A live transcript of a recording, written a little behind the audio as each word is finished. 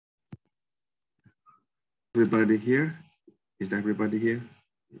Everybody here? Is everybody here?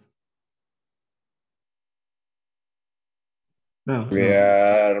 No. We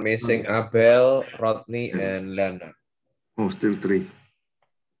are missing Abel, Rodney, Yeah. and Lana. Oh, still 3.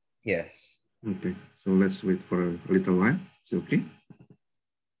 Yes. Okay, so let's wait for a little while. It's okay.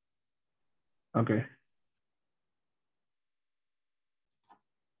 Okay.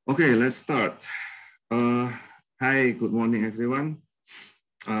 Okay, let's start. Hi, good morning, everyone.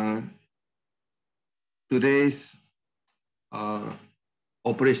 Today's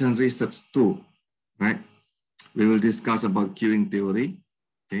operation research 2, right? We will discuss about queuing theory.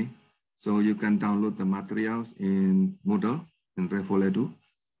 Okay, so you can download the materials in Moodle and Revoledo.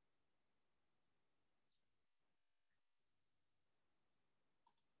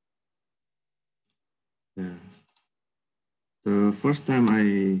 Yeah. The first time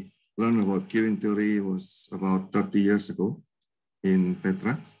I learned about queuing theory was about 30 years ago in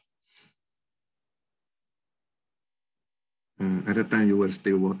Petra. At the time, you were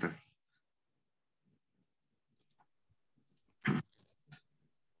still water.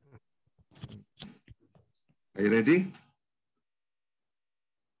 Are you ready?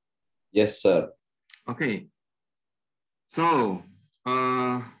 Yes, sir. Okay. So,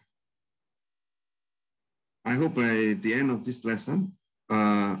 I hope by the end of this lesson,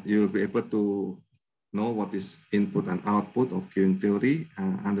 you'll be able to know what is input and output of queuing theory,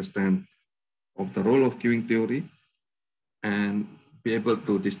 understand of the role of queuing theory, and be able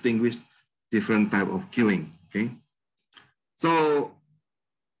to distinguish different type of queuing. Okay. So,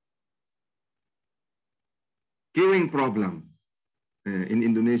 queuing problem in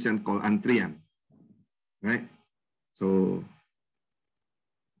Indonesian called antrian, right? So,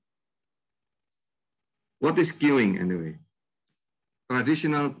 what is queuing anyway?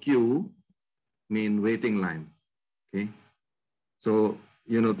 Traditional queue mean waiting line. Okay. So,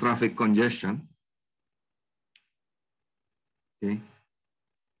 you know, traffic congestion. Okay.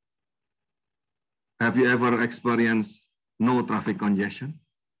 Have you ever experienced no traffic congestion?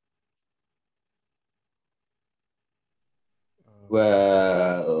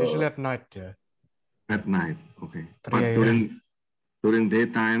 Well, Usually at night, yeah. At night, okay. 3 But a.m. during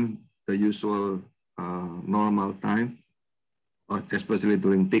daytime, the usual normal time, especially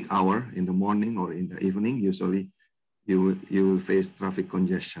during peak hour in the morning or in the evening, usually you will face traffic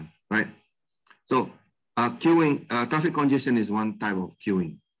congestion, right? So queuing, traffic congestion is one type of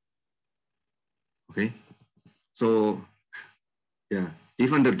queuing. Okay, so yeah,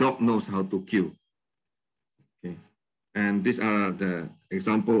 even the dog knows how to queue. Okay, and these are the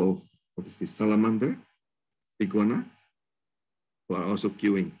example of what is this salamander, iguana, who are also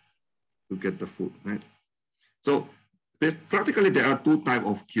queuing to get the food, right? So practically there are two types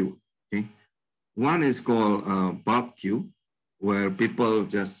of queue. Okay, one is called bulk queue, where people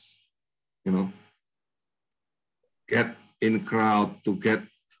just get in crowd to get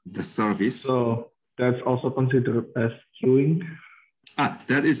the service. So that's also considered as queuing.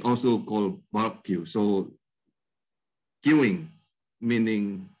 That is also called bulk queue. So queuing,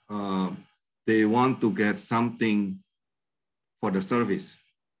 meaning they want to get something for the service.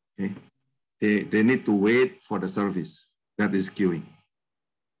 Okay, they need to wait for the service. That is queuing.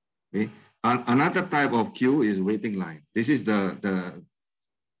 Okay, another type of queue is waiting line. This is the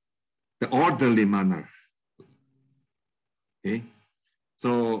orderly manner. Okay,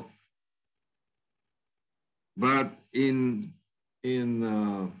 so but in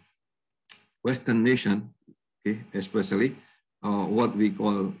Western nation, okay, especially what we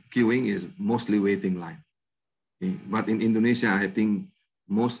call queuing is mostly waiting line. Okay? But in Indonesia, I think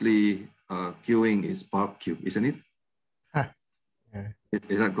mostly queuing is bulk queue, isn't it? Huh. Yeah.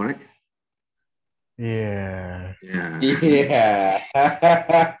 Is that correct? Yeah. Yeah. yeah.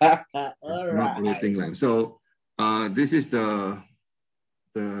 All Not right. waiting line. So this is the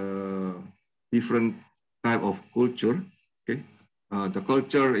different type of culture. Okay, the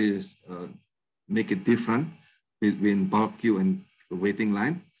culture is make it different between bulk queue and waiting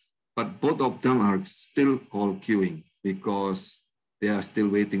line, but both of them are still called queuing because they are still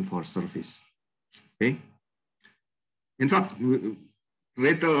waiting for service. Okay. In fact,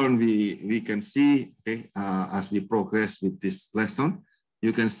 later on we can see, okay, as we progress with this lesson,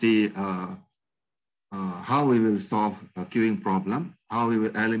 you can see how we will solve a queuing problem, how we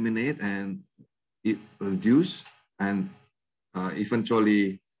will eliminate and reduce, and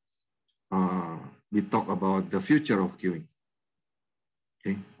eventually we talk about the future of queuing.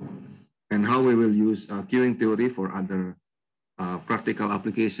 Okay, and how we will use queuing theory for other practical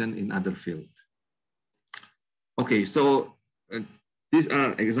application in other fields. Okay, so these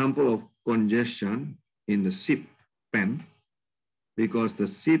are example of congestion in the ship pen. because the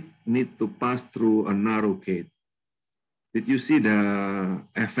ship need to pass through a narrow gate. Did you see the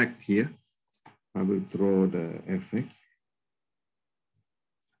effect here? I will draw the effect.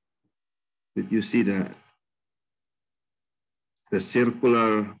 Did you see the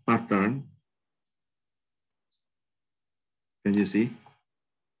circular pattern? Can you see?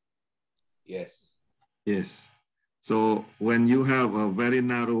 Yes. Yes. So when you have a very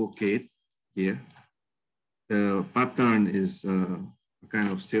narrow gate here, the pattern is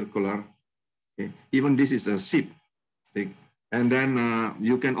kind of circular. Okay. Even this is a ship. Okay. And then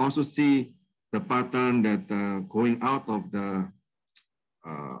you can also see the pattern that going out of the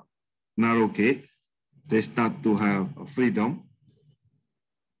narrow gate, they start to have freedom.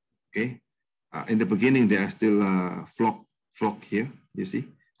 Okay. In the beginning, they are still flock here, you see.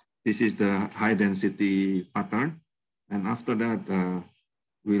 This is the high density pattern. And after that,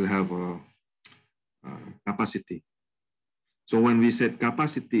 we'll have a capacity. So when we said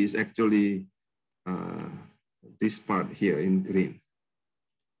capacity is actually this part here in green.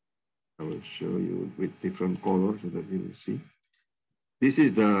 I will show you with different colors so that you will see. This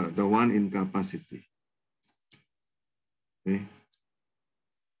is the one in capacity. Okay.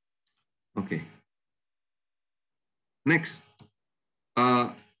 Okay. Next,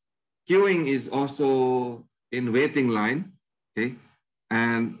 queuing is also in waiting line. Okay.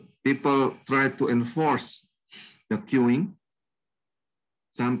 And people try to enforce the queuing,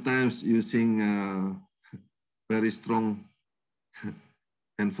 sometimes using very strong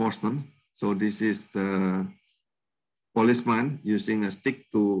enforcement. So this is the policeman using a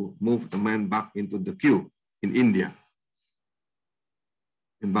stick to move the man back into the queue in India,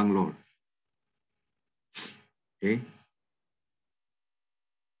 in Bangalore. Okay.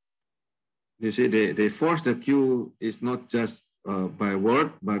 You see, they force the queue is not just by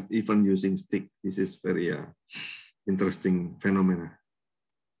word, but even using stick. This is very interesting phenomena.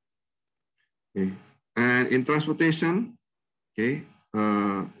 Okay. And in transportation, okay,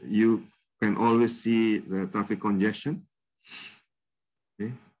 you can always see the traffic congestion.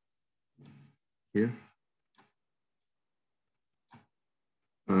 Okay. Here.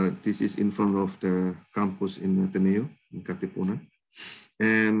 This is in front of the campus in Ateneo, in Katipunan.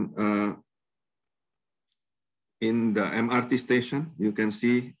 And in the MRT station, you can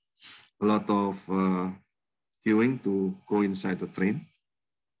see a lot of queuing to go inside the train.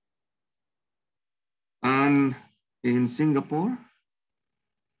 And in Singapore,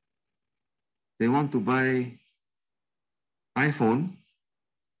 they want to buy iPhone,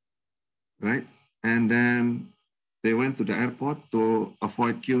 right? And then they went to the airport to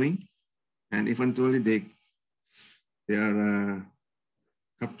avoid queuing. And eventually they are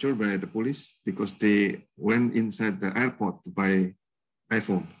captured by the police because they went inside the airport to buy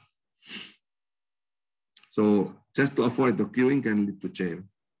iPhone. So just to avoid the queuing can lead to jail.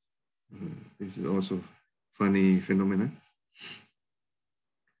 This is also funny phenomenon.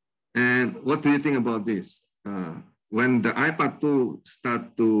 And what do you think about this? When the iPad 2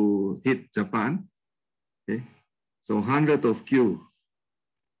 start to hit Japan, okay, so hundreds of queue.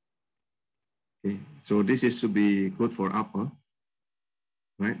 Okay, so this is to be good for Apple,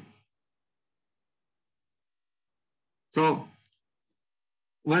 right? So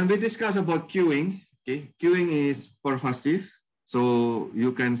when we discuss about queuing, okay, queuing is pervasive. So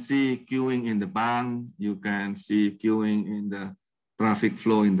you can see queuing in the bank, you can see queuing in the traffic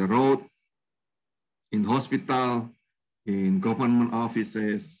flow in the road, in hospital, in government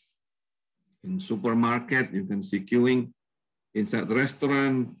offices, in supermarket, you can see queuing. Inside the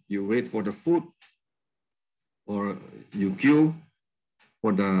restaurant, you wait for the food or you queue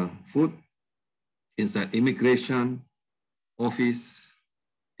for the food. Inside immigration office,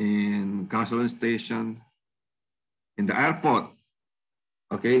 in gasoline station, in the airport.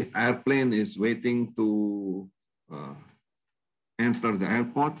 Okay, airplane is waiting to enter the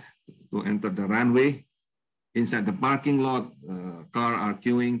airport, to enter the runway. Inside the parking lot, cars are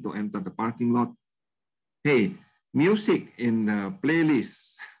queuing to enter the parking lot. Hey, music in the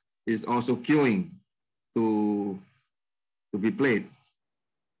playlist is also queuing to be played.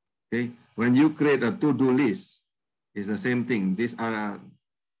 Okay, when you create a to-do list, it's the same thing. These are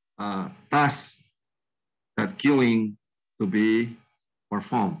tasks that queuing to be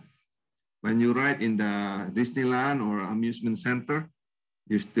performed. When you ride in the Disneyland or amusement center,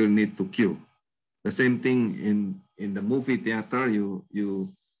 you still need to queue. The same thing in the movie theater, you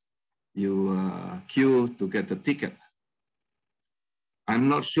queue to get the ticket. I'm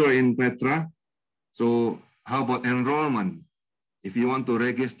not sure in Petra. So how about enrollment? If you want to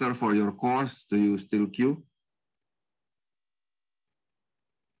register for your course, do you still queue?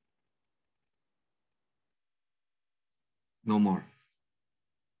 No more.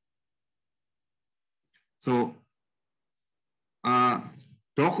 So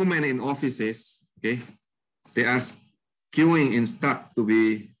document in offices, okay, they are queuing in stock to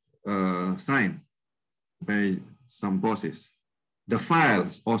be signed by some bosses. The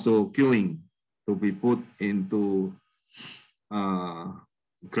files also queuing to be put into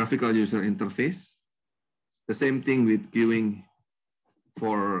graphical user interface. The same thing with queuing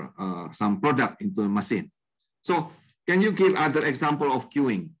for some product into a machine. So can you give other example of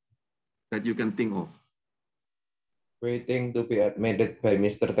queuing that you can think of? Waiting to be admitted by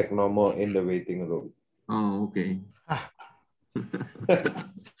Mr. Teknomo in the waiting room. Oh, okay.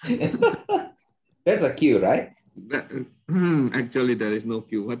 That's a queue, right? That, actually, there is no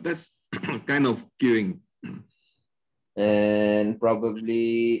queue, but that's kind of queuing. And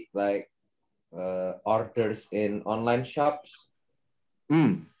probably like orders in online shops.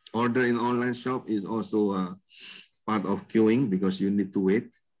 Order in online shop is also part of queuing because you need to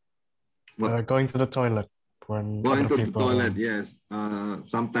wait. Going to the toilet when Going other to the people. toilet, yes.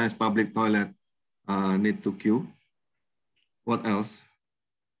 Sometimes public toilet need to queue. What else?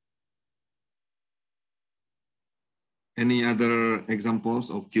 Any other examples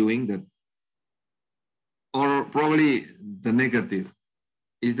of queuing that, or probably the negative?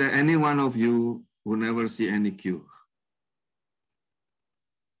 Is there any one of you who never see any queue?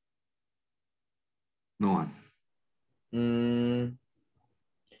 No one.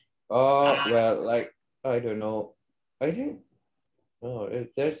 Oh, well, like, I don't know. I think, oh,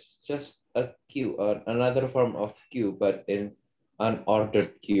 there's just a queue, another form of queue, but in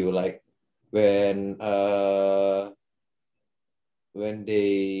unordered queue, like when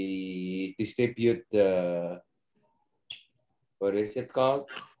they distribute what is it called?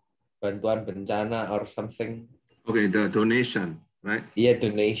 Bantuan bencana or something. Okay, the donation, right? Yeah,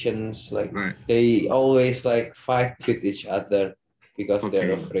 donations, like Right. they always like fight with each other because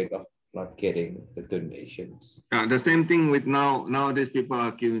they're Okay. afraid of not getting the donations. The same thing with nowadays people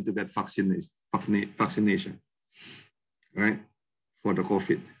are queuing to get vaccination, right? For the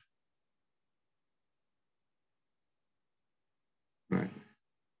COVID. Right.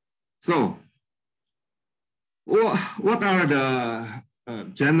 So what are the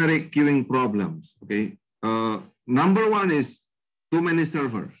generic queuing problems? Okay. Number one is too many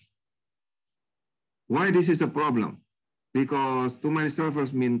servers. Why this is a problem? Because too many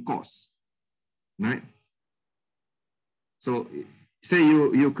servers mean cost, right? So say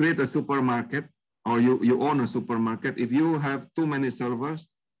you create a supermarket or you own a supermarket. If you have too many servers,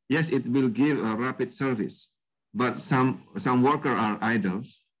 yes, it will give a rapid service, but some workers are idle,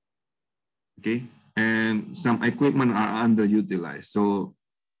 okay? And some equipment are underutilized. So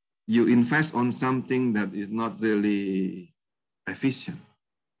you invest on something that is not really efficient.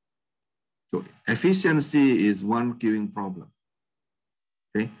 So efficiency is one queuing problem,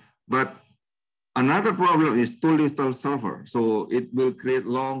 okay? But another problem is too little server. So it will create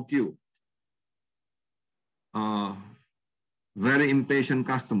long queue. Very impatient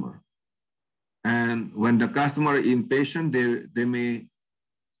customer. And when the customer is impatient, they may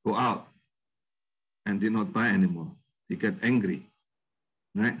go out and did not buy anymore. They get angry,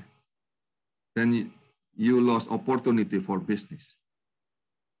 right? Then you lost opportunity for business,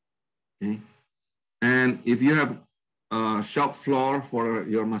 okay? And if you have a shop floor for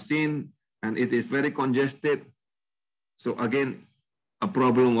your machine and it is very congested, so again, a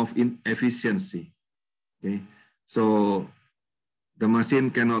problem of inefficiency, okay? So the machine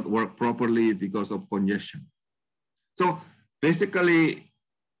cannot work properly because of congestion. So basically,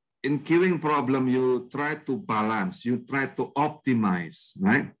 in queuing problem, you try to balance, you try to optimize,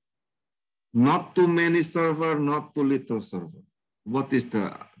 right? Not too many server, not too little server. What is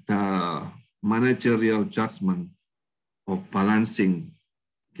the managerial judgment of balancing,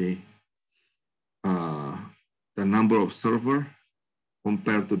 okay, the number of server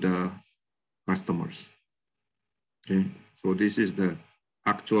compared to the customers, okay? So this is the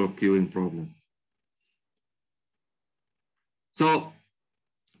actual queuing problem. So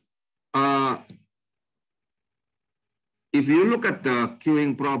if you look at the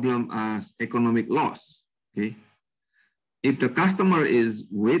queuing problem as economic loss, okay, if the customer is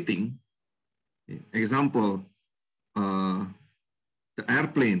waiting, okay, example, the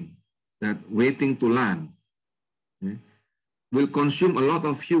airplane that waiting to land, okay, will consume a lot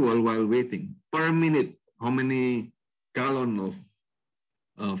of fuel while waiting. Per minute, how many gallon of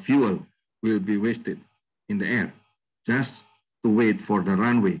fuel will be wasted in the air just to wait for the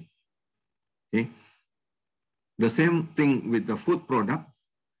runway, okay? The same thing with the food product.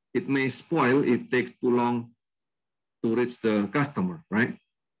 It may spoil if it takes too long to reach the customer, right?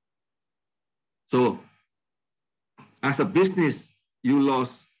 So as a business, you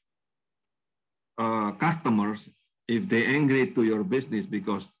lost customers if they angry to your business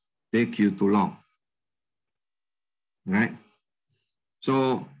because they queue too long, right?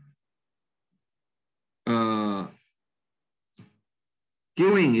 So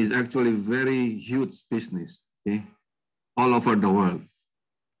queuing is actually very huge business, okay, all over the world.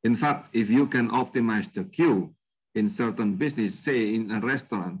 In fact, if you can optimize the queue in certain business, say in a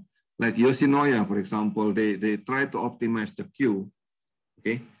restaurant, like Yoshinoya, for example, they try to optimize the queue,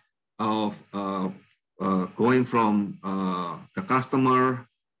 okay, of going from the customer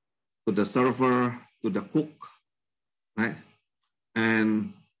to the server to the cook, right?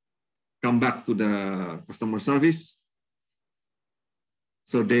 And come back to the customer service.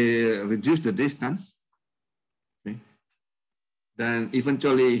 So they reduce the distance. Okay? Then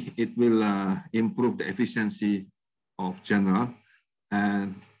eventually it will improve the efficiency of general,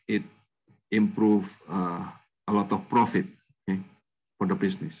 and it improve a lot of profit, okay, for the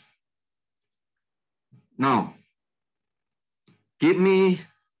business. Now, give me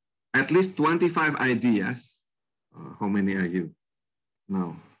at least 25 ideas. How many are you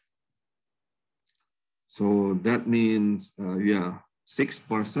now? So that means, yeah, 6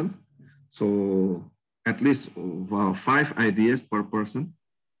 person. So at least 5 ideas per person,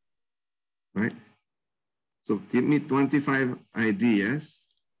 right? So give me 25 ideas,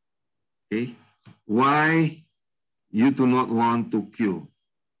 okay? Why you do not want to queue?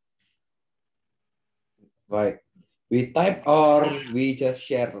 Right. We type or we just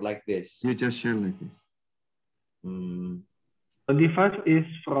share like this? You just share like this. 25 is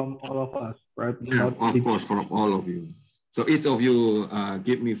from all of us, right? Yeah, of course, from all of you. So each of you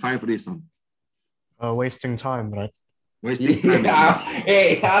give me 5 reasons. Wasting time, right? Wasting time. Yeah.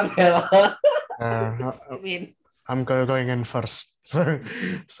 Hey, Abel. I mean, I'm going in first. So,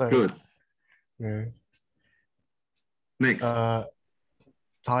 Good. Yeah. Next.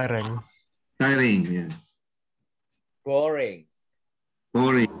 Tiring. Tiring, yeah. Boring.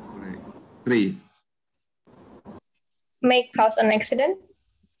 Boring. Correct. 3. May cause an accident.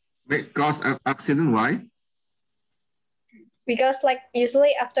 May cause an accident. Why? Because like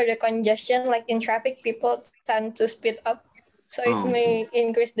usually after the congestion, like in traffic, people tend to speed up. So it may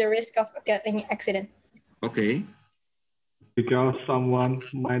increase the risk of getting accident. Okay. Because someone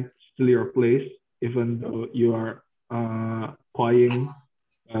might steal your place, even though you are quiet,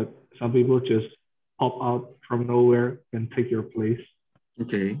 but some people just pop out from nowhere and take your place.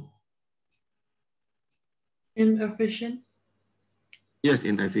 Okay. Inefficient. Yes,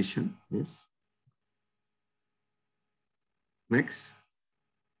 inefficient. Yes. Next.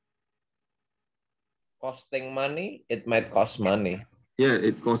 Costing money, it might cost money. Yeah,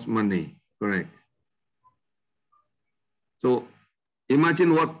 it costs money. Correct. So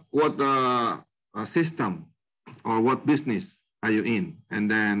imagine what system or what business are you in, and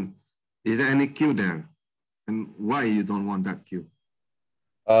then is there any queue there, and why you don't want that queue?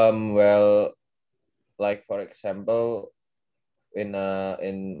 Well, like for example, in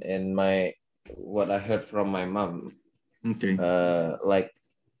my what I heard from my mom. Okay. Like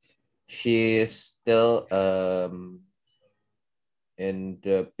she is still in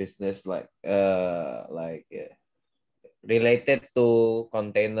the business related to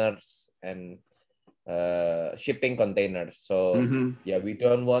containers and shipping containers. So yeah, we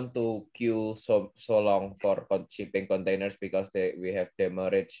don't want to queue so long for shipping containers because we have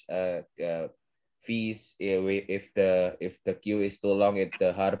demurrage fees if the queue is too long at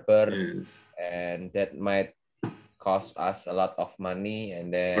the harbor. Yes. And that might cost us a lot of money.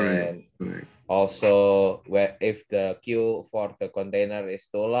 And then Correct. also if the queue for the container is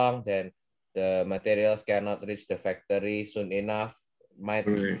too long, then the materials cannot reach the factory soon enough, might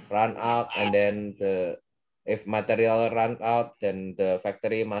run out, and then if material run out, then the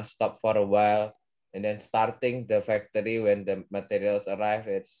factory must stop for a while, and then starting the factory when the materials arrive,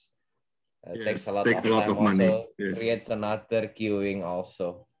 it's takes a lot of time, money. also Yes. creates another queuing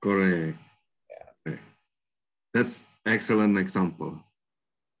also. Correct. Yeah. Correct. That's excellent example.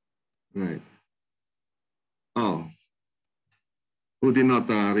 Right. Oh, who did not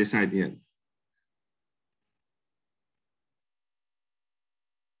recite yet?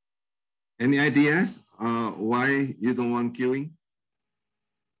 Any ideas why you don't want queuing?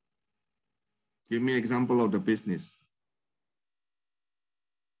 Give me an example of the business.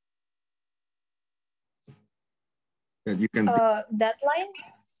 That you can. Deadline.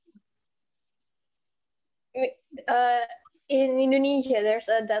 In Indonesia, there's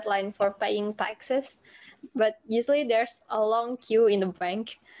a deadline for paying taxes, but usually there's a long queue in the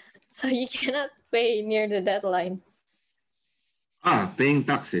bank, so you cannot pay near the deadline. Paying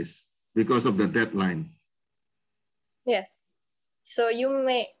taxes because of the deadline. Yes. So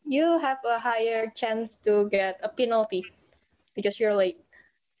you have a higher chance to get a penalty because you're late.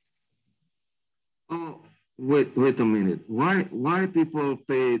 Oh, wait a minute. Why people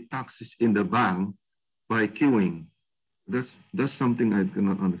pay taxes in the bank by queuing? That's something I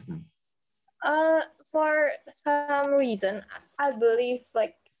cannot understand. For some reason, I believe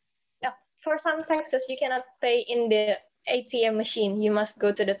like yeah, for some taxes you cannot pay in the ATM machine. You must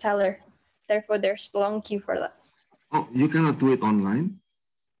go to the teller. Therefore, there's long queue for that. Oh, you cannot do it online?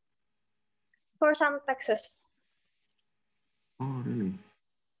 For some taxes, Oh, really?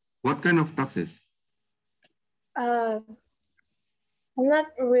 What kind of taxes? I'm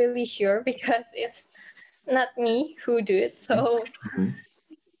not really sure because it's not me who do it. So, Okay.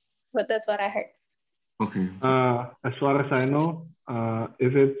 but that's what I heard. Okay. As far as I know,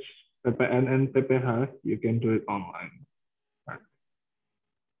 if it's PPN and PPH, you can do it online.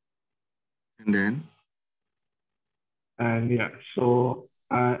 And then? And yeah, so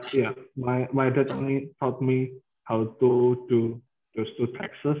yeah, my dad only taught me how to do those two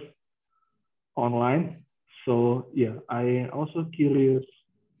taxes online. So yeah, I also curious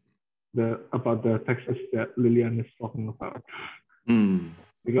about the taxes that Lilian is talking about. Hmm.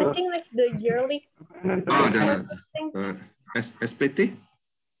 I Because think like the yearly Oh, taxes. the SPT?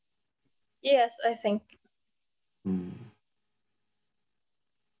 Yes, I think. Hmm.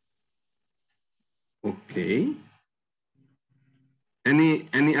 Okay.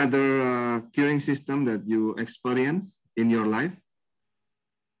 Any other queuing system that you experience in your life?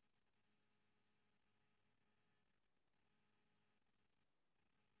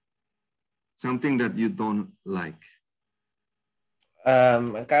 Something that you don't like?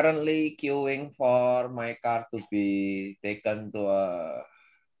 Currently queuing for my car to be taken to a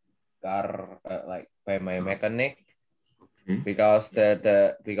car like by my mechanic Okay. because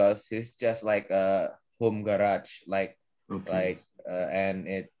because it's just like a home garage Okay.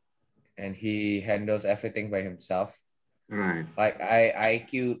 and he handles everything by himself. Right. Like I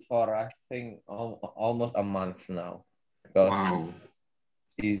queued for I think almost a month now because Wow.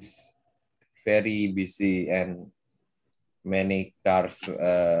 he's very busy and many cars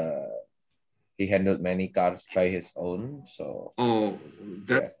he handled many cars by his own. So Oh,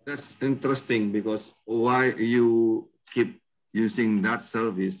 yeah. that's interesting because why you keep using that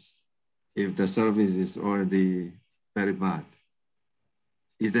service if the service is already very bad?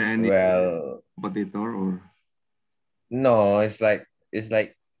 Is there any Well, competitor or? no, it's like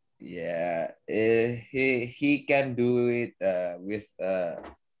yeah, he can do it with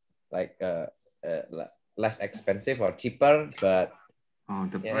like less expensive or cheaper, but Oh,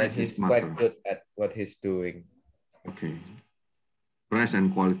 the yeah, price is he's matter. quite good at what he's doing. Okay. Price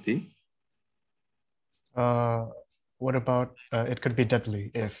and quality. Uh, what about it could be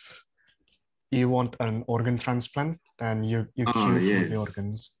deadly if you want an organ transplant and you Ah, queue for the yes.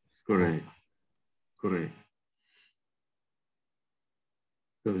 organs. Correct. Correct.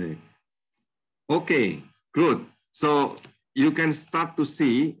 Correct. Okay, good. So you can start to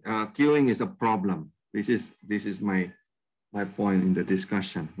see queuing is a problem. This is my point in the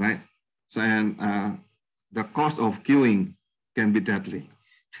discussion, right? So and the cost of queuing can be deadly,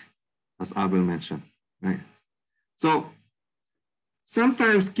 as Abel mentioned, right? So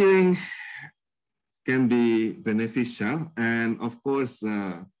sometimes queuing can be beneficial, and of course,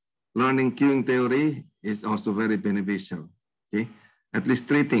 learning queuing theory is also very beneficial. Okay, at least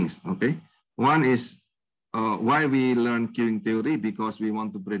three things. Okay, one is why we learn queuing theory because we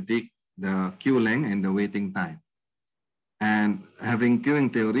want to predict the queue length and the waiting time. And having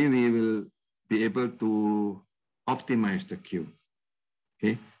queuing theory, we will be able to optimize the queue.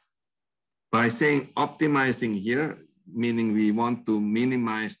 Okay, by saying optimizing here, meaning we want to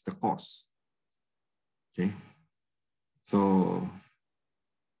minimize the cost. Okay, so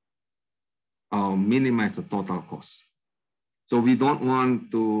minimize the total cost. So we don't want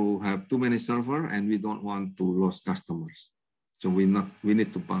to have too many servers and we don't want to lose customers. So we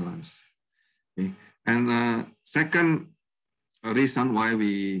need to balance. Okay? And second reason why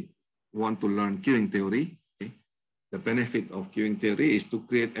we want to learn queuing theory, okay? The benefit of queuing theory is to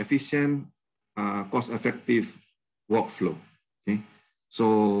create efficient, cost-effective workflow. Okay?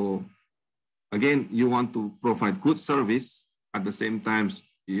 So again, you want to provide good service at the same time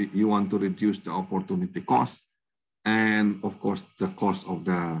you want to reduce the opportunity cost and of course the cost of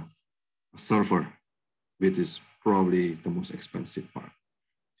the server, which is probably the most expensive part.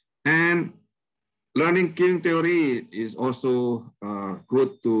 And learning queuing theory is also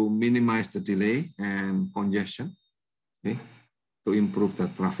good to minimize the delay and congestion, okay, to improve the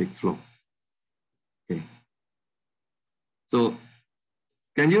traffic flow. Okay. So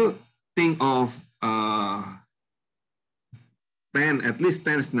can you think of at least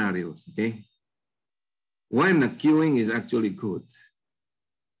 10 scenarios, okay? When the queuing is actually good,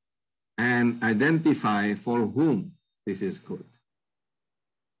 and identify for whom this is good.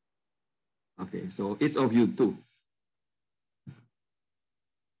 Okay, so each of you too.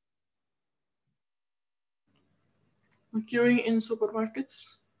 Queuing in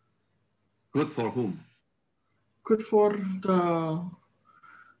supermarkets. Good for whom? Good for the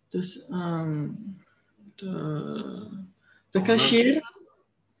cashier.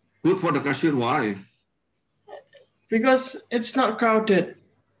 Good for the cashier, why? Because it's not crowded.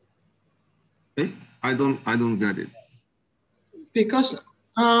 I don't get it. Because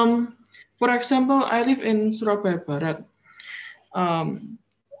for example, I live in Surabaya Barat.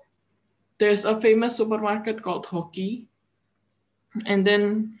 There's a famous supermarket called Hoki, and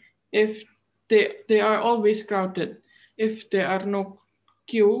then if they are always crowded, if there are no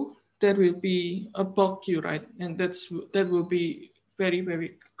queue, there will be a bulk queue, right? And that will be very,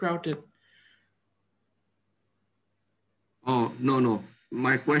 very crowded. Oh, no.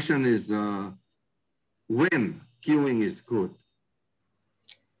 My question is when queuing is good?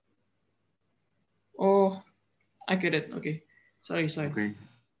 Oh, I get it. Okay. Sorry. Okay.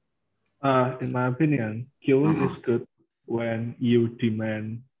 In my opinion, queuing is good when you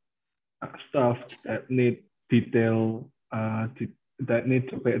demand stuff that need detail, that need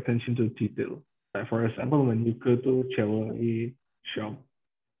to pay attention to detail. Like for example, when you go to jewelry shop,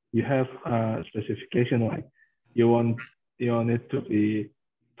 you have a specification like you want it to be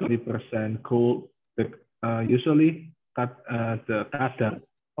 20% gold. Usually, the kadar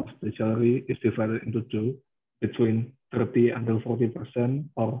of the jewelry is divided into two, between 30 until 40%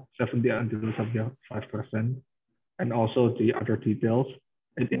 or 70 until 75%, and also the other details.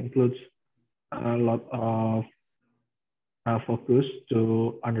 It includes a lot of focus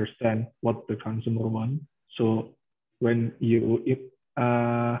to understand what the consumer wants. So when you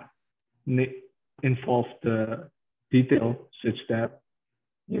involve the detail such that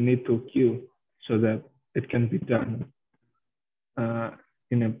you need to queue so that it can be done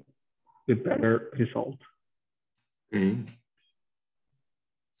with better result. Okay.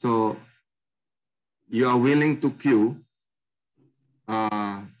 So you are willing to queue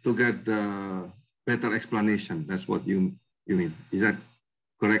to get the better explanation. That's what you mean. Is that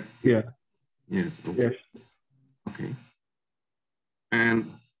correct? Yeah. Yes. Okay. Yes. Okay.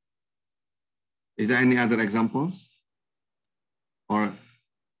 And is there any other examples or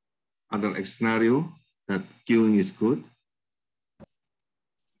other scenario that queuing is good?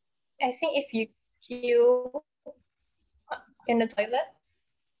 I think if you queue in the toilet,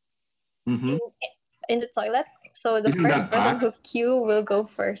 in the toilet, so the first person who queue will go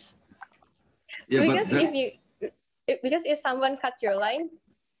first. Yeah, because if someone cut your line,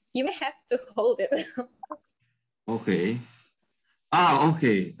 you may have to hold it. Okay.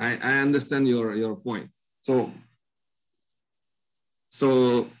 Okay. I understand your point. So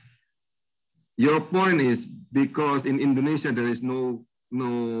your point is because in Indonesia there is no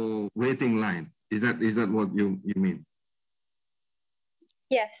waiting line. Is that what you mean?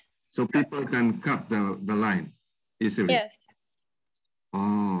 Yes. So people can cut the line easily. Yes.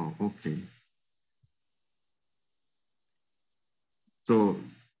 Oh, okay. So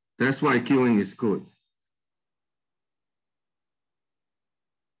that's why queuing is good.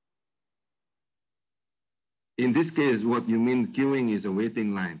 In this case, what you mean queuing is a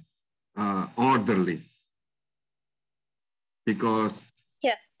waiting line, orderly. Because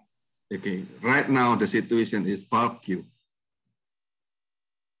yes. Okay, right now the situation is bulk queue.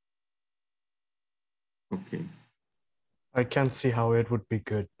 Okay. I can't see how it would be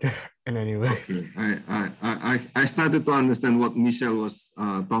good in any way. Okay, I started to understand what Michelle was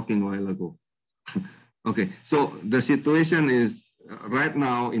talking a while ago. Okay, so the situation is right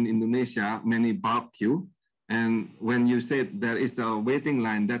now in Indonesia, many bulk queue. And when you said there is a waiting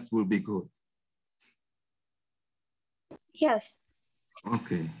line, that will be good. Yes.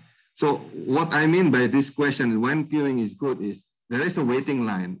 Okay. So what I mean by this question, when queuing is good, is there is a waiting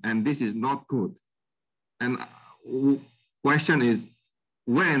line and this is not good. And question is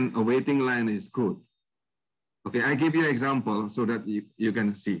when a waiting line is good. Okay, I give you an example so that you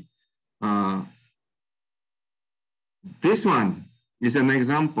can see. This one is an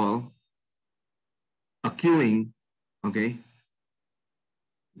example, a queuing, okay,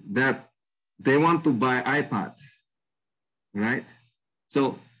 that they want to buy iPad, right?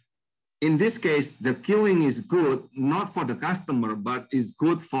 So in this case, the queuing is good, not for the customer, but is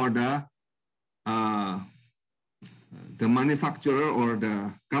good for the manufacturer or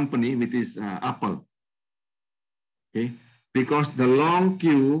the company, which is Apple. Okay, because the long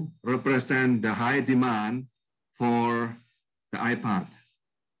queue represents the high demand for the iPad.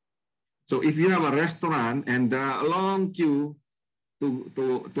 So if you have a restaurant and there are a long queue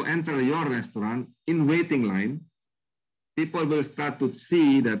to enter your restaurant in waiting line, people will start to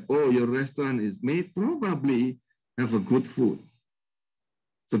see that, oh, your restaurant is made probably have a good food.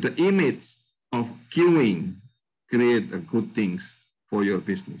 So the image of queuing create good things for your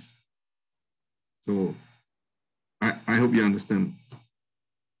business. So I hope you understand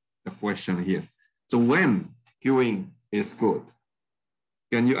the question here. So when queuing is good,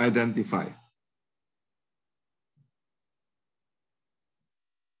 can you identify?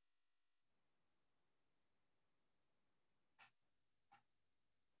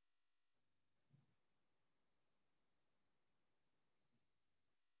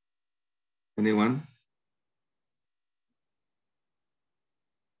 Anyone?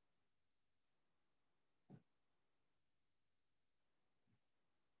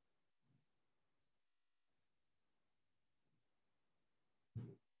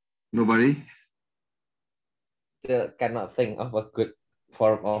 Nobody? Still cannot think of a good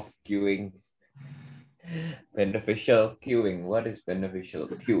form of queuing. Beneficial queuing. What is beneficial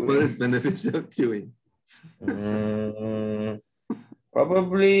queuing? What is beneficial queuing?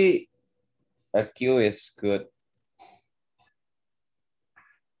 Probably a queue is good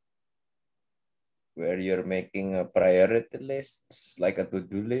where you're making a priority list, like a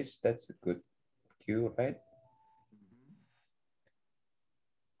to-do list. That's a good queue, right?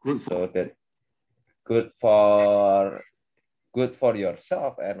 Good So that good for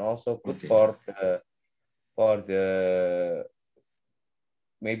yourself and also good for the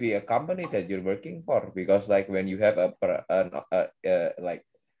maybe a company that you're working for, because like when you have like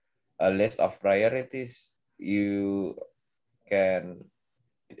a list of priorities, you can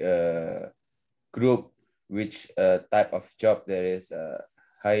group which type of job that is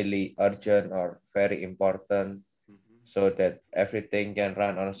highly urgent or very important, so that everything can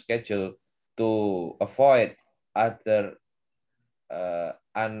run on schedule to avoid other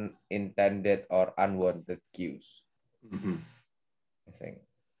unintended or unwanted queues. I think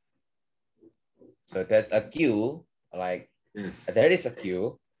so. That's a queue. Like there is a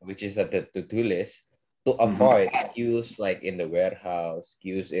queue which is at the to-do list to avoid queues like in the warehouse,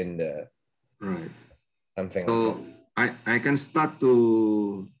 queues in the something. So like I can start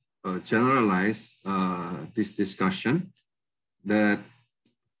to generalize this discussion that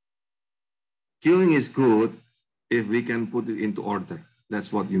queuing is good if we can put it into order.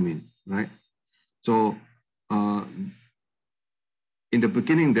 That's what you mean, right? So in the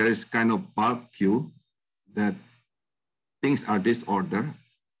beginning, there is kind of bulk queue that things are disorder.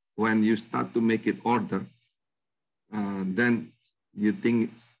 When you start to make it order, then you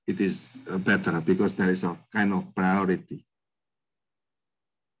think it is better because there is a kind of priority.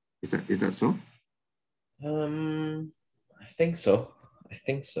 Is that so? I think so. I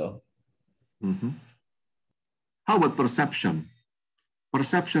think so. How about perception?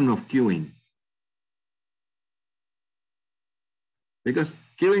 Perception of queuing. Because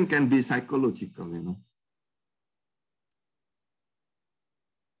queuing can be psychological, you know.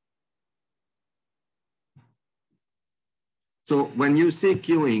 So when you say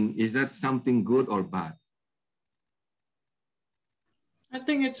queuing, is that something good or bad? I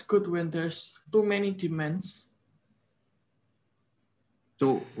think it's good when there's too many demands.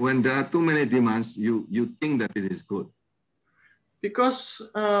 So when there are too many demands, you think that it is good? Because,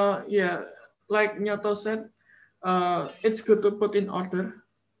 yeah, like Nyoto said, it's good to put in order.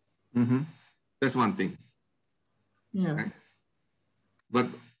 That's one thing. Yeah. Right? But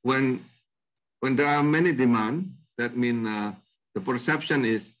when there are many demands, that means the perception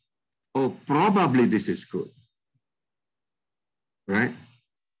is, oh, probably this is good, right?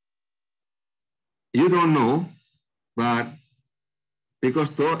 You don't know, but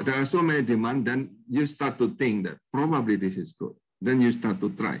because there are so many demands, then you start to think that probably this is good. Then you start to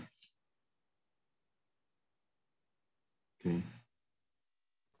try. Okay.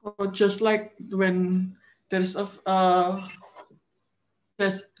 Or just like when there's a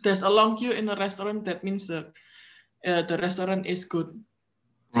there's a long queue in a restaurant, that means the restaurant is good.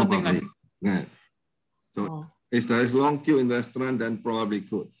 Something Probably. like Right. So if there is long queue in the restaurant, then probably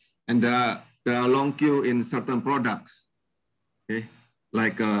good. And there are long queue in certain products, okay,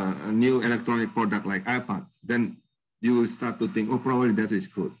 like a new electronic product like iPad. Then you will start to think, oh, probably that is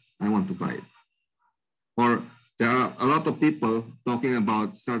good. I want to buy it. Or there are a lot of people talking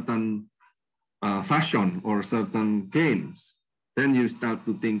about certain fashion or certain games. Then you start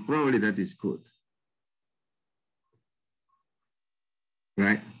to think probably that is good,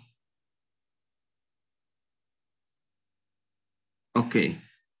 right? Okay,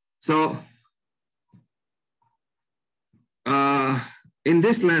 so in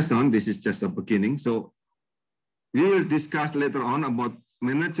this lesson, this is just a beginning. So we will discuss later on about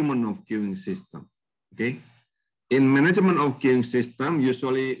management of queuing system. Okay. In management of queuing system,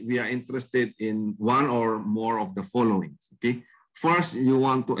 usually we are interested in one or more of the following. Okay. First, you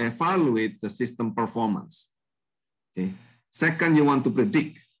want to evaluate the system performance. Okay. Second, you want to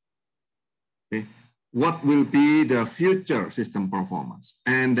predict, okay, what will be the future system performance.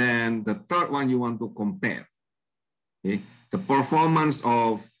 And then the third one, you want to compare, okay, the performance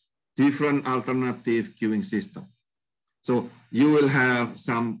of different alternative queuing system. So you will have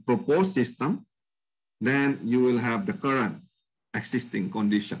some proposed system, then you will have the current existing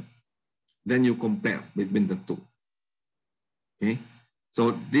condition. Then you compare between the two. Okay,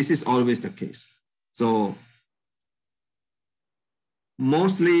 so this is always the case. So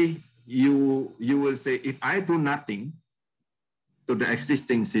mostly you will say, if I do nothing to the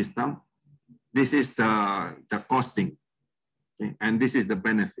existing system, this is the costing, okay, and this is the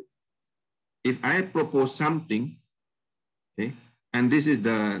benefit. If I propose something, okay, and this is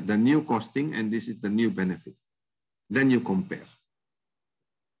the new costing and this is the new benefit, then you compare.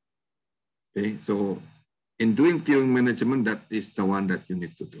 Okay, so in doing queuing management, that is the one that you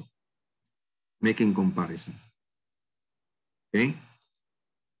need to do, making comparison. Okay,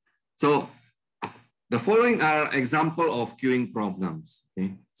 so the following are example of queuing problems.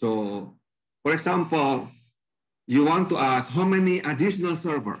 Okay, so for example, you want to ask how many additional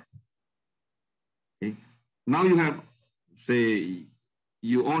server. Okay, now you have, say,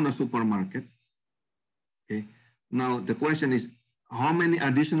 you own a supermarket. Okay, now the question is, how many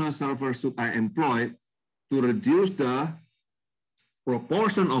additional servers should I employ to reduce the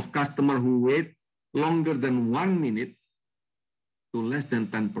proportion of customers who wait longer than 1 minute to less than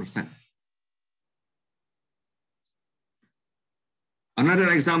 10%.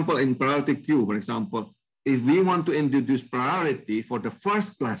 Another example in priority queue, for example, if we want to introduce priority for the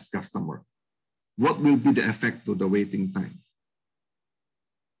first class customer, what will be the effect to the waiting time?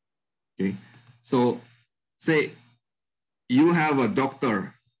 Okay, so say you have a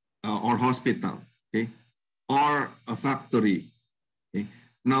doctor or hospital, okay, or a factory. Okay,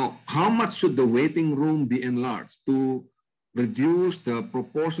 now how much should the waiting room be enlarged to reduce the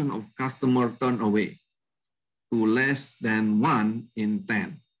proportion of customer turn away to less than 1 in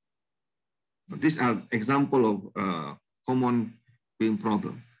 10? These are example of common queuing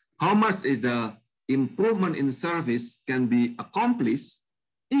problem. How much is the improvement in service can be accomplished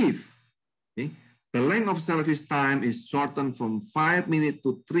if, okay, the length of service time is shortened from 5 minutes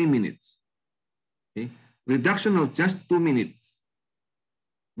to 3 minutes. Okay, reduction of just 2 minutes.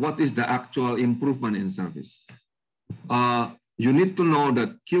 What is the actual improvement in service? You need to know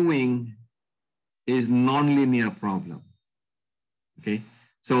that queuing is non-linear problem. Okay,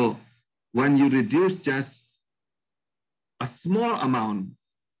 so when you reduce just a small amount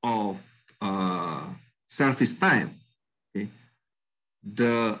of service time, okay,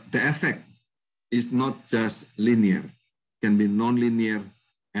 the effect is not just linear, can be non-linear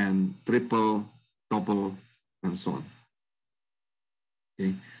and triple, double, and so on.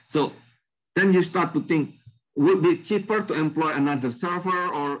 Okay, so then you start to think, would it be cheaper to employ another server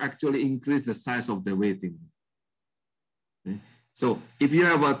or actually increase the size of the waiting? Okay, so if you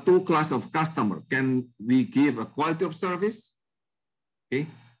have a 2 class of customer, can we give a quality of service? Okay,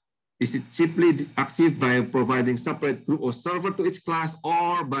 is it cheaply achieved by providing separate group or server to each class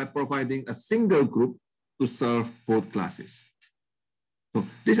or by providing a single group to serve both classes? So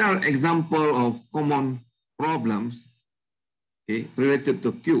these are examples of common problems, okay, related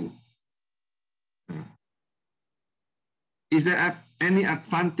to queue. Is there any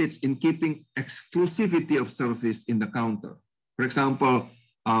advantage in keeping exclusivity of service in the counter? For example,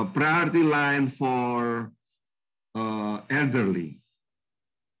 a priority line for elderly,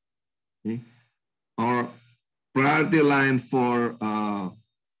 okay, or priority line for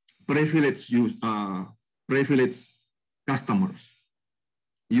privileged customers.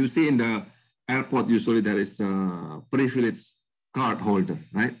 You see in the airport, usually there is a privileged card holder,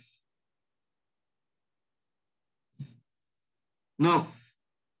 right? Now,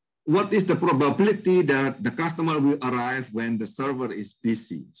 what is the probability that the customer will arrive when the server is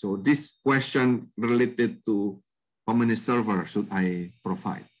busy? So this question related to how many servers should I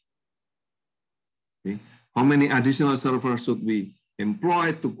provide? Okay. How many additional servers should we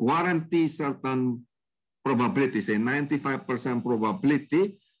employ to guarantee certain probability, say 95%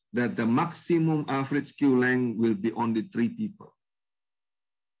 probability that the maximum average queue length will be only 3 people.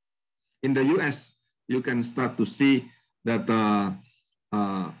 In the US, you can start to see that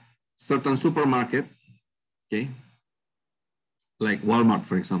certain supermarket, okay, like Walmart,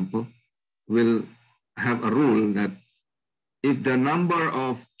 for example, will have a rule that if the number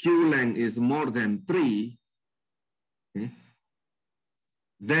of queue length is more than 3, okay,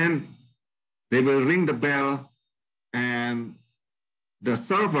 then they will ring the bell and the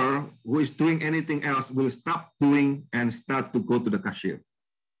server who is doing anything else will stop doing and start to go to the cashier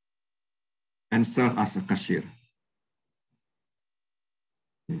and serve as a cashier.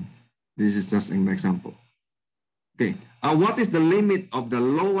 Okay. This is just an example. Okay, what is the limit of the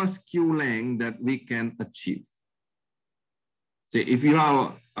lowest queue length that we can achieve? Say, if you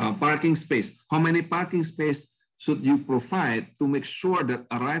have a parking space, how many parking space should you provide to make sure that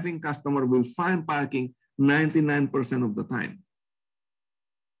arriving customer will find parking 99% of the time?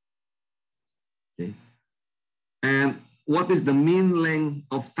 Okay. And what is the mean length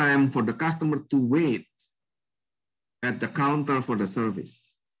of time for the customer to wait at the counter for the service?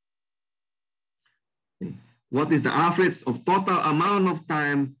 Okay. What is the average of total amount of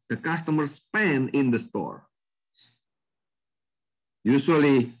time the customer spend in the store?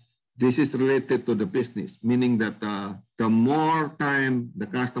 Usually, this is related to the business, meaning that the more time the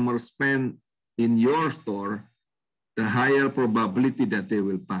customer spend in your store, the higher probability that they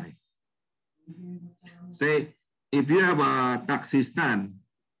will buy. Say, if you have a taxi stand,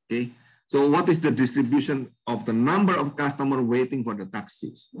 okay, so what is the distribution of the number of customers waiting for the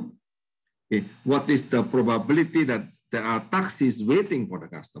taxis? Okay, what is the probability that there are taxis waiting for the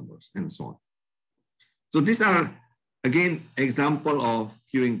customers and so on? So these are, again, example of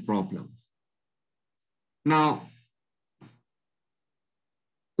queuing problems. Now,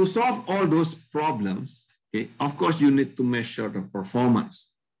 to solve all those problems, okay, of course, you need to measure the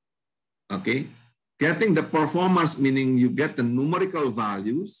performance. Okay, getting the performance meaning you get the numerical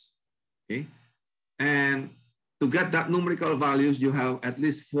values. Okay, and to get that numerical values, you have at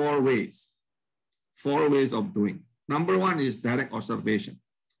least 4 ways. 4 ways of doing. Number 1 is direct observation.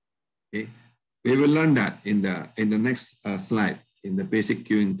 Okay, we will learn that in the next slide in the basic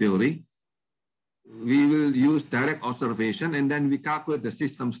queuing theory. We will use direct observation and then we calculate the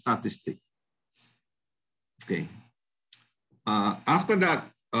system statistic. Okay. After that,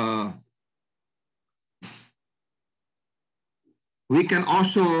 we can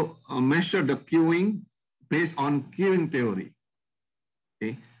also measure the queuing based on queuing theory.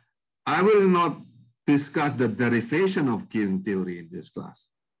 Okay. I will not discuss the derivation of queuing theory in this class.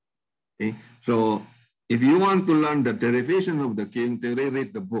 Okay. So if you want to learn the derivation of the queuing theory,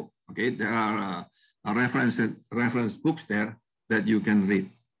 read the book. Okay, there are reference books there that you can read.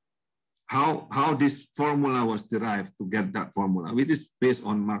 How this formula was derived to get that formula, which is based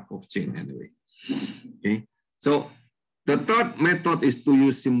on Markov chain anyway. Okay, so the third method is to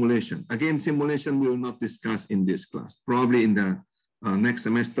use simulation. Again, simulation we will not discuss in this class. Probably in the next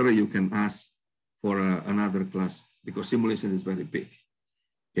semester you can ask for another class because simulation is very big.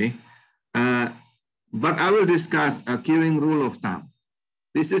 Okay, but I will discuss a queuing rule of thumb.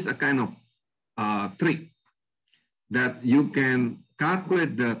 This is a kind of trick that you can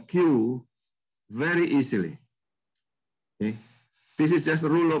calculate the queue very easily. Okay, this is just a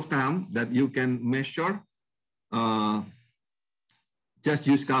rule of thumb that you can measure. Just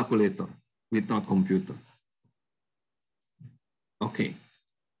use calculator without computer. Okay,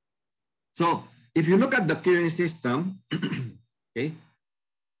 so if you look at the queuing system, okay,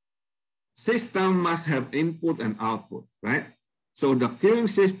 system must have input and output, right? So the queuing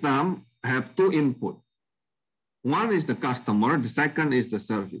system have 2 input. One is the customer, the second is the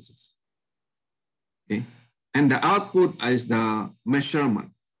services. Okay, and the output is the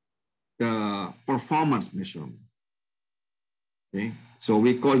measurement, the performance measurement. Okay, so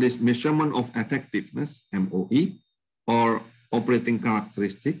we call this measurement of effectiveness, MOE, or operating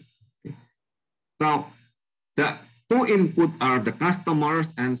characteristic. Okay. Now, the 2 input are the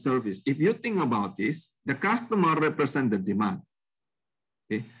customers and service. If you think about this, the customer represents the demand.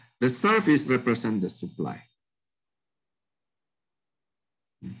 Okay. The service represents the supply.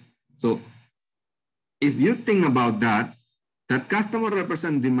 So if you think about that, that customer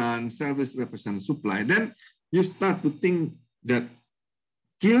represents demand, service represents supply, then you start to think that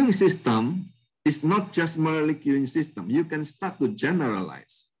queuing system is not just merely queuing system. You can start to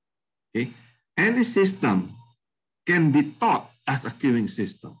generalize. Okay? Any system can be taught as a queuing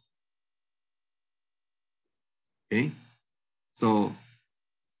system. Okay? So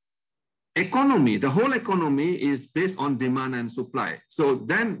economy, the whole economy is based on demand and supply. So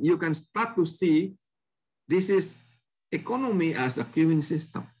then you can start to see this is economy as a queuing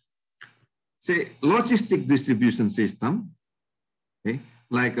system. Say logistic distribution system, okay,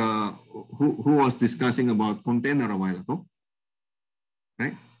 like who was discussing about container a while ago,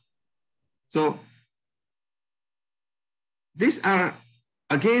 right? So these are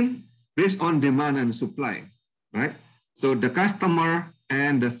again based on demand and supply, right? So the customer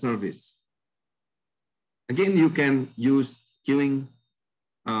and the service. Again, you can use queuing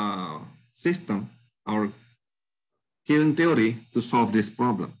system or queuing theory to solve this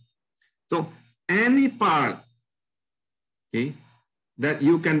problem. So any part, okay, that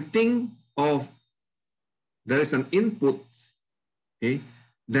you can think of, there is an input, okay,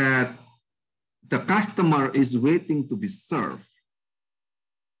 that the customer is waiting to be served,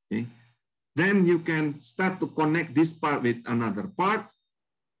 okay, then you can start to connect this part with another part,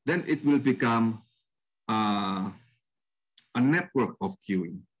 then it will become a network of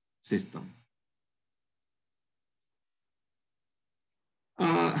queuing system.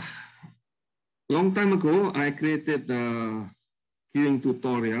 Long time ago, I created a queuing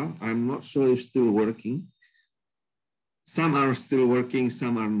tutorial. I'm not sure it's still working. Some are still working,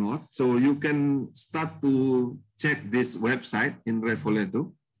 some are not. So you can start to check this website in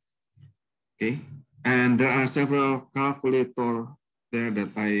Revoledo. Okay, and there are several calculators there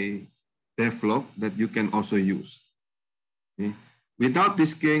that I developed that you can also use. Okay. Without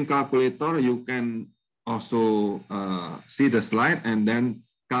this queuing calculator, you can also see the slide and then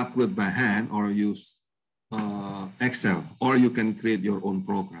calculate by hand or use Excel, or you can create your own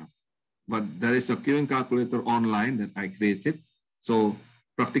program. But there is a queuing calculator online that I created. So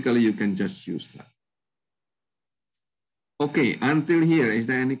practically you can just use that. Okay, until here, is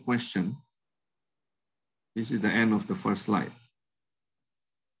there any question? This is the end of the first slide.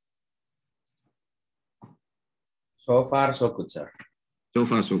 So far, so good, sir. So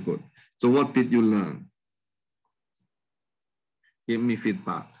far, so good. So what did you learn? Give me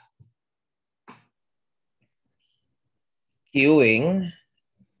feedback. Queuing,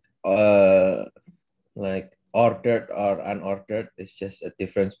 like ordered or unordered, is just a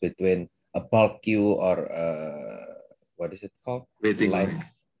difference between a bulk queue or what is it called? Waiting line.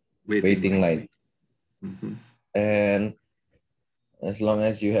 Waiting line. Mm-hmm. And as long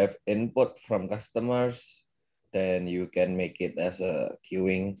as you have input from customers, then you can make it as a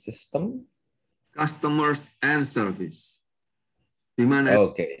queuing system. Customers and service. Demand.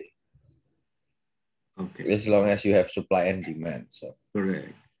 Okay. Okay. As long as you have supply and demand. So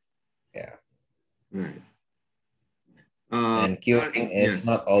correct. Yeah. Right. And queuing is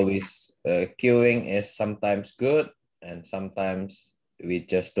not always, queuing is sometimes good and sometimes we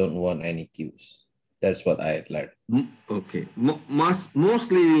just don't want any queues. That's what I learned. Okay.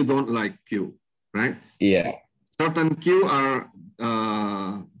 Mostly you don't like queue, right? Yeah. Certain queue are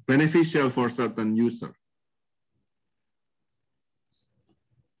beneficial for certain user.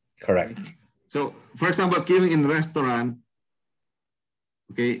 Correct. Okay. So, for example, queuing in restaurant,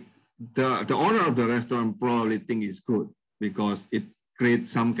 okay, the owner of the restaurant probably think it's good because it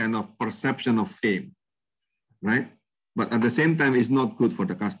creates some kind of perception of fame, right? But at the same time, it's not good for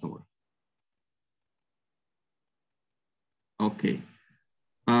the customer. Okay.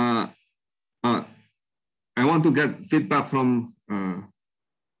 I want to get feedback from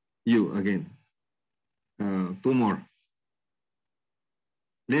you again. Two more.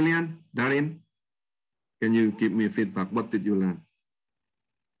 Lillian, Darin, can you give me feedback? What did you learn?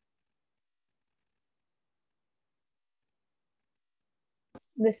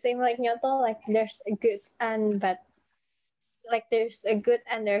 The same like Nyoto, like there's a good and bad. Like there's a good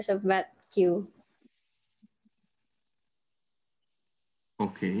and there's a bad queue.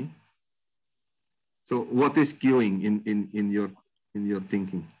 Okay. So what is queuing in your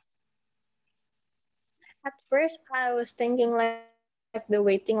thinking? At first, I was thinking like the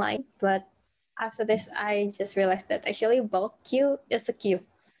waiting line, but after this, I just realized that actually bulk queue is a queue.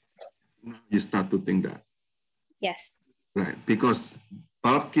 You start to think that. Yes. Right, because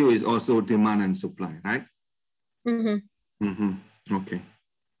bulk queue is also demand and supply, right? Mm-hmm. Mm-hmm. Okay.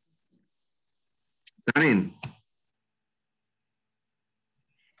 Darin.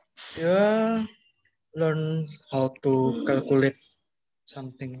 Yeah, learn how to calculate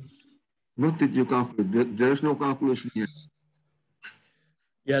something. What did you calculate? There's no calculation here.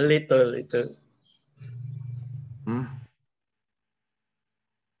 Yeah, little. Huh?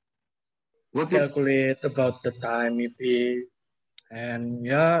 What calculate about the time maybe, and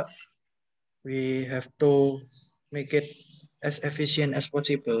yeah, we have to make it as efficient as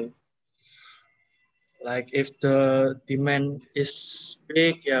possible. Like if the demand is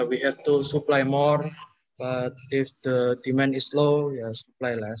big, yeah, we have to supply more. But if the demand is low, yeah,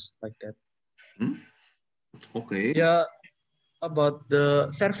 supply less, like that. Okay. Yeah, about the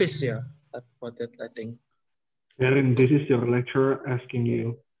service, yeah, about that, I think. Darren, this is your lecturer asking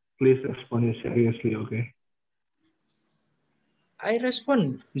you. Please respond it seriously, okay? I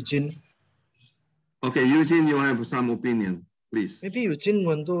respond, Eugene. Okay, Eugene, you have some opinion, please. Maybe Eugene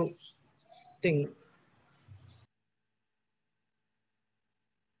want to think.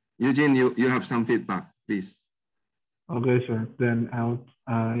 Eugene, you have some feedback, please. Okay, sir. Then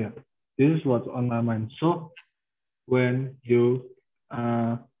yeah, this is what's on my mind. So when you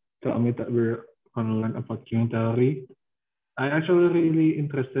tell me that we're gonna learn about queuing theory, I actually really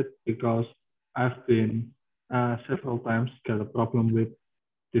interested because I've been several times got a problem with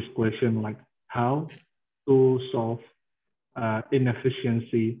this question, like how to solve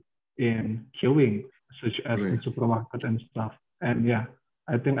inefficiency in queuing, such as in Right. supermarket and stuff. And yeah,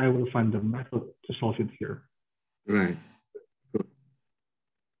 I think I will find the method to solve it here. Right. Good.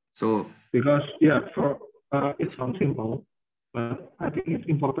 So Because yeah, for it sounds simple, but I think it's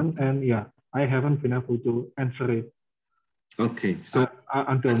important, and yeah, I haven't been able to answer it okay. So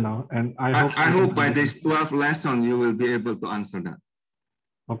until now, and I I hope hope by this 12th lesson you will be able to answer that.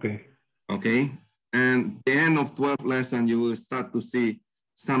 Okay. Okay. And the end of 12th lesson, you will start to see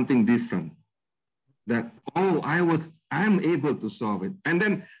something different. That, oh, I'm able to solve it. And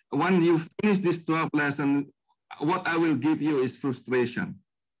then when you finish this 12th lesson, what I will give you is frustration.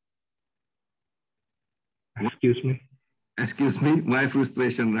 Excuse me? Excuse me, my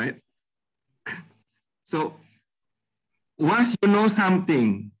frustration, right? So once you know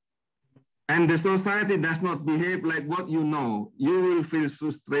something and the society does not behave like what you know, you will feel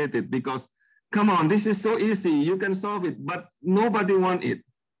frustrated because, come on, this is so easy, you can solve it, but nobody wants it.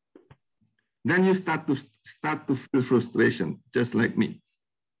 Then you start to feel frustration, just like me.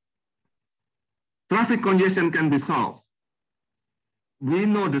 Traffic congestion can be solved. We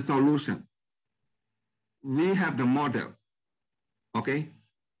know the solution. We have the model, okay?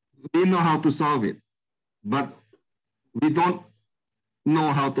 We know how to solve it, but we don't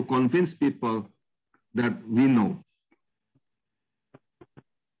know how to convince people that we know.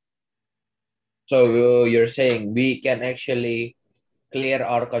 So you're saying we can actually clear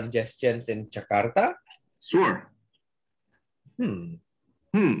our congestions in Jakarta? Sure.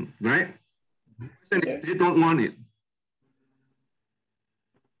 Right? Okay. They don't want it.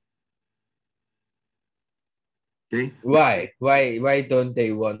 Okay. Why? Why don't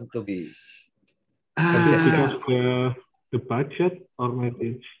they want to be Because congested? the budget, or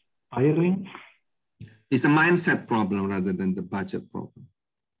maybe it's hiring. It's a mindset problem rather than the budget problem.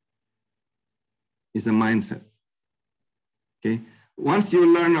 It's a mindset. Okay. Once you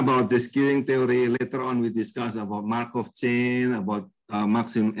learn about the queuing theory, later on we discuss about Markov chain, about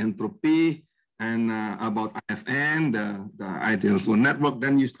maximum entropy, and about IFN, the ideal full network,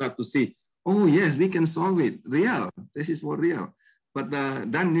 then you start to see, oh yes, we can solve it, real, this is for real. But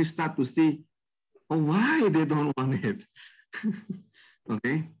then you start to see, oh, why they don't want it?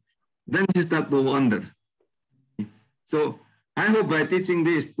 Okay, then you start to wonder. So I hope by teaching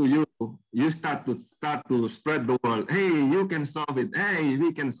this to you, you start to spread the word. Hey, you can solve it. Hey,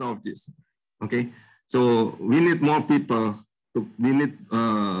 we can solve this. Okay. So we need more people. We need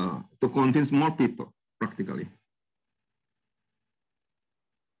to convince more people practically.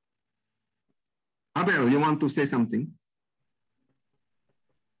 Abel, you want to say something?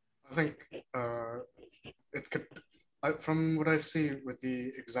 I think it could, from what I see with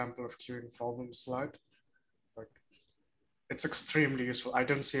the example of queuing problem slide, like it's extremely useful. I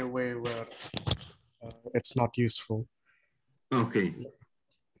don't see a way where it's not useful. Okay.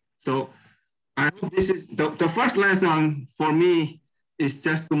 So I hope this is the first lesson for me is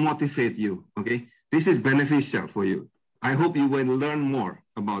just to motivate you. Okay. This is beneficial for you. I hope you will learn more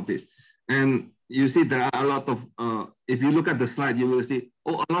about this. And you see there are a lot of, if you look at the slide, you will see,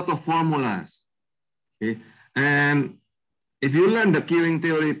 oh, a lot of formulas. Okay. And if you learn the queuing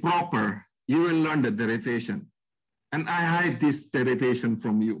theory proper, you will learn the derivation. And I hide this derivation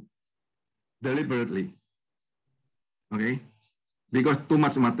from you deliberately. Okay. Because too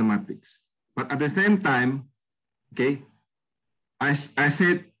much mathematics. But at the same time, okay, I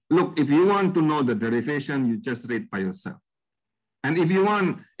said, look, if you want to know the derivation, you just read by yourself. And if you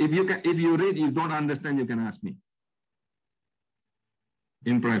want, if you read, you don't understand, you can ask me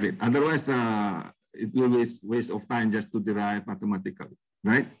in private. Otherwise, it will be waste of time just to derive mathematically,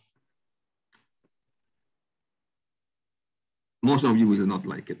 right? Most of you will not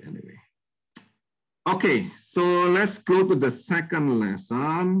like it anyway. Okay, so let's go to the second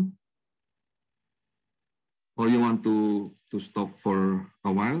lesson. Or you want to stop for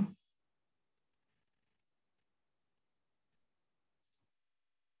a while?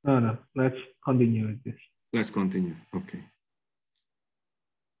 No, let's continue with this. Let's continue, okay.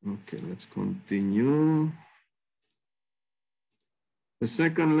 Okay, let's continue. The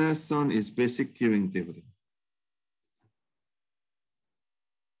second lesson is basic queuing theory.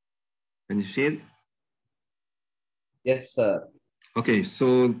 Can you see it? Yes, sir. Okay,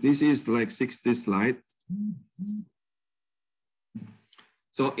 so this is like 60 slides.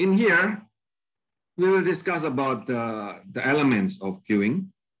 So in here, we will discuss about the elements of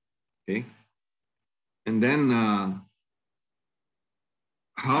queuing, okay? And then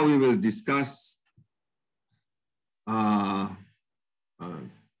how we will discuss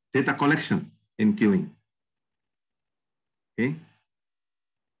data collection in queuing, okay?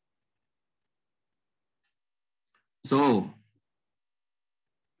 So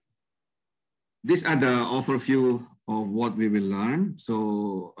these are the overview of what we will learn.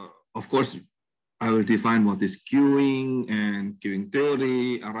 So of course, I will define what is queuing and queuing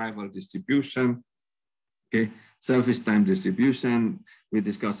theory, arrival distribution, okay, service time distribution. We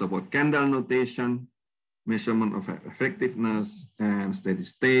discuss about candle notation, measurement of effectiveness and steady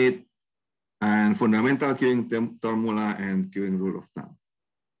state, and fundamental queuing formula and queuing rule of thumb.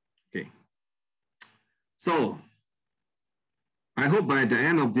 Okay. So I hope by the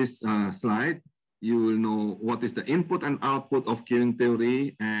end of this slide, you will know what is the input and output of queuing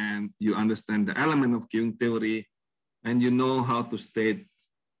theory, and you understand the element of queuing theory, and you know how to state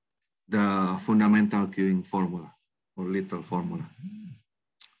the fundamental queuing formula or little formula.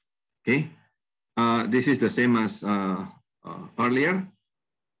 Okay, this is the same as earlier.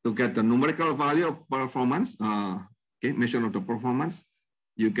 To get the numerical value of performance, okay, measure of the performance,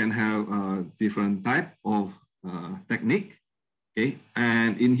 you can have a different type of technique. Okay,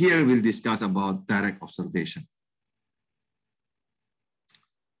 and in here we'll discuss about direct observation.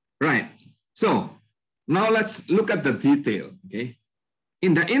 Right, so now let's look at the detail, okay?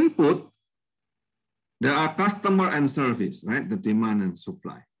 In the input, there are customer and service, right? The demand and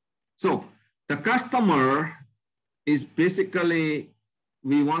supply. So the customer is basically,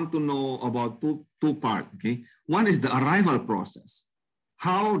 we want to know about two parts, okay? One is the arrival process,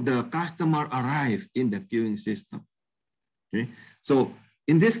 how the customer arrive in the queuing system. Okay, so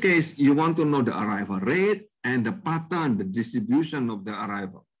in this case, you want to know the arrival rate and the pattern, the distribution of the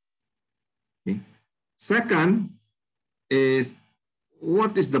arrival. Okay. Second is,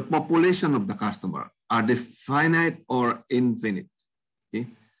 what is the population of the customer? Are they finite or infinite? Okay.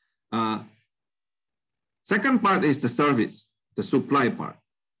 Second part is the service, the supply part.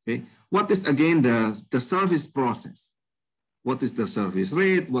 Okay. What is again the service process? What is the service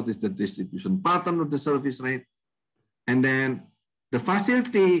rate? What is the distribution pattern of the service rate? And then the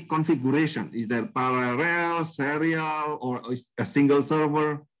facility configuration, is that parallel, serial, or a single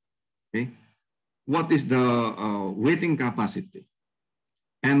server? Okay. What is the waiting capacity?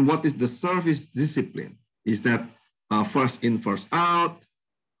 And what is the service discipline? Is that first in, first out,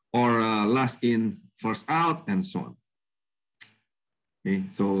 or last in, first out, and so on? Okay,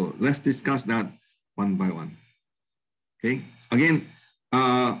 so let's discuss that one by one. Okay, again,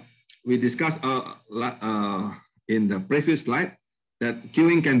 we discussed in the previous slide that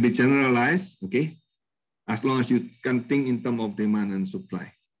queuing can be generalized, okay, as long as you can think in terms of demand and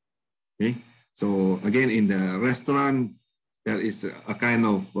supply. Okay, so again, in the restaurant, there is a kind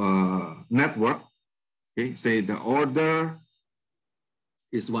of network. Okay, say the order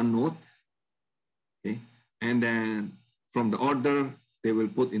is one node. Okay, and then from the order, they will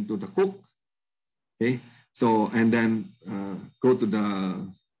put into the cook. Okay, so and then go to the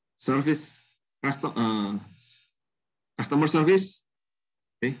service, customer service,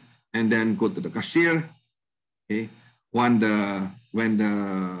 okay, and then go to the cashier. Okay, when the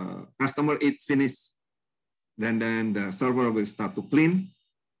customer eat finish, then the server will start to clean.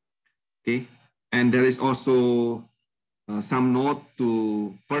 Okay, and there is also some node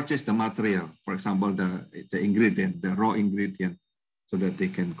to purchase the material, for example, the ingredient, the raw ingredient, so that they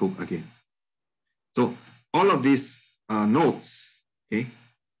can cook again. So all of these nodes, okay,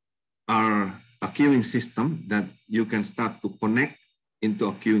 are a queuing system that you can start to connect into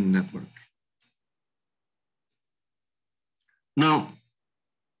a queuing network. Now,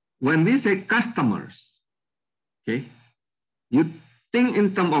 when we say customers, okay, you think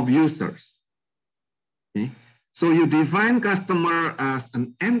in terms of users. Okay, so you define customer as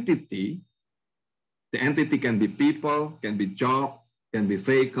an entity. The entity can be people, can be job, can be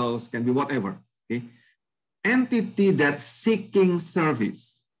vehicles, can be whatever. Okay, entity that's seeking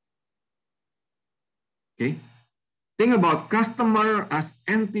service. Okay, think about customer as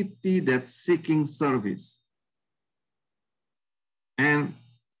entity that's seeking service. And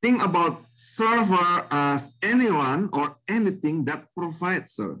think about server as anyone or anything that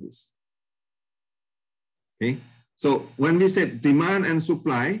provides service. Okay, so when we say demand and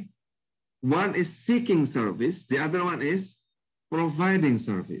supply, one is seeking service, the other one is providing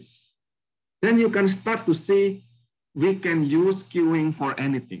service. Then you can start to see we can use queuing for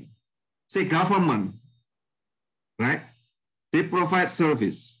anything. Say government, right? They provide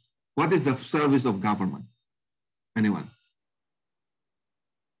service. What is the service of government? Anyone?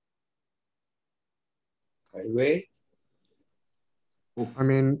 Highway. I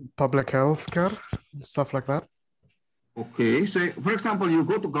mean, public health care, stuff like that. Okay, so for example, you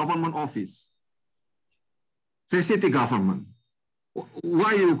go to government office, say city government.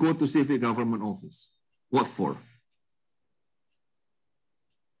 Why you go to city government office? What for?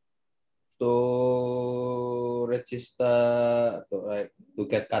 To register, to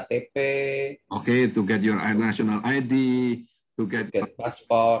get KTP, Okay, to get your national ID, to get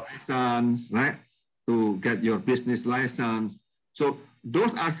passport. license, right? To get your business license. So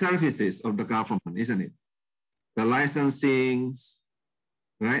those are services of the government, isn't it? The licensing,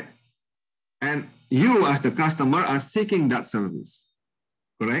 right? And you as the customer are seeking that service,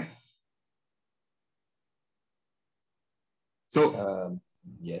 correct? So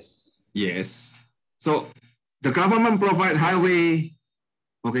Yes. yes. So the government provide highway,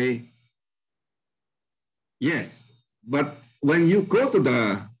 okay? Yes, but when you go to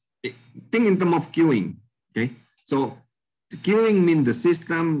the thing in terms of queuing, okay? So queuing means the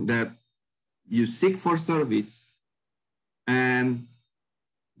system that you seek for service and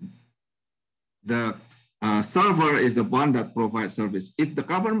the server is the one that provides service. If the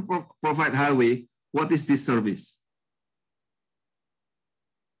government provide highway, what is this service?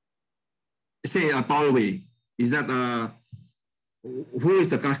 Say a tollway. Is that who is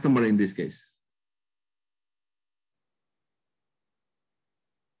the customer in this case?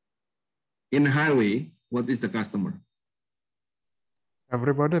 In highway, what is the customer?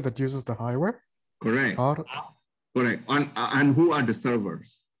 Everybody that uses the highway. Correct. Or... Correct. And who are the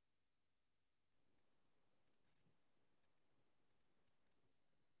servers?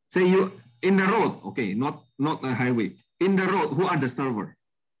 Say you in the road, okay, not a highway. In the road, who are the server?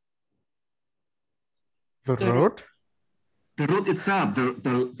 The road? The road itself,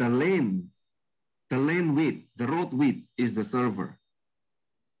 the lane width, the road width is the server.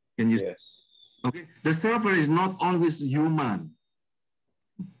 Can you? Yes. Okay, the server is not always human.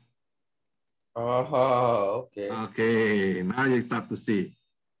 Oh, okay. Okay, now you start to see.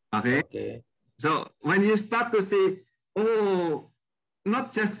 Okay. Okay. So when you start to see, oh,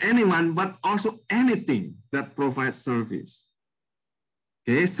 not just anyone, but also anything that provides service.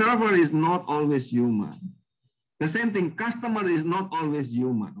 Okay, server is not always human. The same thing, customer is not always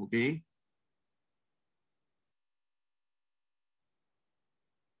human, okay?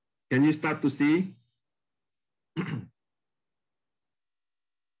 Can you start to see?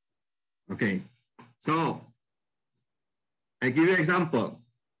 Okay, so I give you an example.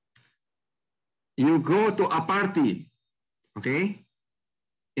 You go to a party, okay?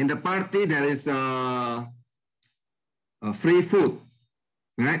 In the party, there is a free food,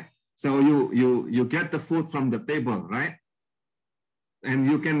 right? So you get the food from the table, right? And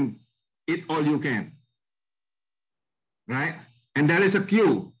you can eat all you can, right? And there is a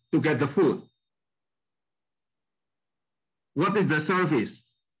queue to get the food. What is the service?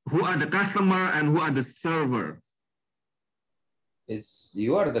 Who are the customer and who are the server? It's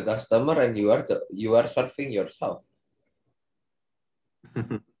you are the customer and you are serving yourself.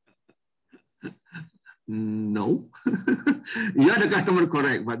 No. You are the customer,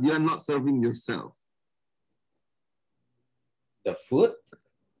 correct, but you are not serving yourself. The food?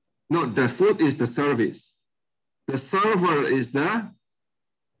 No, the food is the service. The server is the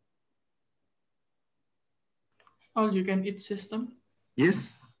all you can eat system. Yes.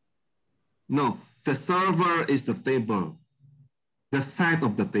 No, the server is the table, the side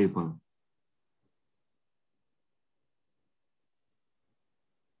of the table.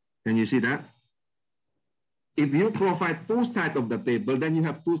 Can you see that? If you provide two sides of the table, then you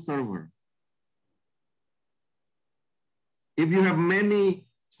have two servers. If you have many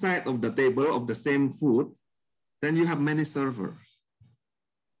sides of the table of the same food, then you have many servers.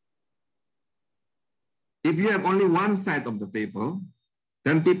 If you have only one side of the table,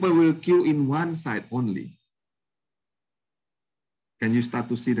 then people will queue in one side only. Can you start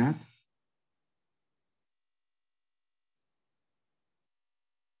to see that?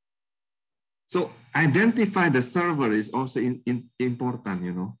 So identify the server is also important,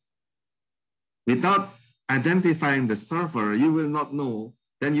 you know. Without identifying the server, you will not know.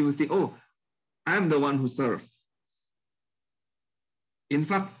 Then you will think, oh, I'm the one who served. In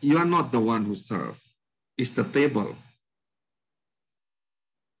fact, you are not the one who served. It's the table.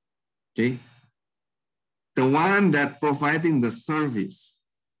 Okay? The one that providing the service.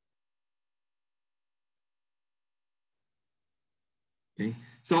 Okay?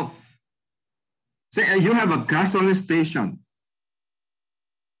 So, say you have a gasoline station.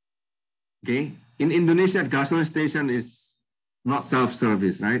 Okay? In Indonesia, gasoline station is not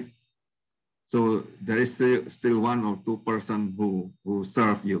self-service, right? So there is still one or two person who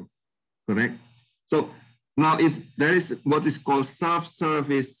serve you, correct? So Now, if there is what is called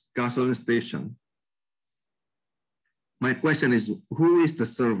self-service gasoline station, my question is, who is the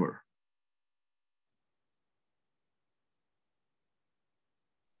server?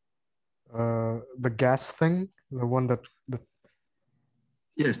 The gas thing, the one that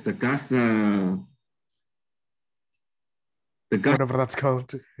Yes, the gas, whatever that's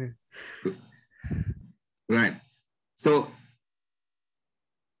called. Right. So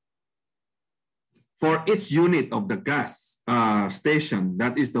for each unit of the gas station,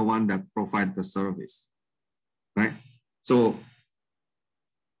 that is the one that provides the service, right? So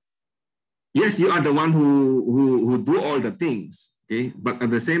yes, you are the one who do all the things, okay? But at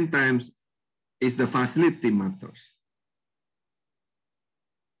the same time, it's the facility matters.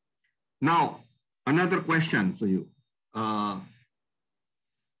 Now, another question for you.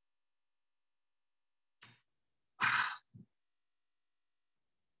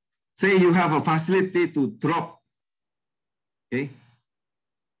 Say you have a facility to drop, okay?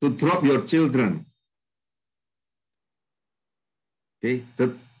 To drop your children, okay?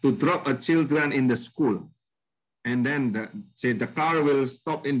 To drop a children in the school. And then say the car will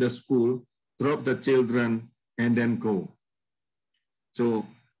stop in the school, drop the children, and then go. So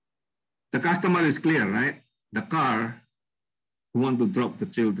the customer is clear, right? The car who want to drop the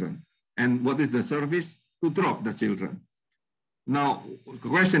children. And what is the service? To drop the children. Now, the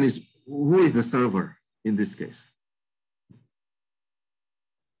question is, who is the server in this case?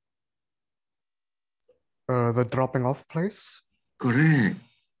 The dropping off place? Correct.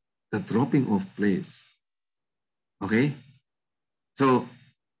 The dropping off place. Okay? So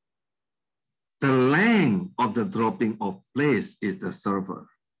the length of the dropping off place is the server.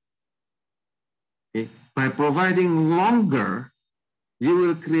 Okay? By providing longer, you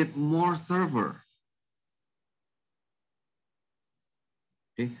will create more server.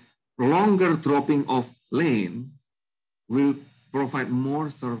 Okay? Longer dropping off lane will provide more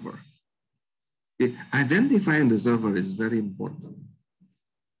server. Okay? Identifying the server is very important.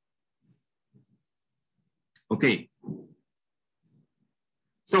 Okay.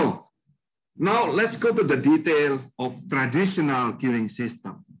 So now let's go to the detail of traditional queuing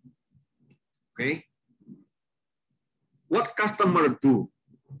system. Okay. What customer do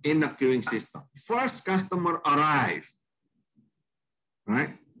in a queuing system? First, customer arrive,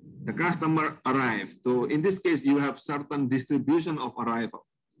 right? The customer arrive. So in this case, you have certain distribution of arrival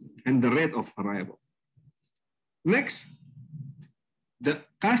and the rate of arrival. Next, the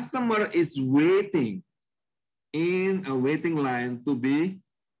customer is waiting in a waiting line to be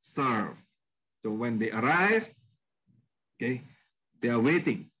served. So when they arrive, okay, they are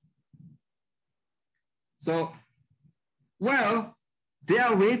waiting. So, well, they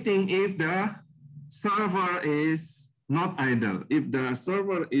are waiting if the server is not idle. If the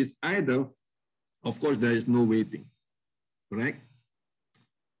server is idle, of course, there is no waiting, correct?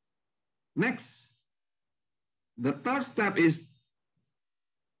 Next, the third step is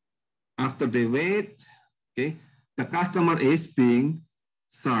after they wait, okay, the customer is being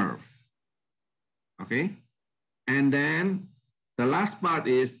served, okay? And then the last part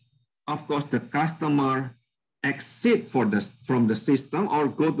is, of course, the customer exit from the system or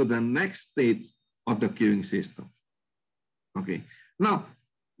go to the next stage of the queuing system. Okay. Now,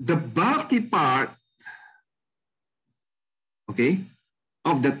 the bulky part, okay,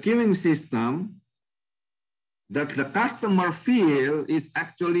 of the queuing system that the customer feel is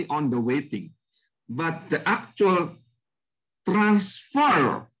actually on the waiting, but the actual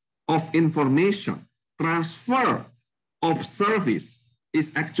transfer of information, transfer of service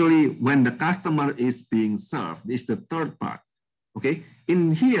is actually when the customer is being served. This is the third part, okay?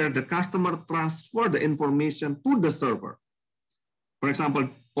 In here, the customer transfer the information to the server. For example,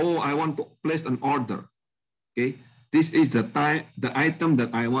 oh, I want to place an order, okay? This is the item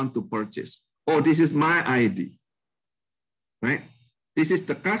that I want to purchase. Oh, this is my ID, right? This is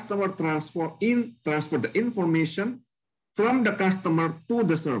the customer transfer the information from the customer to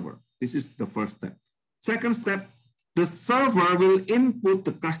the server. This is the first step. Second step, the server will input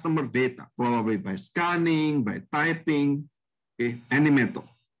the customer data, probably by scanning, by typing, okay, any method.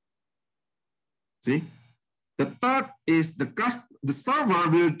 See? The third is the server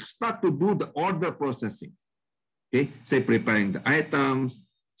will start to do the order processing. Okay, say preparing the items,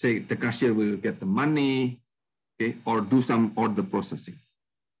 say the cashier will get the money, okay, or do some order processing.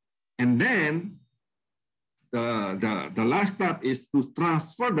 And then the last step is to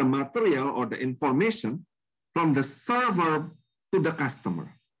transfer the material or the information from the server to the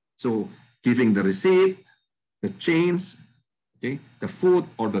customer. So giving the receipt, the change, okay, the food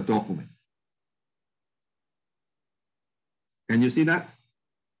or the document. Can you see that?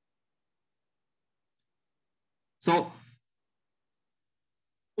 So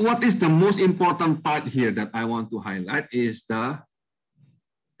what is the most important part here that I want to highlight is the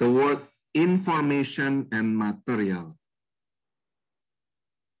word information and material.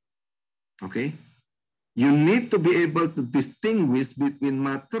 Okay? You need to be able to distinguish between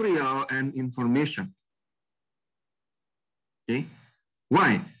material and information. Okay?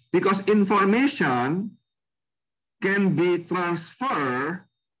 Why? Because information can be transferred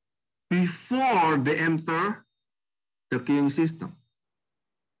before they enter the queuing system.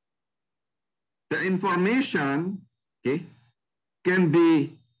 The information, okay, can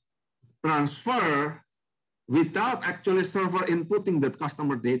be transferred without actually server inputting that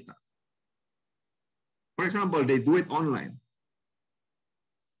customer data. For example, they do it online,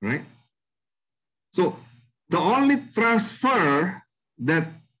 right? So the only transfer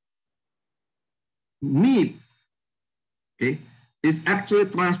that need, okay, is actually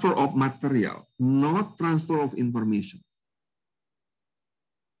transfer of material, not transfer of information.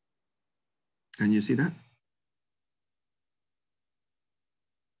 Can you see that?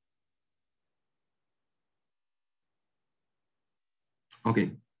 Okay,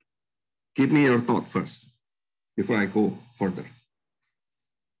 give me your thought first before I go further.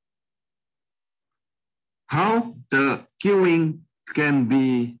 How the queuing can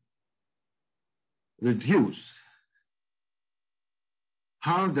be reduced,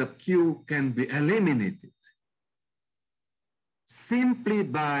 how the queue can be eliminated simply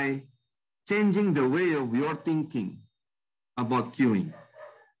by changing the way of your thinking about queuing.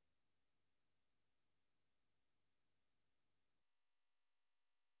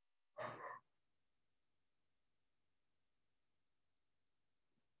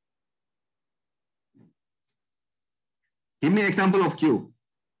 Give me an example of queue.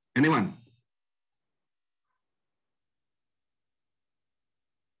 Anyone?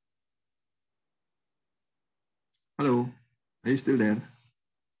 Hello, are you still there?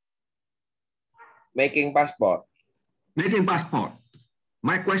 Making passport. Making passport.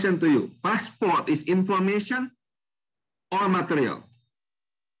 My question to you, passport is information or material?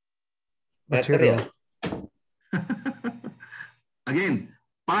 Material. Again,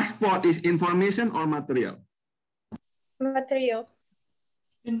 passport is information or material? Material.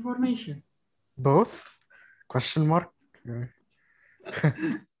 Information. Both? Question mark?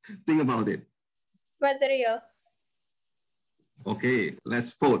 Think about it. Material. Okay,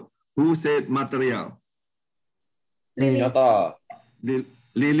 let's vote. Who said material? Lily. Nyoto.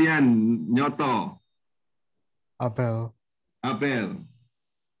 Lilian, Nyoto, Abel. Abel,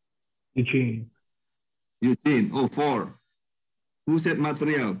 Eugene. Eugene. Oh, 4. Who said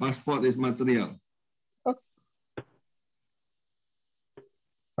material? Passport is material.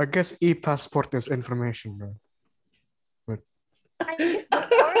 I guess e-passport is information, right? I think the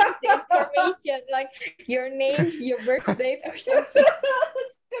form is the information, like your name, your birth date, or something.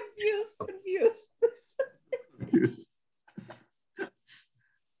 Confused. Yes.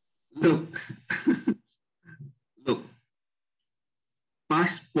 Look, look,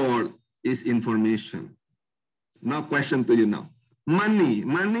 passport is information. Now question to you now. Money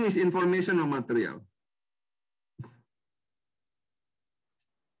is information or material?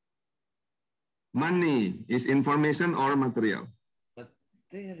 Money is information or material?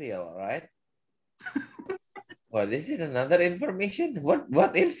 Material, right? Well, this is another information.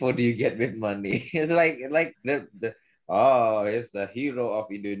 What info do you get with money? It's like the it's the hero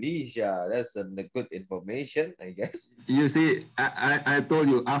of Indonesia. That's a good information, I guess. You see, I told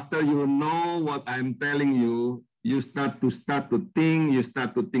you, after you know what I'm telling you, you start to think, you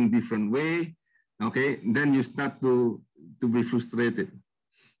start to think different way. Okay, then you start to be frustrated.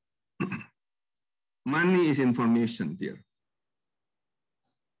 Money is information, dear.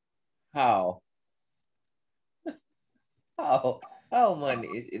 How? How money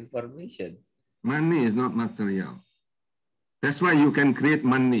is information? Money is not material. That's why you can create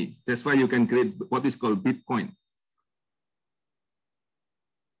money. That's why you can create what is called Bitcoin.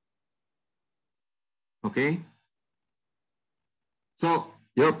 Okay? So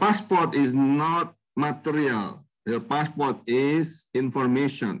your passport is not material. Your passport is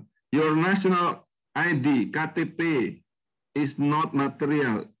information. Your national ID, KTP, is not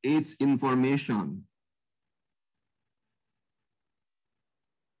material. It's information.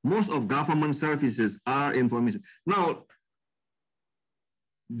 Most of government services are information. Now,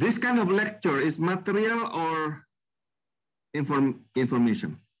 this kind of lecture is material or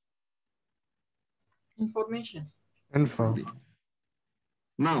information? Information. Info.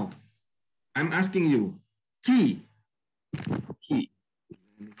 Now, I'm asking you, key. Key.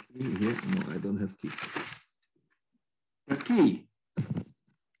 Here? No, I don't have key. The key.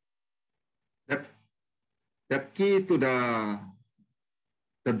 the key to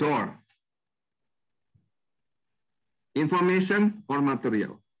the door? Information or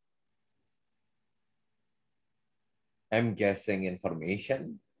material? I'm guessing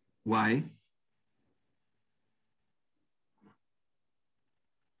information. Why?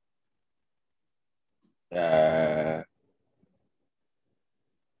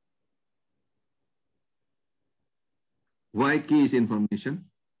 Why key is information?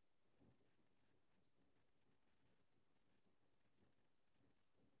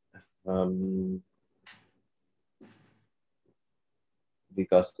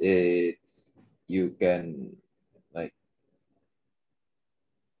 Because it's, you can like,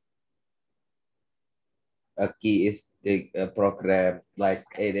 a key is the program, like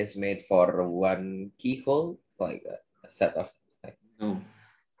it is made for one keyhole, like a set of like. No.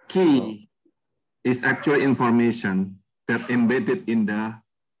 Key is actually information that embedded in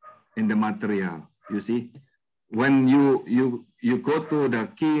the material. You see, when you go to the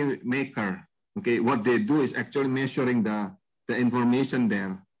key maker, okay, what they do is actually measuring the information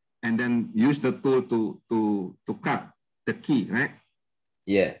there, and then use the tool to cut the key, right?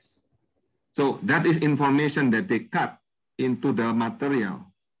 Yes. So that is information that they cut into the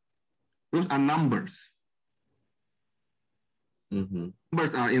material. Those are numbers.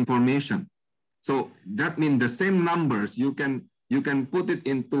 Numbers are information. So that means the same numbers you can put it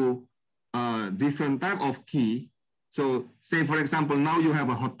into different type of key. So say for example, now you have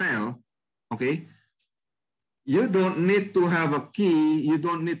a hotel, okay? You don't need to have a key, you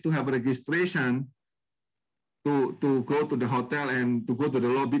don't need to have registration to go to the hotel and to go to the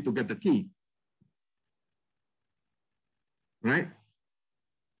lobby to get the key. Right?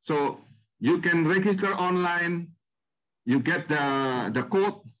 So you can register online, you get the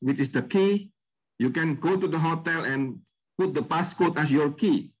code, which is the key. You can go to the hotel and put the passcode as your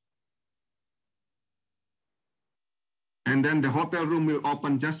key. And then the hotel room will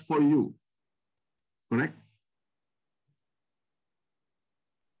open just for you. Correct?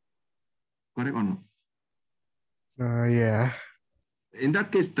 Correct or not? Yeah. In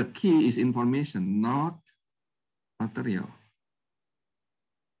that case, the key is information, not material.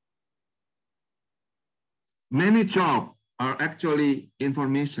 Many jobs are actually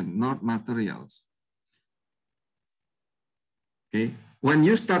information, not materials. Okay. When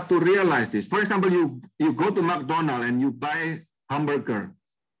you start to realize this, for example, you go to McDonald's and you buy hamburger.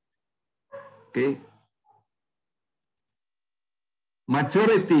 Okay.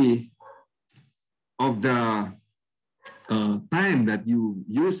 Majority of the time that you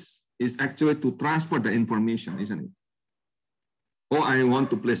use is actually to transfer the information, isn't it? Oh, I want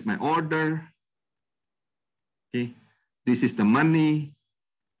to place my order. Okay. This is the money.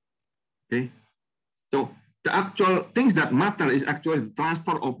 Okay. So the actual things that matter is actually the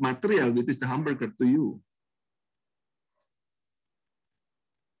transfer of material, which is the hamburger, to you.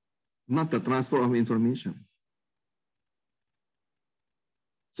 Not the transfer of information.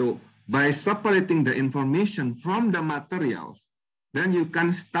 So by separating the information from the materials, then you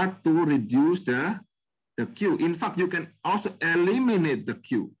can start to reduce the queue. In fact, you can also eliminate the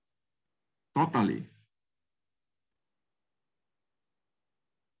queue totally.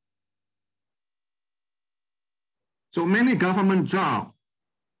 So many government jobs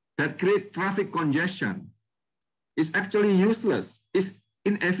that create traffic congestion is actually useless, is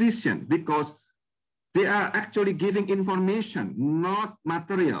inefficient, because they are actually giving information, not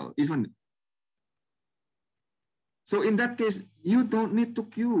material, isn't it? So in that case, you don't need to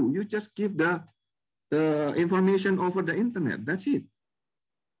queue. You just give the information over the internet. That's it.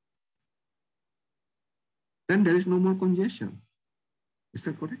 Then there is no more congestion. Is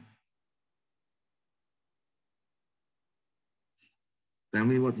that correct? Tell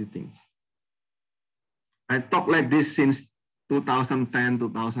me what you think. I talk like this since 2010,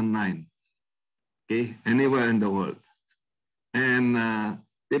 2009. Okay, anywhere in the world. And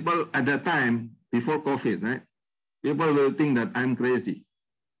people at that time, before COVID, right? People will think that I'm crazy.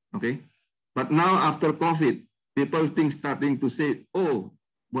 Okay. But now after COVID, people starting to say, oh,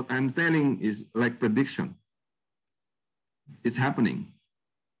 what I'm telling is like prediction. It's happening.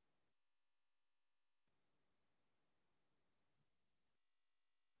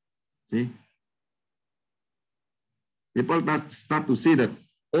 See? People start to see that,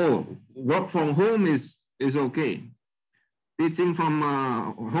 oh, work from home is okay. Teaching from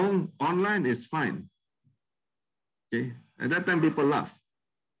home online is fine. Okay. At that time, people laugh.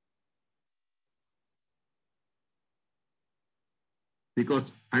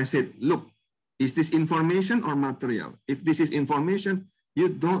 Because I said, look, is this information or material? If this is information, you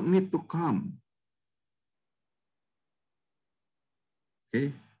don't need to come.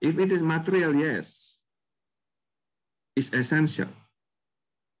 Okay. If it is material, yes. is essential.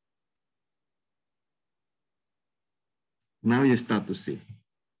 Now you start to see.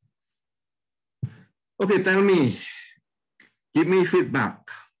 Okay, tell me, give me feedback.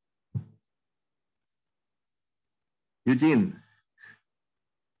 Eugene.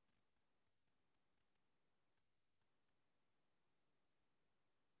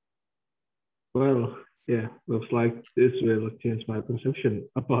 Well, yeah, looks like this will change my perception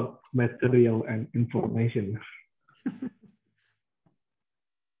about material and information.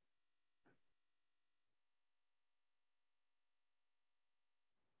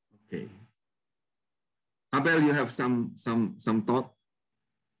 Okay. Abel, you have some thought?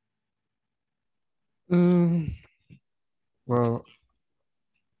 Well,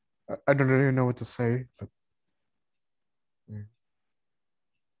 I don't really know what to say, but yeah.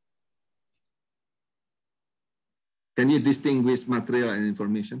 Can you distinguish material and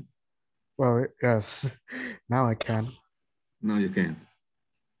information? Well, yes, now I can. No, you can.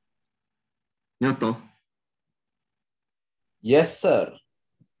 Nyoto, Yes, sir.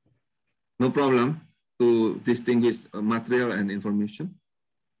 no problem to distinguish material and information.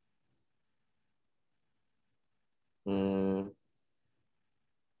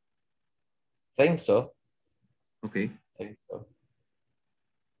 Think so. Okay. Think so.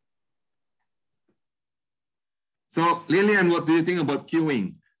 So Lillian, what do you think about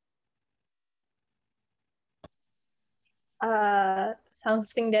queuing?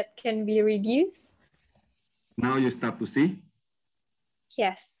 Something that can be reduced. Now you start to see?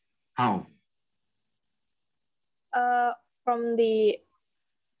 Yes. How? From the,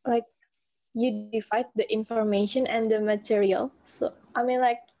 like, you divide the information and the material. So, I mean,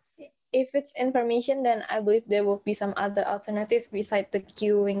 like, if it's information, then I believe there will be some other alternative beside the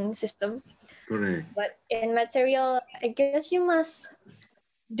queuing system. Correct. But in material, I guess you must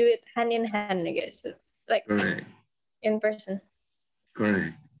do it hand in hand, I guess, like Correct. in person.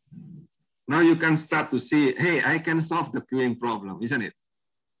 Correct. Now you can start to see, hey, I can solve the queuing problem, isn't it?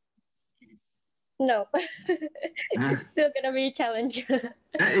 No, it's still gonna be a challenge.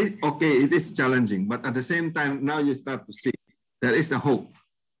 Okay, it is challenging, but at the same time, now you start to see there is a hope,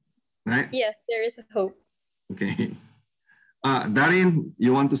 right? Yes, there is a hope. Okay. Darin,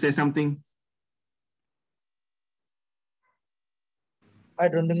 you want to say something? I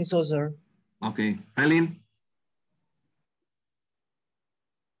don't think so, sir. Okay. Eileen?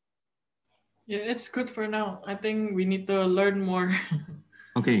 Yeah, it's good for now. I think we need to learn more.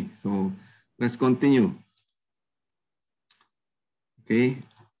 Okay, so let's continue. Okay,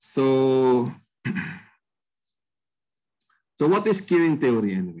 so what is queuing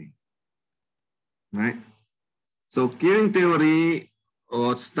theory anyway? Right? So queuing theory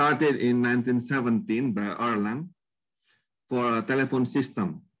was started in 1917 by Erlang for a telephone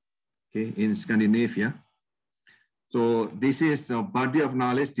system, okay, in Scandinavia. So this is a body of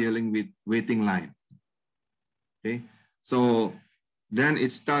knowledge dealing with waiting line. Okay, so then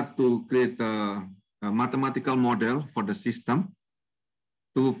it started to create a mathematical model for the system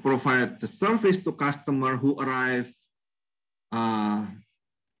to provide the service to customer who arrive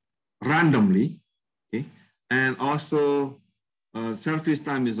randomly, okay, and also service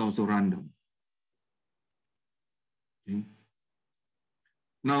time is also random. Okay.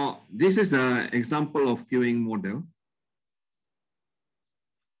 Now, this is an example of queuing model.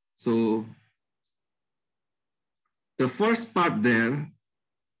 So the first part there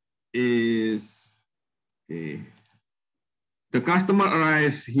is, okay, the customer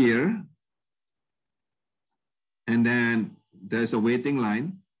arrives here, and then there's a waiting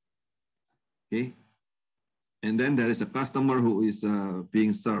line, okay? And then there is a customer who is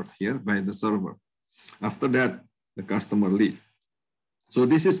being served here by the server. After that, the customer leaves. So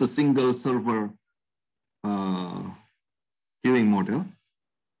this is a single server queuing model,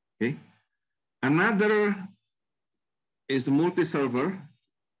 okay? Another is multi-server.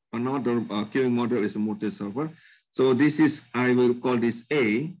 Another queuing model is a multi-server. So this is, I will call this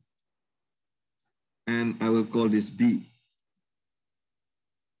A, and I will call this B.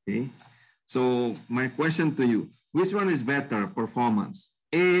 Okay. So my question to you, which one is better performance,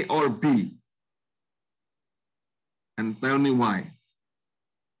 A or B? And tell me why.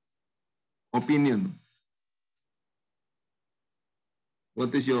 Opinion.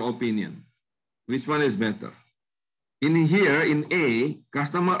 What is your opinion? Which one is better? In here, in A,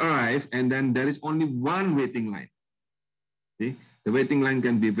 customer arrive, and then there is only one waiting line. Okay? The waiting line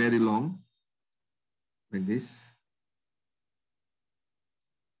can be very long, like this.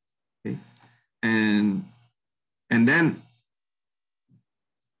 Okay? And then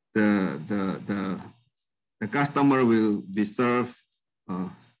the customer will be served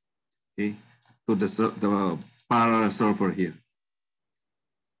okay, to the parallel server here.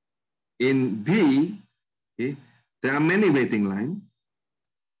 In B, okay, there are many waiting lines,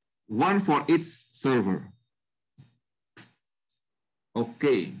 one for each server.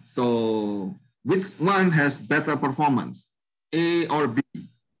 Okay, so which one has better performance, A or B?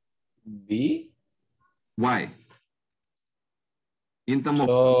 B? Why? In terms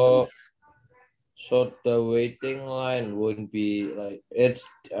of so the waiting line wouldn't be like it's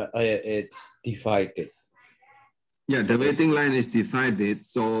divided. yeah, the waiting line is divided,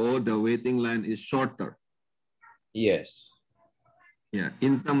 so the waiting line is shorter. Yes. Yeah,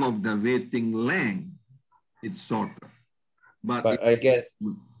 in terms of the waiting length, it's shorter. But I guess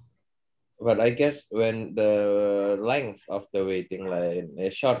when the length of the waiting line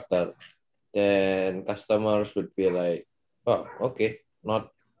is shorter, then customers would be like, oh, okay, like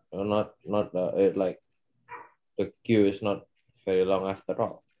the queue is not very long after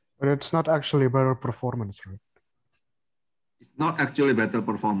all. But it's not actually better performance, right? It's not actually better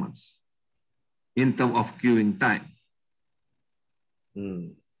performance in terms of queuing time.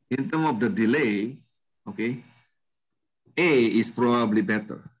 In terms of the delay, okay, A is probably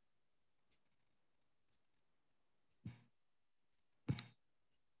better.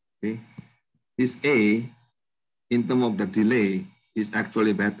 Okay, this A in terms of the delay is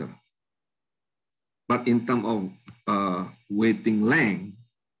actually better. But in terms of waiting length,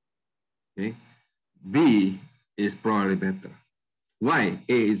 okay, B is probably better. Why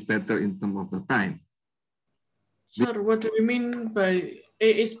A is better in terms of the time? Sir, what do you mean by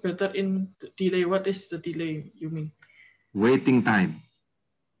A is better in delay? What is the delay you mean? Waiting time.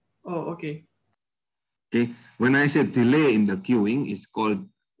 Oh, okay. Okay, when I say delay in the queuing, it's called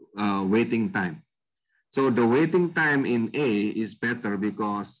waiting time. So the waiting time in A is better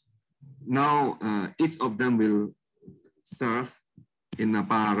because now each of them will serve in a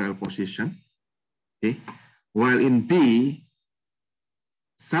parallel position. Okay, while in B,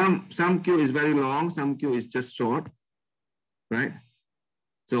 some queue is very long, some queue is just short, right?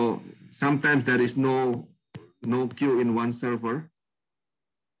 So sometimes there is no queue in one server.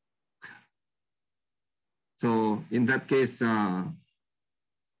 So in that case,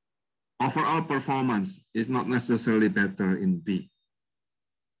 overall performance is not necessarily better in B.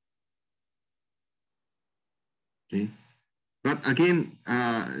 Okay, but again,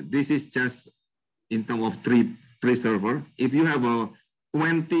 this is just in terms of three server. If you have a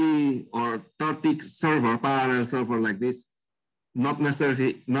 20 or 30 server, parallel server like this, not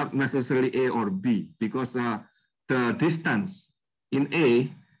necessarily A or B, because the distance in A,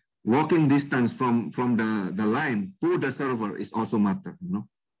 walking distance from the line to the server is also matter, you know,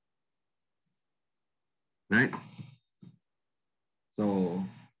 right? So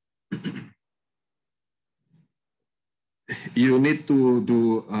you need to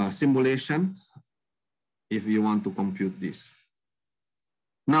do a simulation if you want to compute this.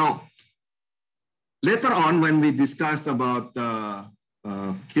 Now, later on, when we discuss about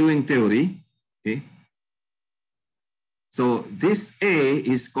queuing theory, okay, so this A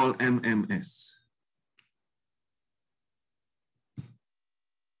is called MMS.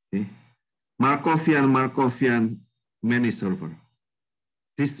 Okay. Markovian many server.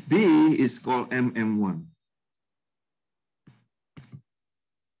 This B is called MM1.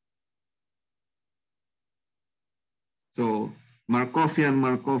 So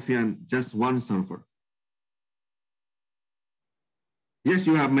Markovian, just one server. Yes,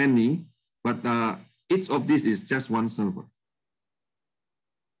 you have many, but each of these is just one server.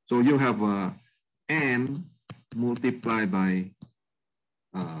 So you have N multiplied by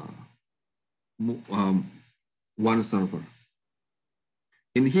one server.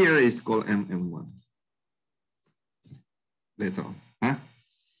 In here is called MM1. Later on. Huh?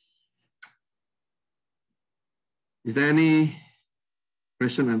 Is there any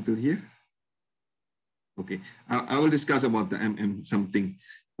question until here? Okay, I will discuss about the MM something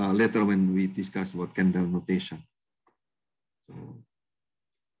later when we discuss about Kendall notation. So,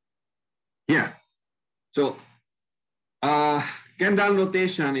 yeah, so Kendall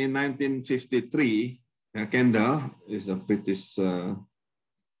notation in 1953, Kendall is a British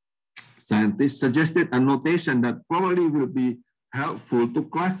scientist, suggested a notation that probably will be helpful to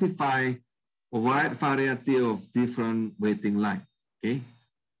classify a wide variety of different waiting lines. Okay,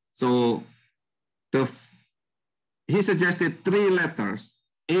 so he suggested three letters,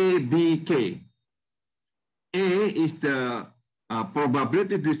 A, B, K. A is the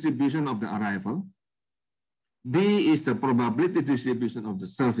probability distribution of the arrival. B is the probability distribution of the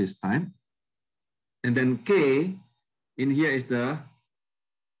service time. And then K, in here is the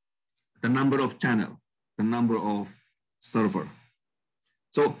number of channel, the number of server.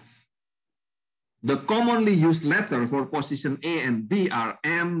 So The commonly used letter for position A and B are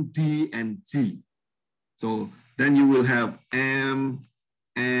M, D, and G. So then you will have M,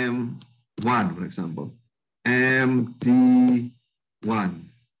 M1, for example, M, D, 1,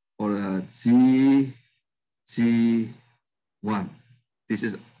 or G, G1.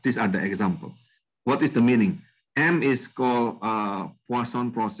 These are the example. What is the meaning? M is called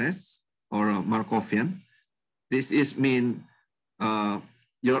Poisson process or Markovian. This is mean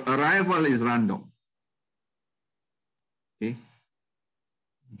your arrival is random. Okay.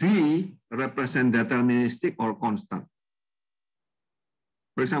 D represent deterministic or constant.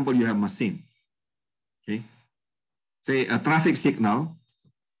 For example, you have machine. Okay. Say a traffic signal,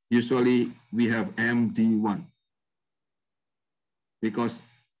 usually we have MD1. Because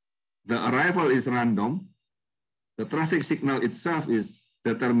the arrival is random, the traffic signal itself is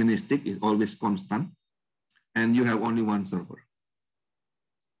deterministic, is always constant, and you have only one server.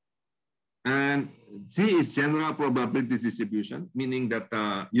 And G is general probability distribution, meaning that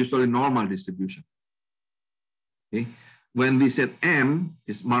usually normal distribution. Okay. When we said M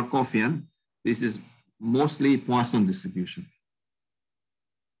is Markovian, this is mostly Poisson distribution.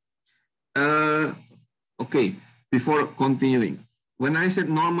 Okay, before continuing, when I said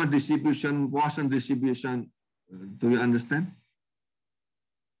normal distribution, Poisson distribution, do you understand?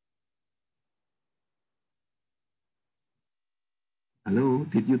 Hello,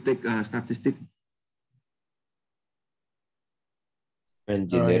 did you take a statistic?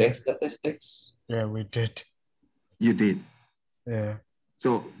 Engineering statistics? Yeah, we did. You did. Yeah.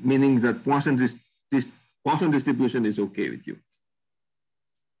 So meaning that Poisson distribution is okay with you.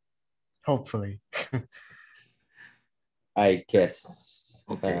 Hopefully. I guess.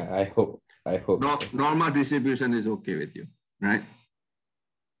 Okay. I hope. No, normal distribution is okay with you, right?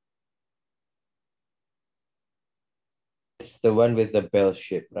 It's the one with the bell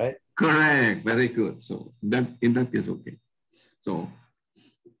shape, right? Correct. Very good. So that in that case, okay. So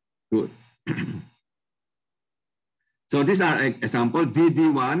good. So these are example.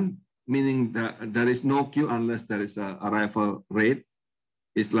 DD1 meaning that there is no queue unless there is a arrival rate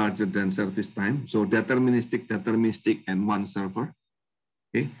is larger than service time. So deterministic, and one server.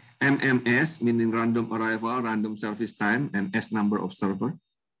 Okay. MMS meaning random arrival, random service time, and S number of server.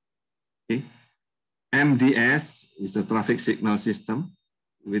 Okay. MDS is a traffic signal system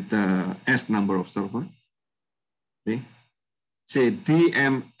with the S number of server. Okay. Say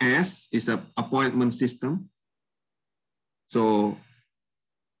DMS is an appointment system. So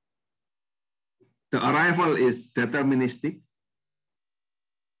the arrival is deterministic.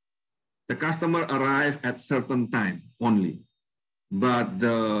 The customer arrive at certain time only, but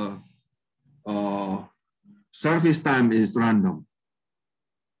the service time is random.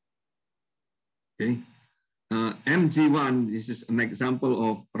 Okay. MG1, this is an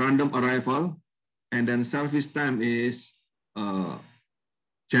example of random arrival, and then service time is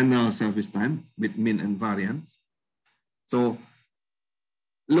general service time with mean and variance. So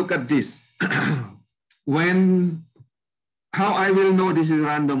look at this. How I will know this is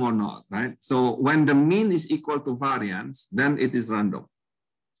random or not, right? So when the mean is equal to variance, then it is random.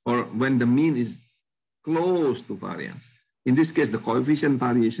 Or when the mean is close to variance. In this case, the coefficient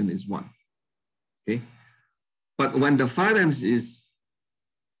variation is 1. Okay. But when the variance is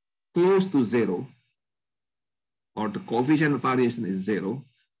close to 0, or the coefficient variation is 0,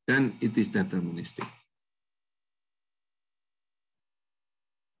 then it is deterministic.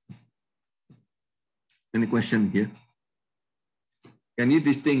 Any question here? Can you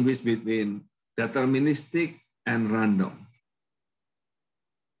distinguish between deterministic and random?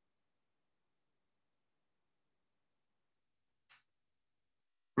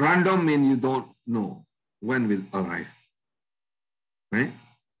 Random means you don't know when will arrive, right?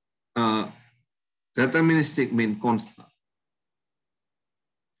 Deterministic means constant.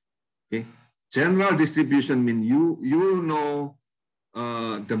 Okay. General distribution means you know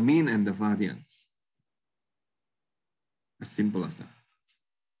the mean and the variance. As simple as that.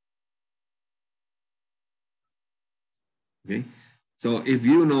 Okay. So if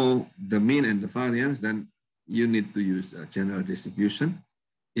you know the mean and the variance, then you need to use a general distribution.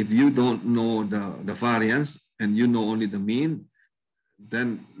 If you don't know the variance and you know only the mean,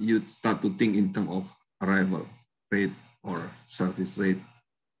 then you start to think in terms of arrival rate or service rate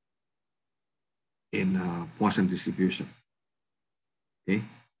in Poisson distribution. Okay.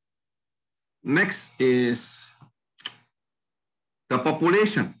 Next is the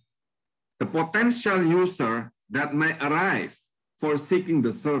population, the potential user that may arrive for seeking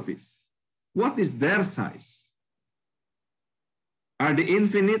the service. What is their size? Are they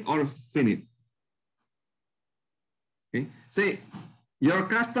infinite or finite? Okay. Say your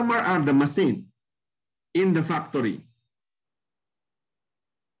customer are the machine. in the factory,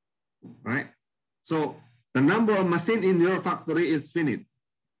 right? So the number of machines in your factory is finite,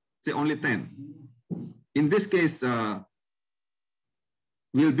 say only 10. In this case, will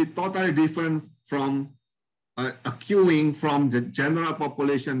be totally different from a queuing from the general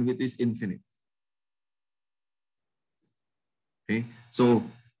population, which is infinite. Okay, so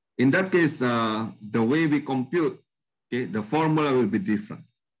in that case, the way we compute, okay, the formula will be different.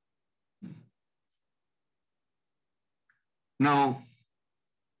 Now,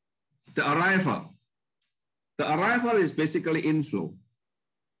 the arrival. The arrival is basically inflow.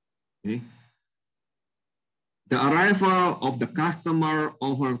 Okay? The arrival of the customer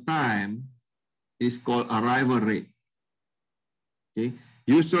over time is called arrival rate. Okay?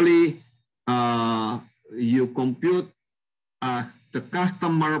 Usually, you compute as the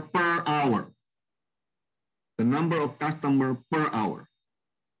customer per hour, the number of customer per hour,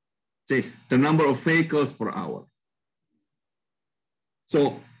 say the number of vehicles per hour.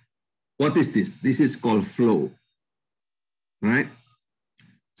 So what is this? This is called flow, right?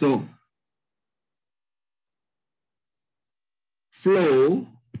 So flow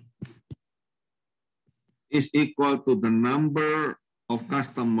is equal to the number of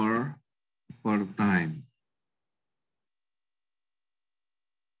customer per time.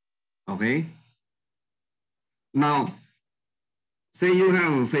 Okay? Now, say you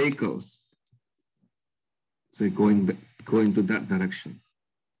have vehicles, so going to that direction.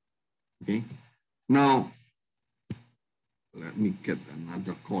 Okay? Now, let me get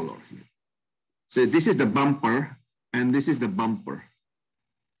another color here. So this is the bumper, and this is the bumper.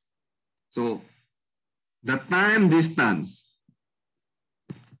 So the time distance,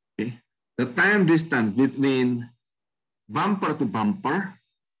 okay, the time distance between bumper to bumper,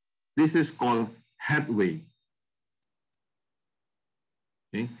 this is called headway.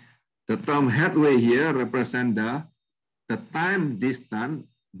 Okay, the term headway here represents the time distance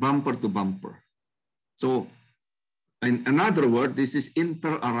bumper to bumper. So in another word, this is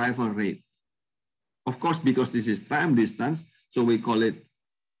inter-arrival rate. Of course, because this is time distance, so we call it,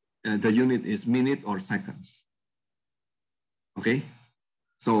 the unit is minute or seconds. Okay,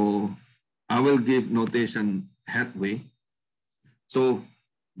 so I will give notation headway. So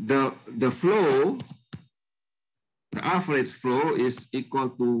the flow, the average flow is equal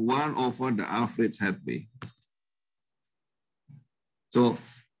to 1 over the average headway. So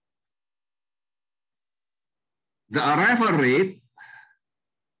the arrival rate,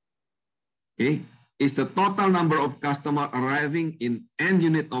 okay, is the total number of customers arriving in n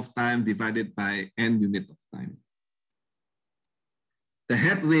unit of time divided by n unit of time. The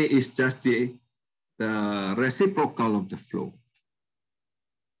headway is just the reciprocal of the flow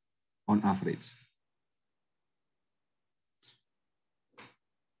on average.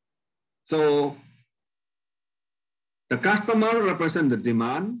 So the customer represent the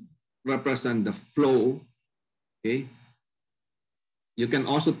demand, represent the flow. Okay. You can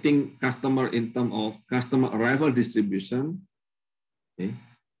also think customer in terms of customer arrival distribution. Okay.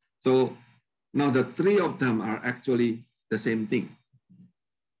 So now the three of them are actually the same thing.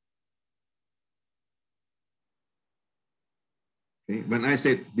 Okay. When I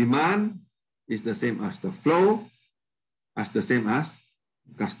say demand is the same as the flow, as the same as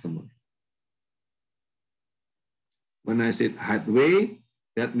customer. When I said headway,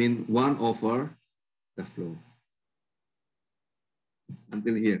 that means 1 over the flow.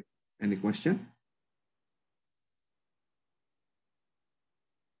 Until here, any question?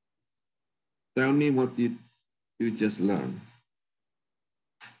 Tell me what you just learned.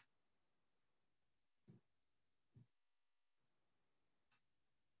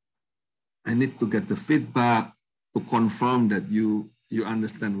 I need to get the feedback to confirm that you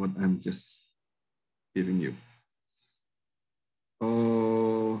understand what I'm just giving you.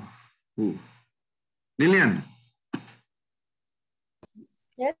 Oh, Lillian.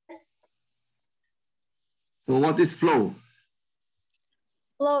 Yes. So what is flow?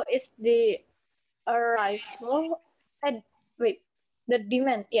 Flow is the arrival. Wait, the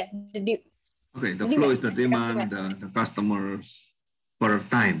demand. Yeah, okay, the flow is the demand, the customers per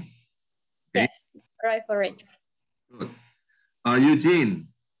time. Okay? Yes, arrival rate. Good. Eugene,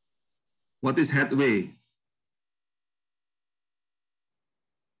 what is headway?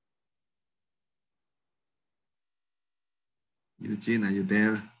 Eugene, are you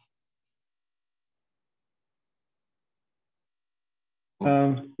there?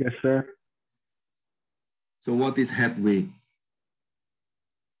 Yes, sir. So what is headway?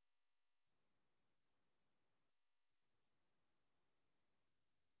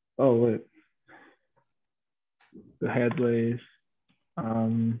 Oh, wait. The headways.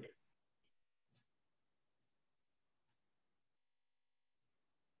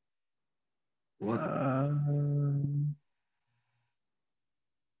 What?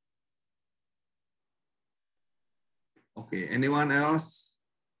 Okay, anyone else?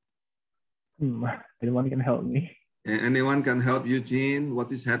 Anyone can help me? Anyone can help Eugene?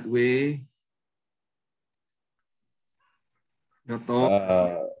 What is headway? Your thought?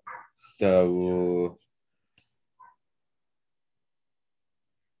 The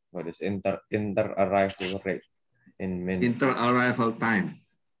what is inter arrival rate in minutes? Inter arrival time.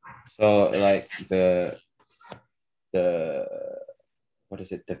 So like the what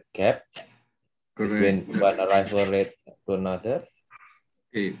is it? The gap between one arrival rate to another.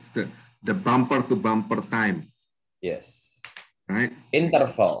 Okay, the bumper to bumper time. Yes. Right.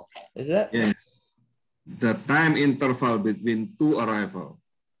 Interval. Is that? Yes. The time interval between two arrival.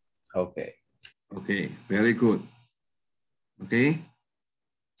 Okay. Okay, very good. Okay.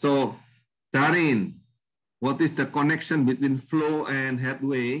 So, Darin, what is the connection between flow and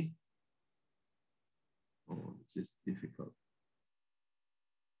headway? Oh, this is difficult.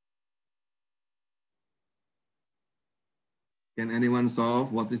 Can anyone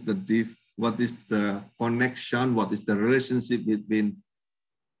solve what is the connection? What is the relationship between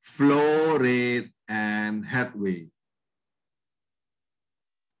flow rate and headway?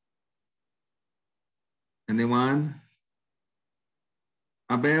 Anyone?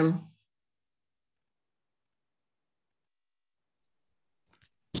 Abel?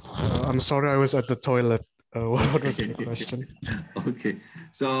 I'm sorry, I was at the toilet. What was the question? Okay,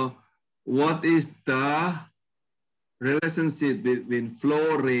 so what is the relationship between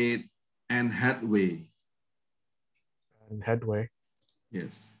flow rate and headway? And headway.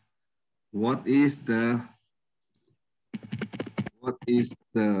 Yes. What is the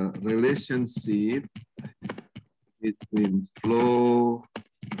relationship between flow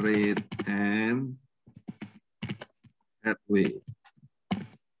rate and headway?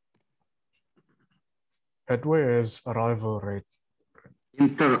 Headway is arrival rate.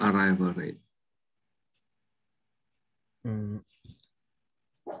 Inter-arrival rate.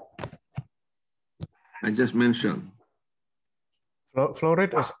 I just mentioned. Flow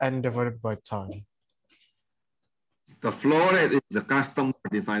rate is N divided by time. The flow rate is the customer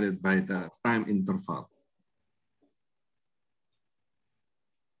divided by the time interval.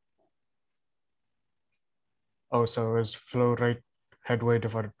 Oh, so is flow rate headway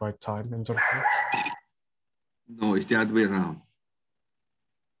divided by time interval? No, it's the other way around.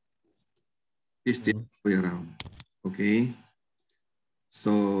 It's the other way around. Okay.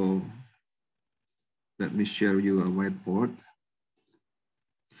 So let me share you a whiteboard.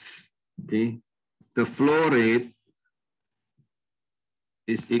 Okay. The flow rate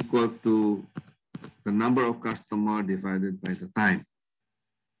is equal to the number of customer divided by the time.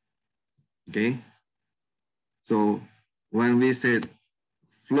 Okay. So when we said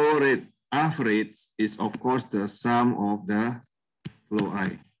flow rate average is of course the sum of the flow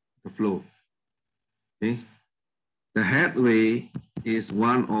I, the flow. Okay. The headway is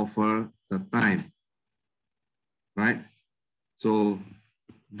 1 over the time, right? So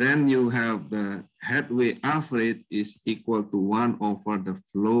then you have the headway average is equal to 1 over the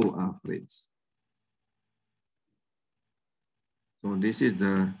flow average. So this is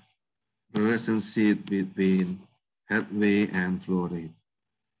the relationship between headway and flow rate.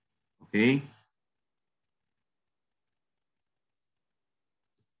 Okay.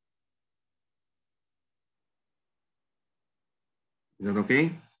 Is that okay?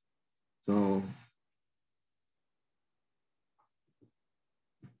 So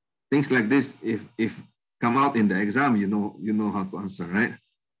things like this, if come out in the exam, you know how to answer, right?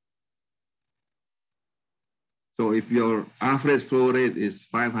 So if your average flow rate is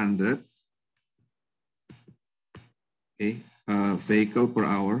 500, okay, vehicle per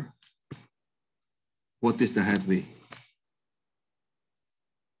hour, what is the headway?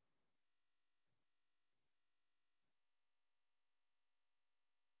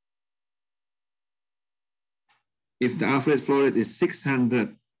 If the average flow rate is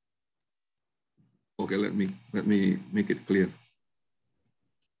 600, okay, let me make it clear.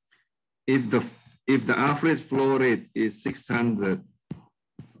 If the average flow rate is 600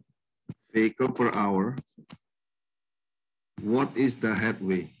 vehicle per hour, what is the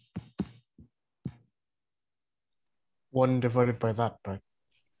headway? 1 divided by that, right?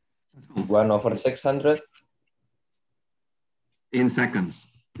 1 over 600? In seconds.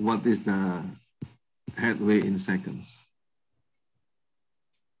 What is the headway in seconds?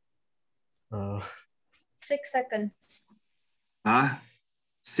 6 seconds.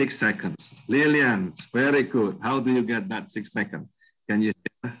 6 seconds. Lillian, very good. How do you get that 6 seconds? Can you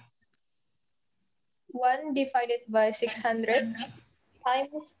share? 1 divided by 600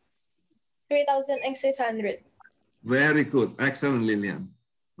 times 3,600. Very good. Excellent, Lillian.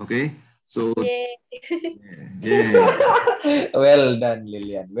 Okay. So, Yay. yeah. Well done,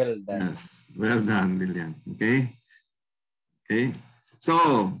 Lillian. Well done. Yes. Well done, Lillian. Okay. Okay.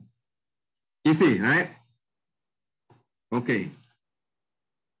 So, easy, right? Okay.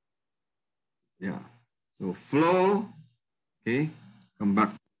 Yeah. So, flow. Okay. Come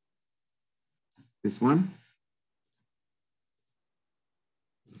back. This one.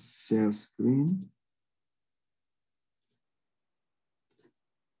 Share screen.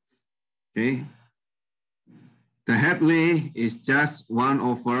 Okay. The headway is just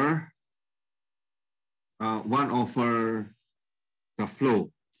 1/1 the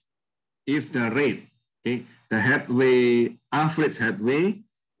flow. If the rate, okay, the headway, average headway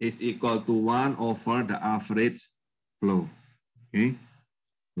is equal to 1/, the average flow. Okay.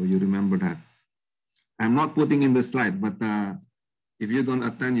 So you remember that. I'm not putting in the slide, but if you don't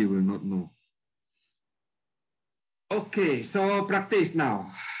attend, you will not know. Okay, so practice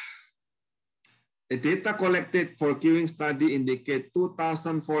now. The data collected for queuing study indicate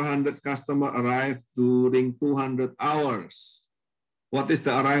 2,400 customers arrived during 200 hours. What is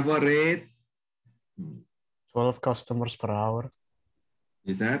the arrival rate? 12 customers per hour.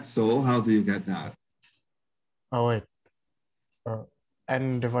 Is that so? How do you get that? Oh, wait.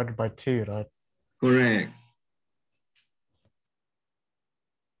 N divided by 2, right? Correct.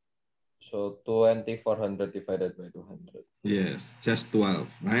 So 2,400 divided by 200. Yes, just 12,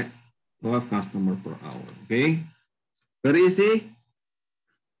 right? 12 customers per hour, okay? Very easy.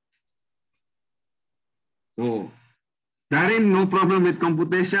 So, Darin, no problem with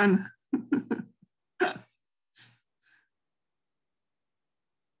computation?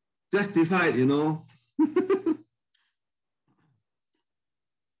 Just divide, you know.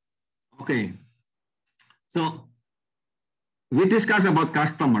 Okay. So, we discussed about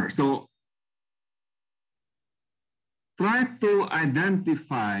customers. So, try to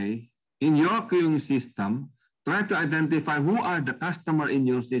identify in your queuing system, try to identify who are the customer in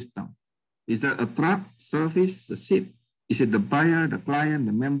your system. Is that a truck, service, a ship? Is it the buyer, the client,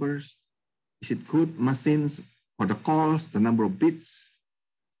 the members? Is it good machines or the calls, the number of bits?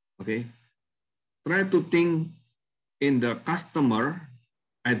 Okay. Try to think in the customer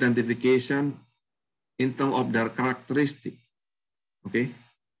identification in terms of their characteristic. Okay.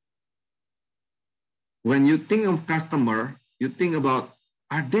 When you think of customer, you think about,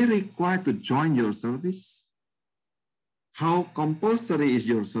 are they required to join your service? How compulsory is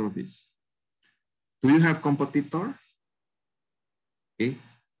your service? Do you have competitor? Okay.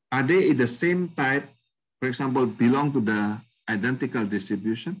 Are they in the same type, for example, belong to the identical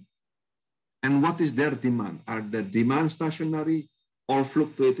distribution? And what is their demand? Are the demand stationary or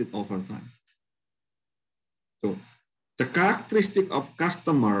fluctuated over time? So the characteristic of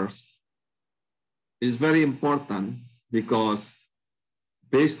customers is very important because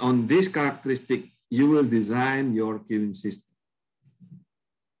based on this characteristic, you will design your queuing system.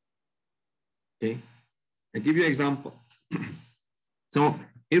 Okay, I give you an example. So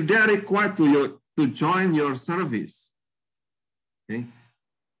if they are required to join your service, okay,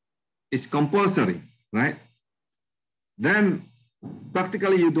 it's compulsory, right? Then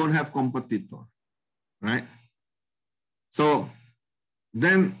practically you don't have competitor, right? So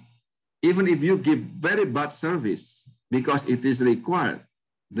then even if you give very bad service because it is required,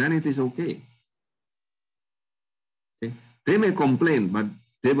 then it is okay. Okay? They may complain, but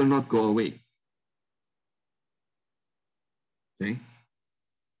they will not go away. Okay.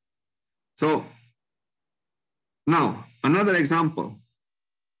 So now another example.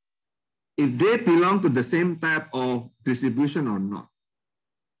 If they belong to the same type of distribution or not.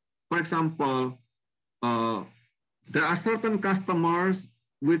 For example, there are certain customers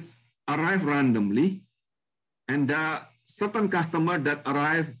which arrive randomly, and there are certain customers that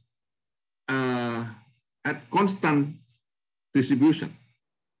arrive at constant distribution.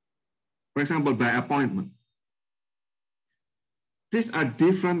 For example, by appointment. These are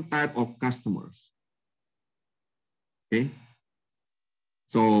different type of customers. Okay.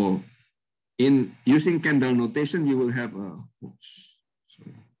 So in using candle notation, you will have a,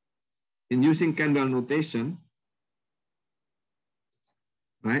 in using candle notation,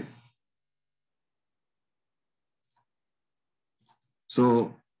 right?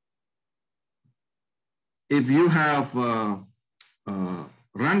 So if you have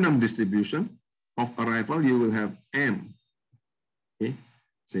random distribution of arrival, you will have M, okay,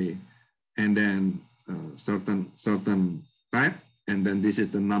 say, and then certain type, and then this is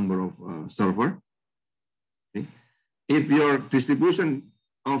the number of server. Okay. If your distribution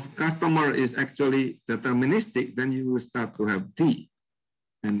of customer is actually deterministic, then you will start to have D,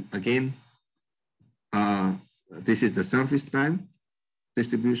 and again This is the service time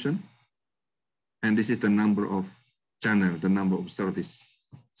distribution, and this is the number of channel, the number of service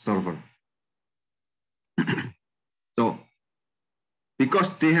server. So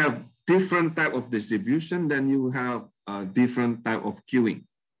because they have different type of distribution, then you have a different type of queuing.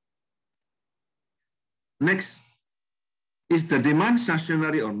 Next, is the demand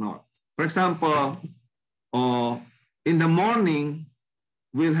stationary or not? For example, in the morning,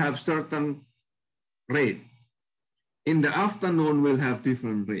 we'll have certain rate. In the afternoon, we'll have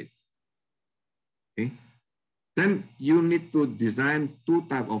different rate. Okay? Then you need to design two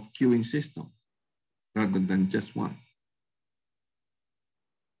type of queuing system rather than just one.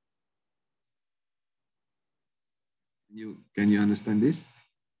 Can you understand this?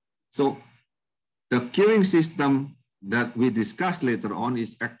 So the queuing system that we discuss later on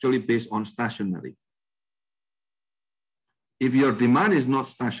is actually based on stationary. If your demand is not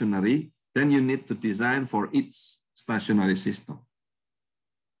stationary, then you need to design for its stationary system.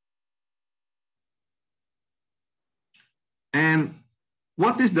 And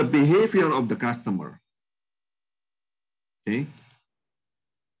what is the behavior of the customer? Okay.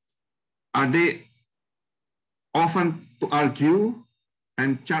 Are they often to argue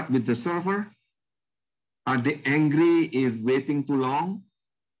and chat with the server? Are they angry if waiting too long?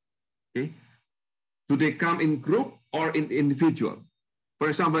 Okay. Do they come in group or in individual? For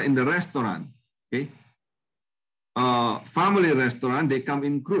example, in the restaurant, okay, family restaurant, they come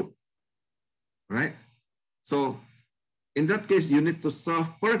in group, right? So in that case, you need to serve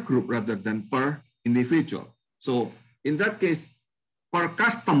per group rather than per individual. So in that case, per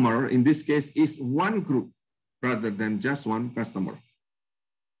customer, in this case, is one group rather than just one customer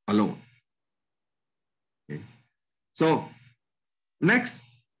alone. Okay. So next,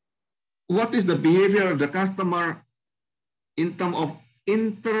 what is the behavior of the customer in terms of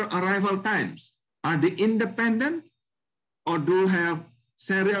inter-arrival times? Are they independent or do have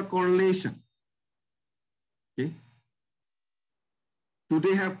serial correlation? Okay. Do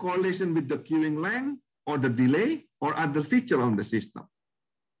they have correlation with the queuing length or the delay or other feature on the system?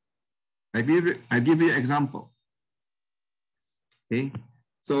 I give you an example. Okay.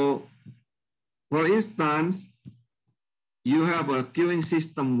 So for instance, you have a queuing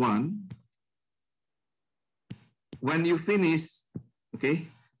system 1. When you finish, okay,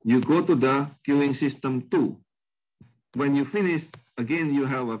 you go to the queuing system 2. When you finish, again, you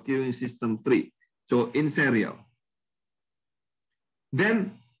have a queuing system 3. So in serial.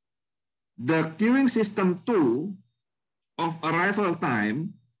 Then the queuing system 2 of arrival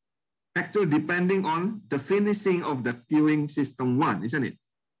time actually depending on the finishing of the queuing system 1, isn't it?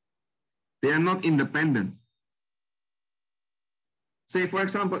 They are not independent. Say, for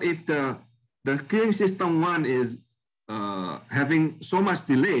example, if the queuing system 1 is having so much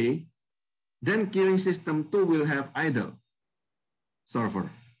delay, then queuing system 2 will have idle server.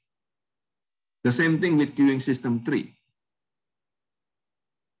 The same thing with queuing system 3.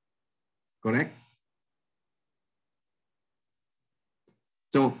 Correct?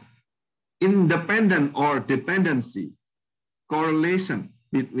 So independent or dependency, correlation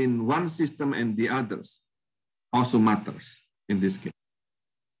between one system and the others also matters in this case.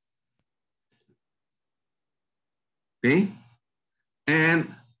 Okay?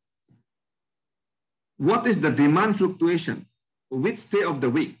 And what is the demand fluctuation? Which day of the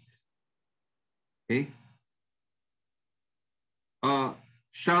week? Okay?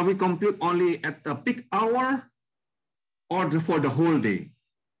 Shall we compute only at the peak hour or for the whole day?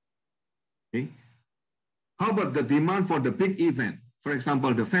 Okay? How about the demand for the big event? For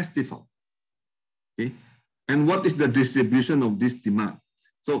example, the festival. Okay? And what is the distribution of this demand?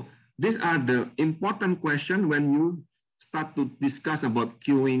 So these are the important questions when you start to discuss about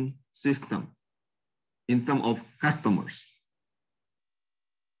queuing system in terms of customers.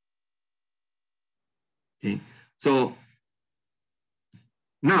 Okay, so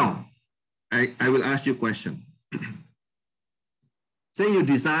now I will ask you a question. Say you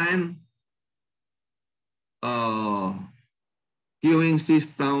design a queuing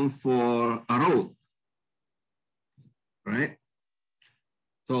system for a road, right?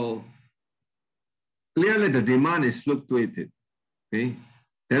 So clearly the demand is fluctuated, okay?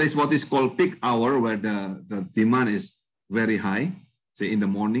 There is what is called peak hour where the demand is very high, say in the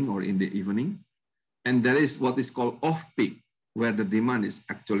morning or in the evening. And there is what is called off-peak, where the demand is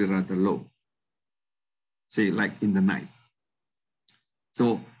actually rather low, say like in the night.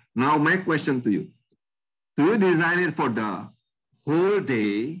 So now my question to you, do you design it for the whole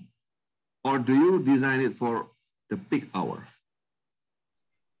day or do you design it for the peak hour?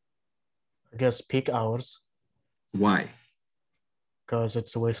 I guess peak hours. Why? because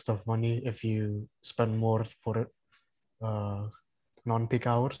it's a waste of money if you spend more for non-peak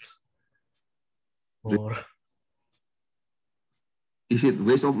hours. Or is it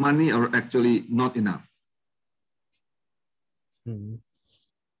waste of money or actually not enough?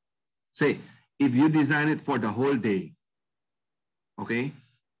 Say, if you design it for the whole day, okay,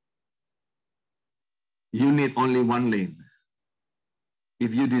 you need only 1 lane.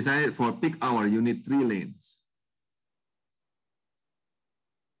 If you design it for peak hour, you need 3 lanes.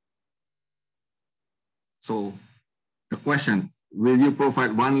 So the question, will you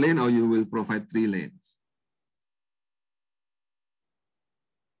provide 1 lane or you will provide 3 lanes?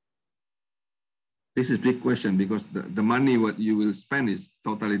 This is a big question because the money what you will spend is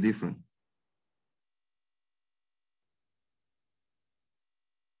totally different.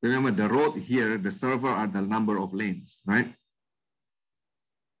 Remember the road here, the server are the number of lanes, right?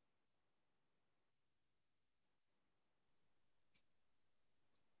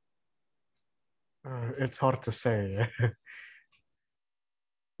 it's hard to say.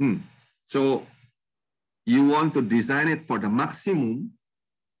 So you want to design it for the maximum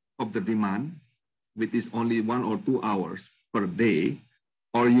of the demand, which is only 1 or 2 hours per day,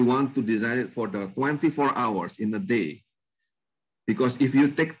 or you want to design it for the 24 hours in a day. Because if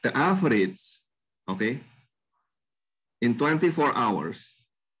you take the average, okay, in 24 hours,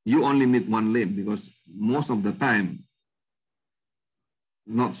 you only need 1 lane because most of the time,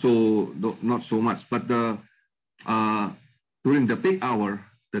 not so much, but during the peak hour,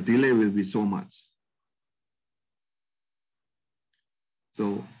 the delay will be so much.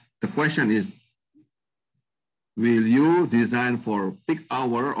 So the question is, will you design for peak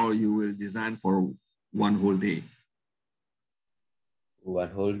hour or you will design for 1 whole day?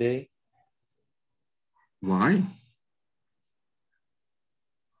 1 whole day. Why?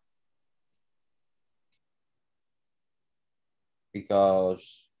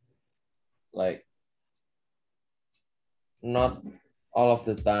 Because like not all of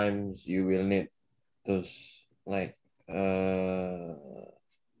the times you will need those like the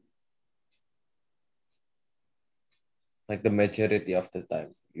majority of the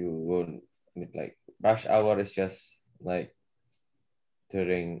time you won't need, like rush hour is just like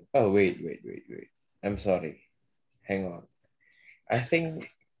during, oh wait. I'm sorry. Hang on. I think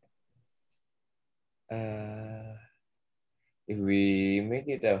if we make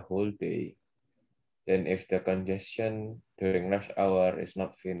it a whole day, then if the congestion during rush hour is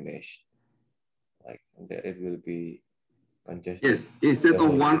not finished, like it will be congested. Yes, instead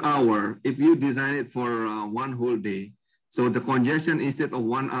of 1 hour, if you design it for 1 whole day, so the congestion instead of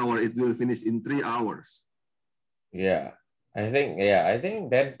 1 hour, it will finish in 3 hours. Yeah, I think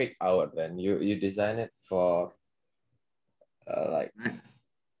then peak hour, then you design it for like,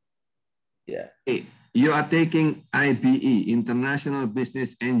 yeah. Hey, you are taking IBE, International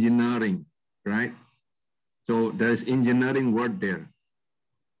Business Engineering, right? So there's engineering word there,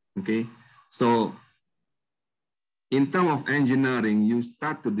 okay? So in terms of engineering, you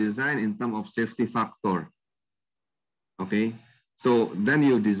start to design in terms of safety factor, okay? So then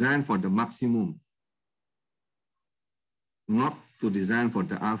you design for the maximum, not to design for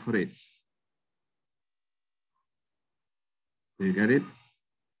the average. Do you get it?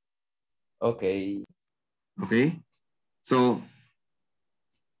 Okay. Okay. So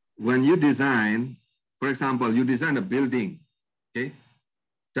when you design, for example, you design a building, okay?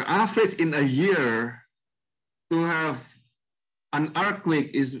 The average in a year to have an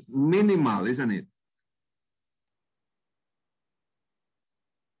earthquake is minimal, isn't it?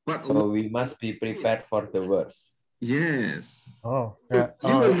 But we must be prepared for the worst. yes. Oh, yeah.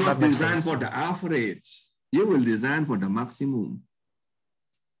 You will not design for the average. You will design for the maximum.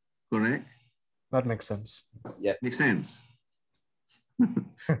 Correct? That makes sense. Yeah. Makes sense.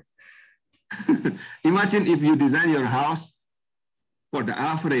 Imagine if you design your house for the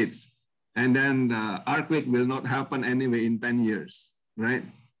average and then the earthquake will not happen anyway in 10 years, right?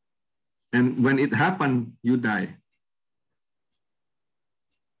 And when it happens, you die.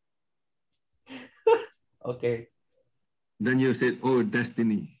 Okay. Then you said, oh,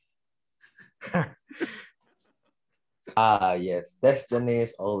 destiny. Yes. Destiny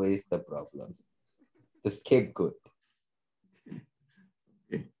is always the problem. The scapegoat.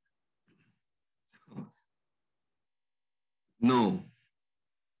 Okay. No.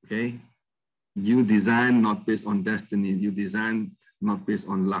 Okay. You design not based on destiny. You design not based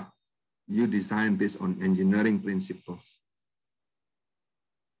on luck. You design based on engineering principles.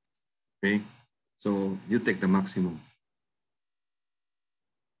 Okay. So you take the maximum.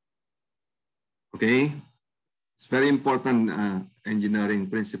 Okay. It's very important engineering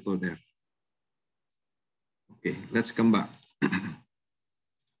principle there. Okay, let's come back.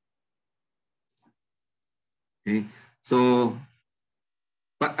 Okay, so,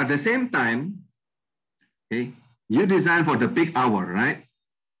 but at the same time, okay, you design for the peak hour, right?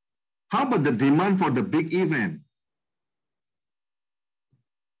 How about the demand for the big event?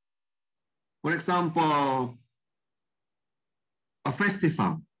 For example, a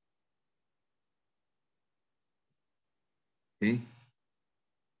festival. Okay.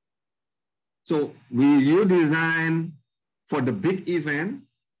 So will you design for the big event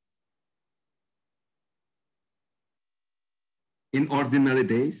in ordinary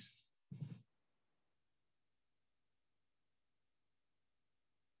days?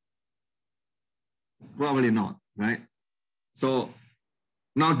 Probably not, right? So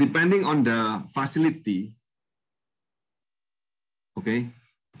now depending on the facility, okay,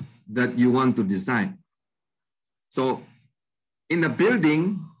 that you want to design. So in a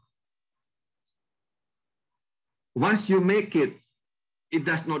building, once you make it, it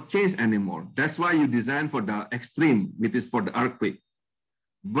does not change anymore. That's why you design for the extreme, which is for the earthquake.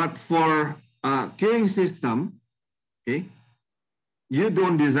 But for a queuing system, okay, you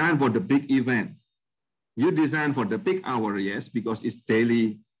don't design for the big event. You design for the peak hour, yes, because it's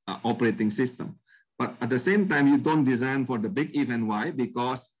daily operating system. But at the same time, you don't design for the big event. Why?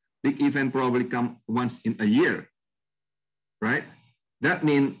 Because big event probably come once in a year, right? That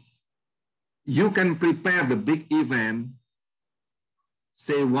means you can prepare the big event,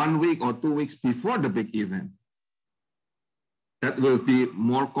 say 1 week or 2 weeks before the big event. That will be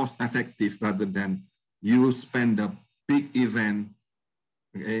more cost effective rather than you spend the big event,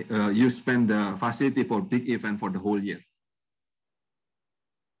 okay, you spend the facility for big event for the whole year.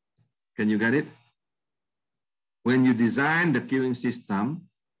 Can you get it? When you design the queuing system,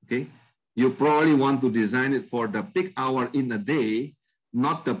 okay, you probably want to design it for the peak hour in a day,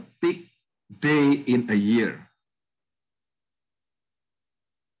 not the peak day in a year.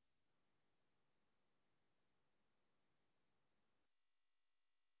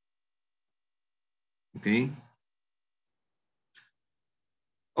 Okay.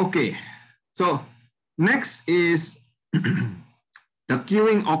 Okay. So next is the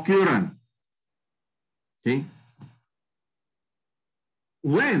queuing occurrence. Okay.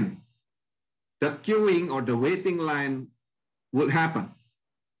 When the queuing or the waiting line will happen.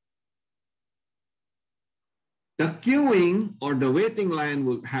 The queuing or the waiting line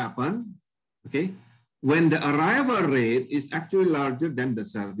will happen, okay, when the arrival rate is actually larger than the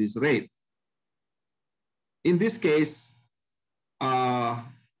service rate. In this case, the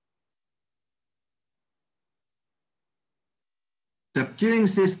queuing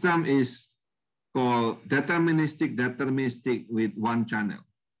system is called deterministic with one channel.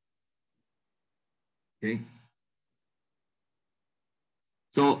 Okay.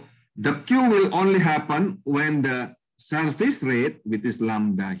 So the queue will only happen when the service rate, which is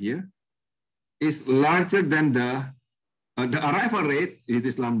lambda here, is larger than the arrival rate, it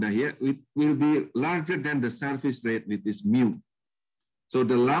is lambda here, it will be larger than the service rate, which is mu. So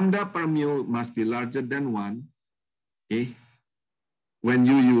the lambda per mu must be larger than 1, okay, when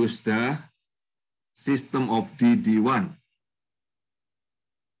you use the system of DD1.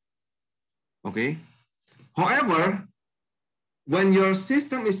 Okay. However, when your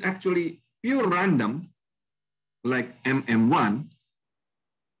system is actually pure random, like MM1,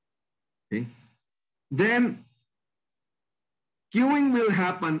 okay, then queuing will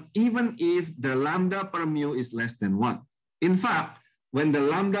happen even if the lambda per mu is less than 1. In fact, when the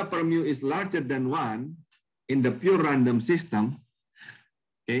lambda per mu is larger than 1 in the pure random system,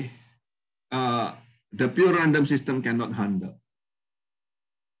 okay, the pure random system cannot handle.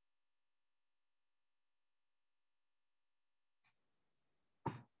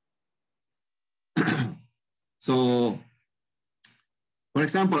 So, for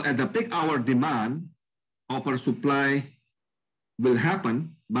example, at the peak hour demand, oversupply will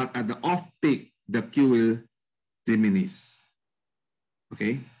happen, but at the off-peak, the queue will diminish.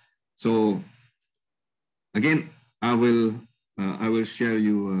 Okay, so again, I will share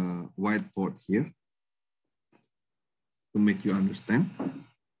you a whiteboard here to make you understand.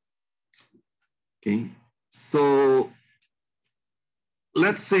 Okay, so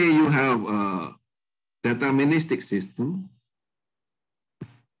let's say you have a deterministic system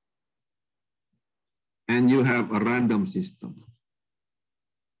and you have a random system.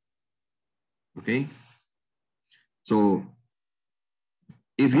 Okay, so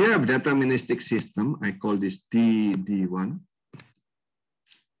if you have deterministic system, I call this DD1,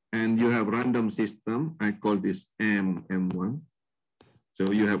 and you have random system, I call this MM1.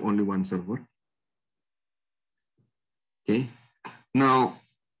 So you have only one server. Okay, now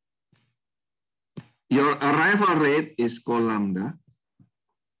your arrival rate is called lambda.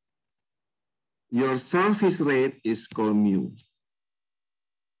 your surface rate is called mu.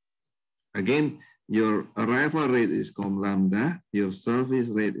 Again, your arrival rate is called lambda, your surface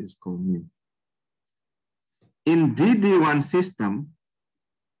rate is called mu. In DD1 system,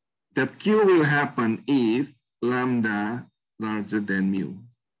 the Q will happen if lambda larger than mu.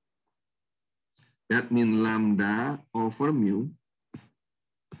 That means lambda over mu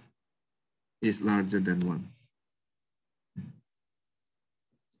is larger than 1.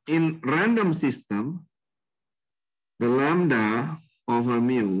 In random system, the lambda over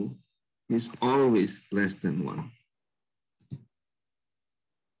mu is always less than 1.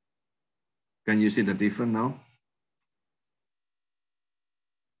 Can you see the difference now?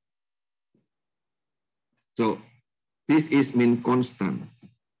 So this is mean constant.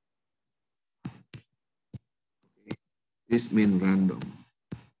 This mean random.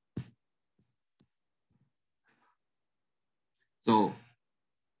 So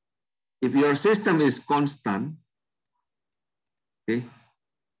if your system is constant, okay,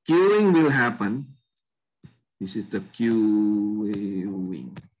 queuing will happen. This is the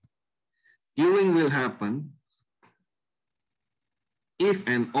queuing. Queuing will happen if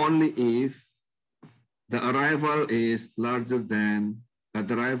and only if the arrival is larger than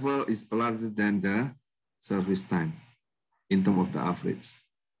the service time in terms of the average.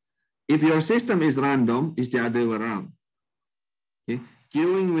 If your system is random, it's the other way around. Okay,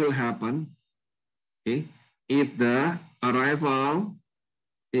 queuing will happen, okay, if the arrival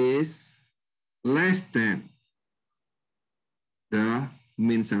is less than the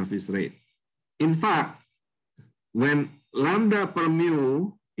mean service rate. In fact, when lambda per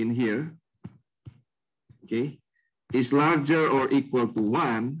mu in here, okay, is larger or equal to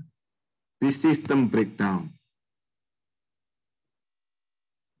 1, the system breaks down.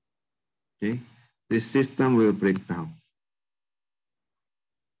 Okay, the system will break down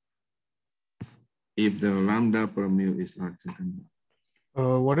if the lambda per mu is larger than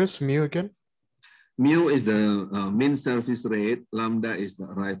 1. What is mu again? Mu is the mean surface rate, lambda is the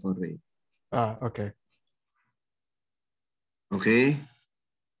arrival rate. Ah, okay. Okay,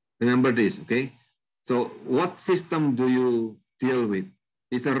 remember this, okay? So what system do you deal with?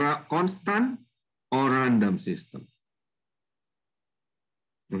 Is a constant or random system?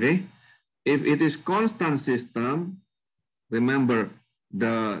 Okay, if it is constant system, remember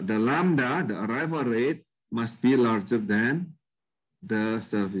the lambda, the arrival rate, must be larger than the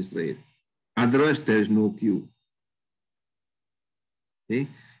service rate. Otherwise, there is no Q. Okay,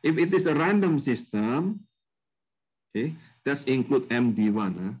 if it is a random system, okay, that's include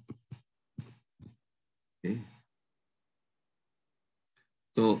MD1. Huh? Okay.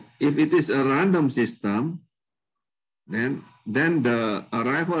 So if it is a random system, then the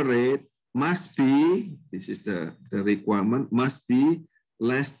arrival rate must be, this is the requirement, must be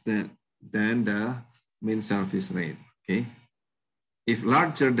less than the mean surface rate. Okay. If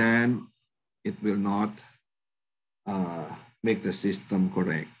larger than, it will not make the system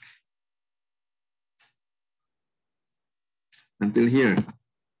correct. Until here.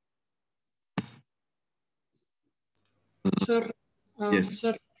 Sir, Yes.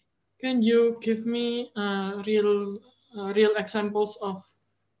 sir, can you give me real examples of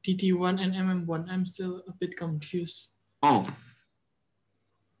DD1 and MM1? I'm still a bit confused. Oh,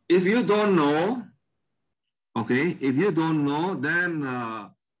 if you don't know, okay, if you don't know, then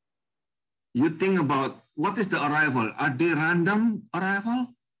you think about what is the arrival? Are they random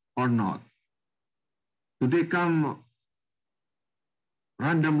arrival or not? Do they come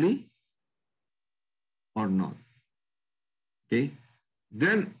randomly or not? Okay,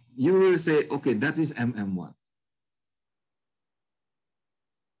 then you will say, okay, that is MM1.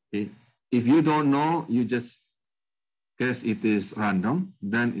 Okay, if you don't know, you just guess it is random,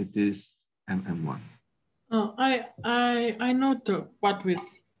 then it is MM1. I know the part with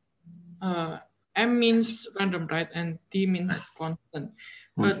M means random, right? And D means constant.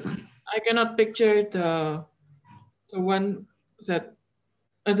 But I cannot picture the one that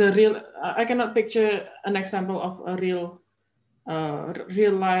the real. I cannot picture an example of a real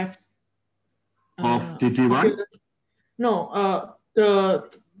life Of DD1? No,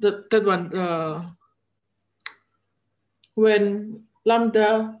 that one. When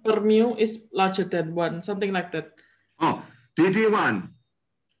lambda per mu is larger than 1, something like that. Oh, DD1.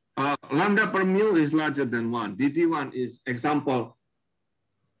 Lambda per mu is larger than 1. DD1 is example.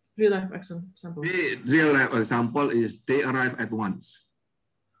 Real life example. The real life example is they arrive at once.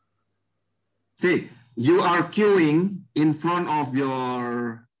 See, you are queuing in front of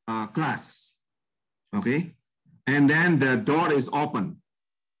your class, okay? And then the door is open.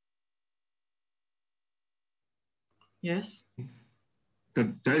 Yes.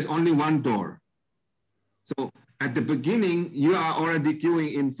 There is only one door. So at the beginning, you are already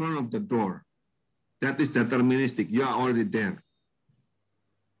queuing in front of the door. That is deterministic. You are already there.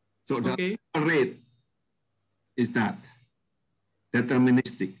 So the rate is that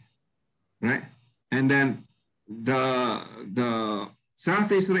deterministic, right? And then the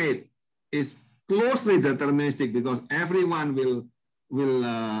surface rate is closely deterministic because everyone will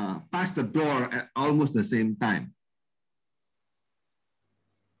pass the door at almost the same time.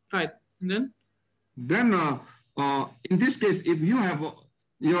 Right. And then? Then in this case, if you have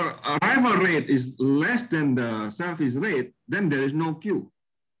your arrival rate is less than the surface rate, then there is no queue.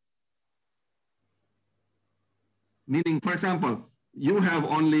 Meaning, for example, you have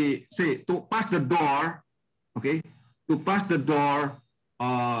only, say, to pass the door, okay, to pass the door,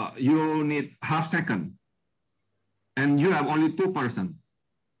 you need half second. And you have only 2 persons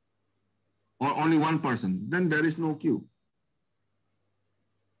or only 1 person, then there is no queue.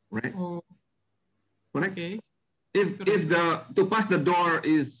 Right? Oh. Correct? Okay. If to pass the door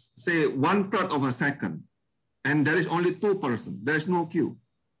is, say, 1/3 of a second, and there is only 2 persons, there is no queue.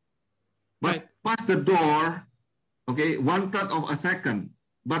 But pass the door, okay, 1/3 of a second,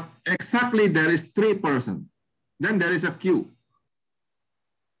 but exactly there is 3 persons, then there is a queue.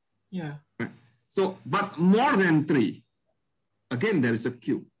 Yeah. Right? So, but more than 3, again, there is a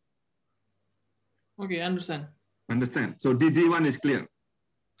queue. Okay, understand. Understand? So DD1 is clear.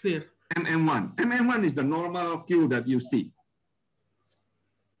 Clear. MM1. MM1 is the normal queue that you see.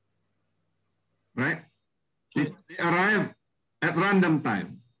 Right? They arrive at random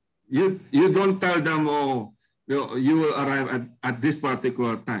time. You don't tell them, oh, you will arrive at this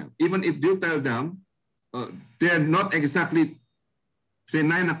particular time. Even if you tell them, they're not exactly, say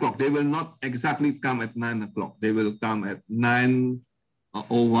 9 o'clock, they will not exactly come at 9 o'clock. They will come at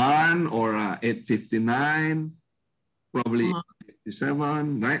 9:01 or 8:59, probably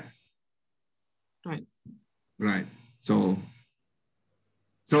 8:57, right? Right. Right. So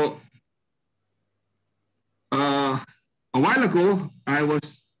a while ago, I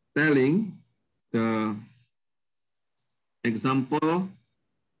was telling the example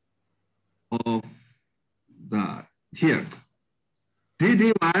of the here.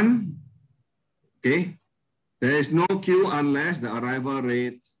 DD1, okay, there is no queue unless the arrival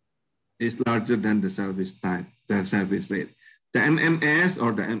rate is larger than the service time, the service rate. The MMS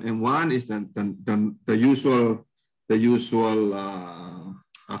or the MM1 is the usual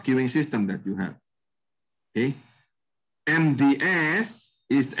queuing system that you have. Okay. MDS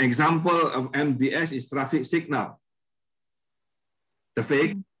is example of MDS is traffic signal. The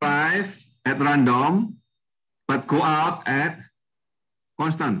vehicle arrive at random, but go out at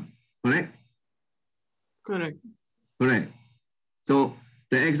constant, correct? Correct. Correct. So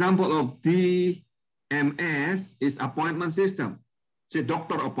the example of DMS is appointment system, say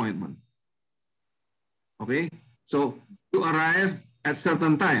doctor appointment. Okay, so you arrive at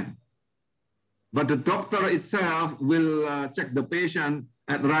certain time, but the doctor itself will check the patient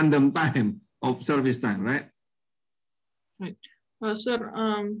at random time of service time, right? Right. Sir,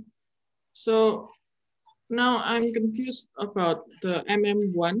 so now I'm confused about the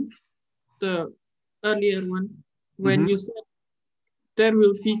MM1, the earlier one, when you said there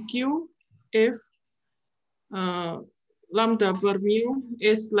will be queue if lambda per mu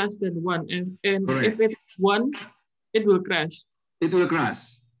is less than 1, and if it's 1, it will crash. It will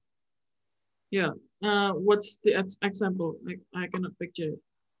crash. Yeah. What's the example? I cannot picture it.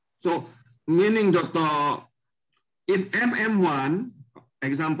 So meaning that if MM1,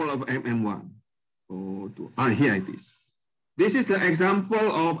 example of MM1, here it is. This is the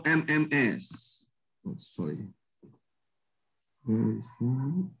example of MMS. Oh, sorry. Where is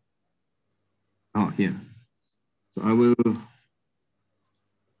that? Oh, here. So I will.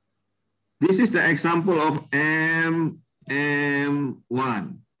 This is the example of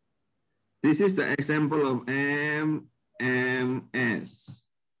MM1. This is the example of MMS.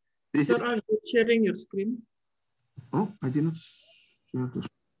 Sir, are you sharing your screen? Oh, I did not share the screen.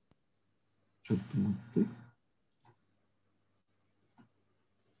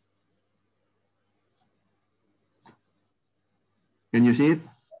 Can you see it?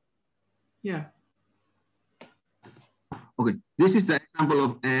 Yeah. Okay, this is the example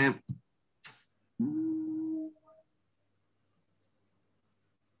of the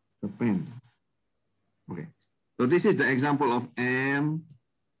pen. Okay, so this is the example of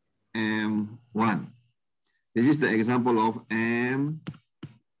MM1. This is the example of MS.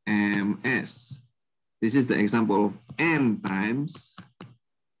 This is the example of N times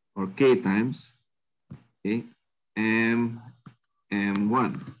or K times, okay,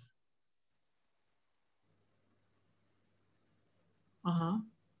 M1. Uh-huh.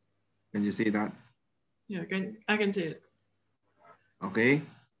 Can you see that? Yeah, I can see it. Okay,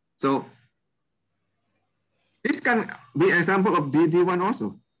 so this can be an example of DD1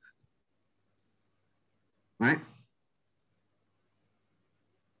 also, right?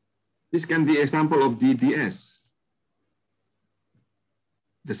 This can be example of DDS,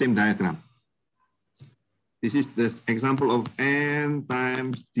 the same diagram. This is the example of N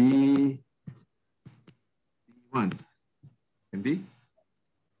times D1. Can be?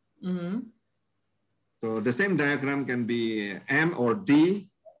 So the same diagram can be M or D,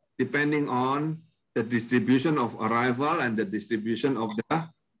 depending on the distribution of arrival and the distribution of the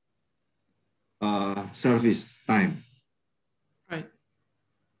service time. Right.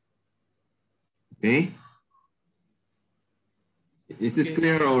 Okay. Is this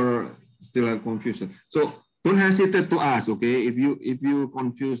clear or still a confusion? So don't hesitate to ask. Okay, if you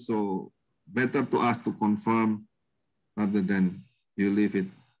confused, so better to ask to confirm rather than you leave it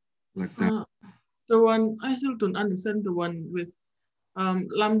like that. The one I still don't understand, the one with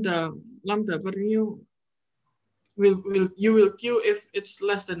lambda per mu. You will queue if it's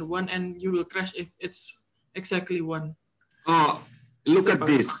less than 1, and you will crash if it's exactly 1. Oh, look at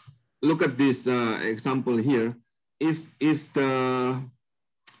this. Look at this example here. If the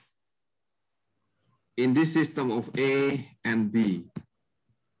in this system of A and B,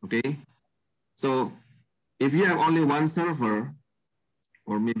 okay. So if you have only one server,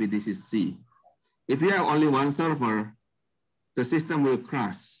 or maybe this is C. If you have only one server, the system will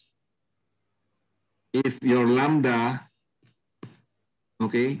crash. If your lambda,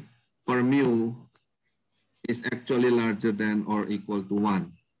 okay, per mu is actually larger than or equal to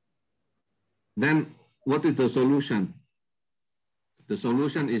 1. Then what is the solution? The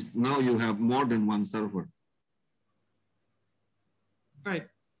solution is now you have more than one server. Right.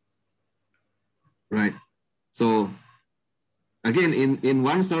 Right. So again, in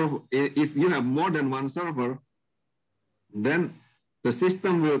one server, if you have more than one server, then the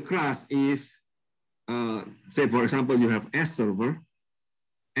system will crash if, say, for example, you have S server,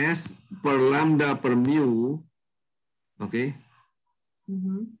 S per lambda per mu, okay?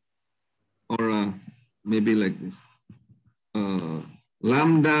 Or maybe like this.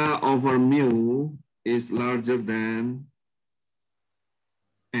 Lambda over mu is larger than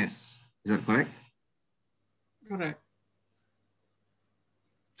S. Is that correct? Correct.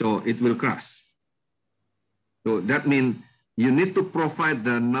 So it will crash. So that means you need to provide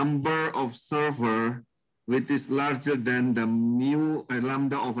the number of server which is larger than the mu,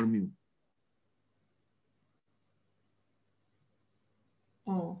 lambda over mu.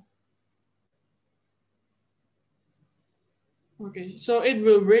 Oh. Okay, so it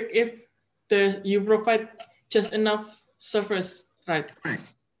will break if you provide just enough servers, right? Right.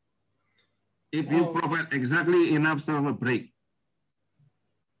 If you provide exactly enough server break.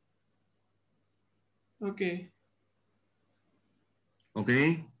 Okay.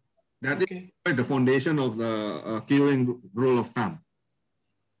 Okay. That is the foundation of the queuing rule of thumb.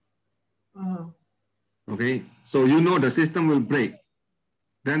 Okay. So you know the system will break.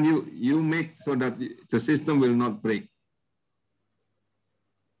 Then you make so that the system will not break.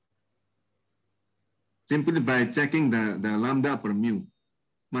 Simply by checking the lambda per mu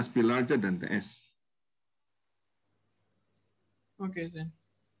must be larger than the S. Okay then.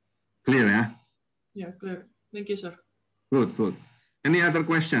 Clear, yeah? Yeah, clear. Thank you, sir. Good, good. Any other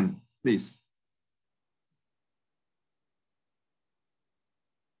question, please?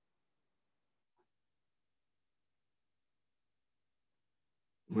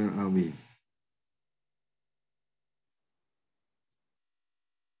 Where are we?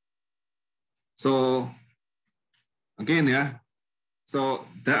 So again, yeah. So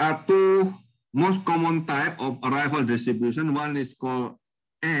there are two most common type of arrival distribution. One is called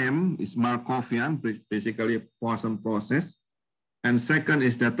M, is Markovian, basically Poisson process. And second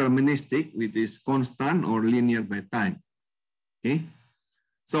is deterministic, which is constant or linear by time. Okay.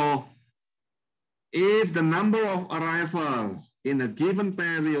 So if the number of arrival in a given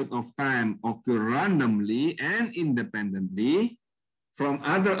period of time occur randomly and independently from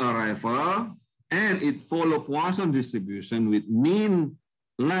other arrival, and it follow Poisson distribution with mean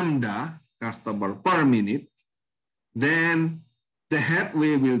lambda customer per minute, then the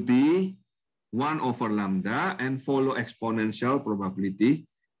headway will be 1 over lambda and follow exponential probability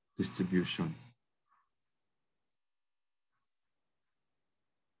distribution.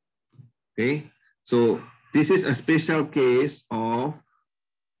 Okay, so this is a special case of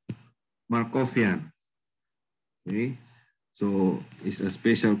Markovian. Okay, so it's a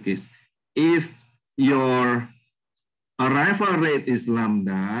special case. If your arrival rate is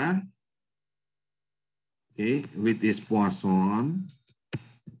lambda, okay, with this Poisson,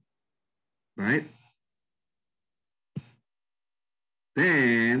 right?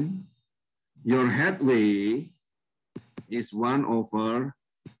 then your headway is 1 over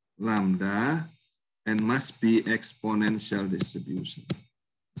lambda and must be exponential distribution.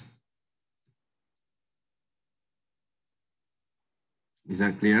 Is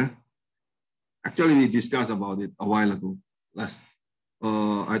that clear? Actually, we discussed about it a while ago.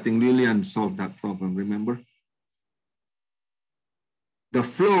 I think Lillian solved that problem, remember? The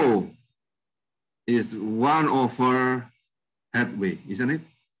flow is 1 over headway, isn't it?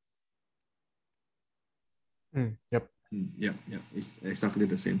 Yep. Yep. It's exactly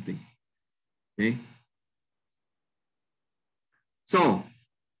the same thing. Okay. So,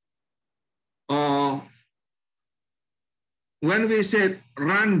 when we said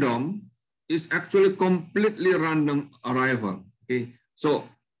random, it's actually completely random arrival. Okay. So,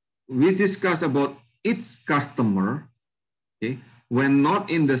 we discuss about each customer, okay, when not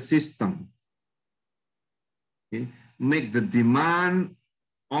in the system, okay, make the demand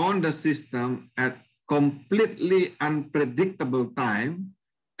on the system at completely unpredictable time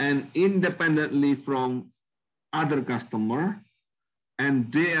and independently from other customer,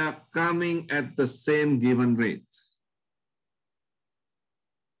 and they are coming at the same given rate.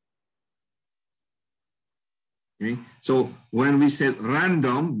 Okay, so when we said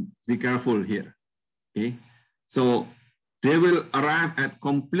random, be careful here. Okay, so they will arrive at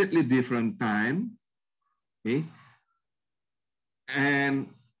completely different time. Okay, and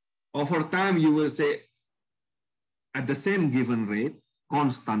over time you will say at the same given rate,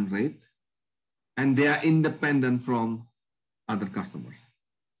 constant rate, and they are independent from other customers.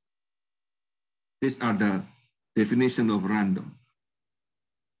 These are the definition of random.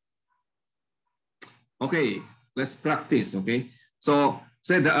 Okay, let's practice, okay? So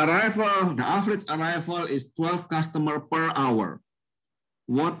say the average arrival is 12 customer per hour.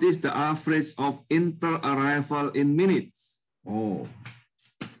 What is the average of inter-arrival in minutes? Oh,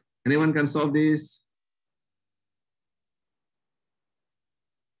 anyone can solve this?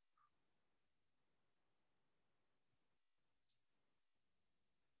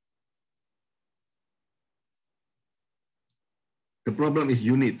 The problem is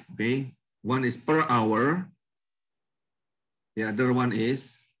unit, okay? One is per hour. The other one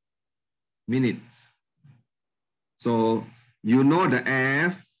is minutes. So you know the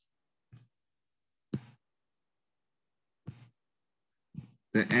F.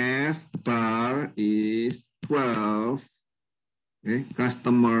 The F bar is 12, okay,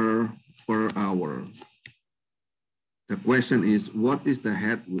 customer per hour. The question is, what is the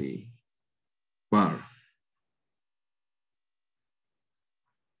headway bar?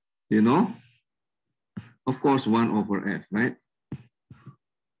 Do you know? Of course, 1 over F, right?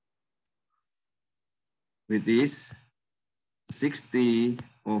 It is 60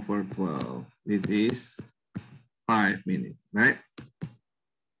 over 12. It is 5 minutes, right?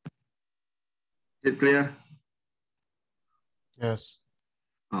 Is it clear? Yes.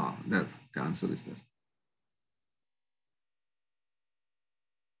 Oh, that the answer is that.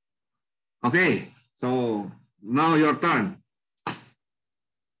 Okay, so now your turn.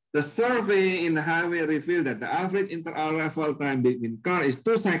 The survey in the highway revealed that the average inter-arrival time between car is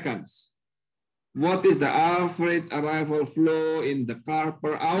 2 seconds. What is the average arrival flow in the car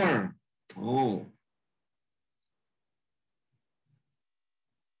per hour? Oh.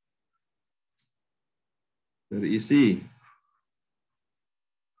 Very easy.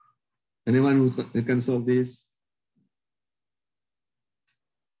 Anyone who can solve this?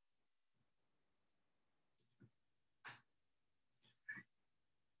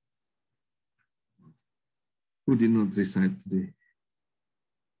 Who did not decide today?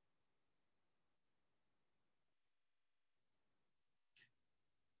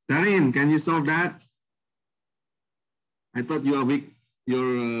 Darin, can you solve that? I thought you are weak.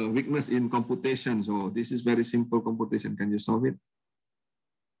 Your weakness in computation. So this is very simple computation. Can you solve it?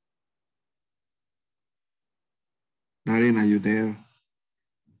 Darin, are you there?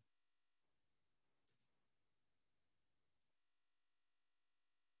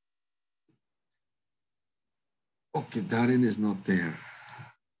 Okay, Darin is not there.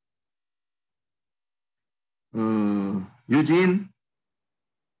 Eugene?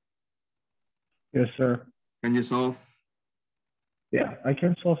 Yes, sir. Can you solve? Yeah, I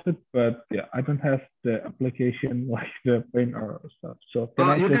can solve it, but yeah, I don't have the application like the pen or stuff. So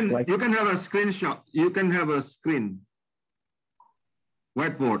You can have a screenshot. You can have a screen.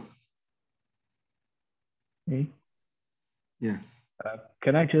 Whiteboard. Me? Yeah.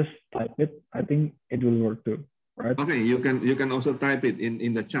 Can I just type it? I think it will work too, right? Okay, you can also type it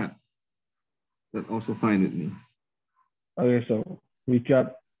in the chat. That's also fine with me. Okay, so we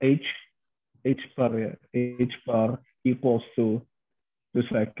got H bar equals to 2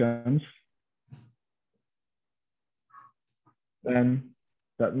 seconds. Then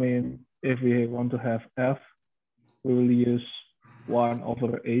that means if we want to have f, we will use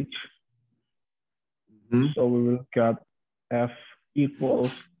 1/h. So we will get f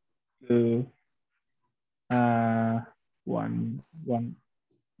equals to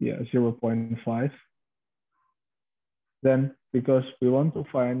 0.5. Then because we want to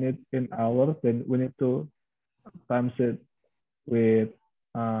find it in hours, then we need to times it with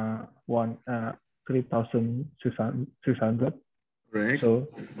 3,600. Correct. So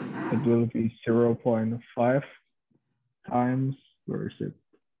it will be 0.5 times, where is it?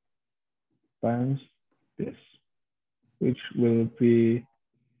 Times this, which will be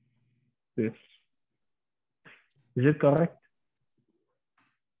this. Is it correct?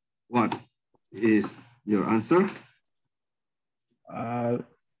 What is your answer? 1,000.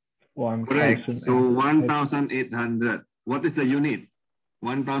 Correct. So 1,800. What is the unit?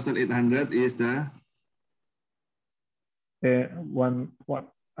 1,800 is the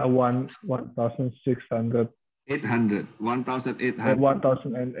 1,600. 800. 1,800.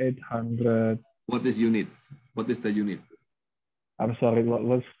 1,800. What is unit? What is the unit? I'm sorry,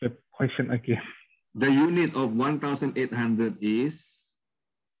 what's the question again? The unit of 1,800 is?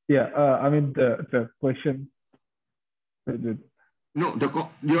 Yeah, I mean the question. No,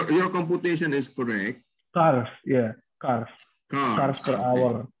 your computation is correct. Cars, yeah, cars. Cars per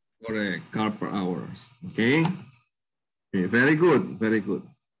hour. Correct, car per hours. Okay. Okay, very good, very good.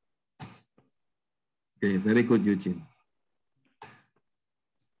 Okay, very good, Eugene.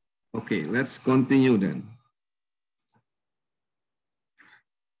 Okay, let's continue then.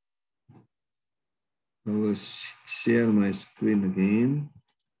 I will share my screen again.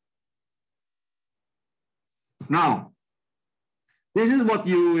 Now, this is what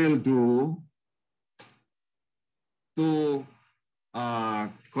you will do to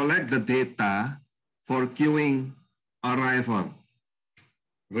collect the data for queuing arrival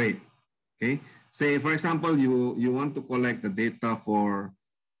rate. Okay, say for example, you want to collect the data for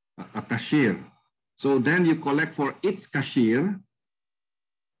a cashier. So then you collect for each cashier.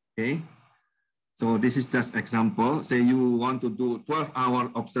 Okay, so this is just example. Say you want to do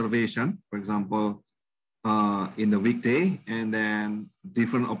 12-hour observation, for example, in the weekday, and then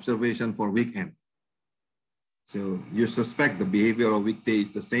different observation for weekend. So you suspect the behavior of weekday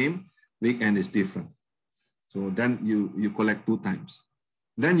is the same, weekend is different. So then you collect 2 times.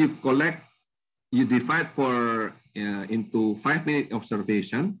 Then you divide into 5-minute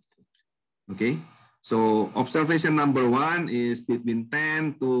observation. Okay, so observation number 1 is between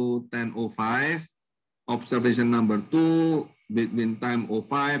 10 to 10:05. Observation number 2 between time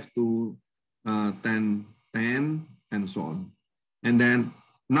 05 to 10:10 and so on. And then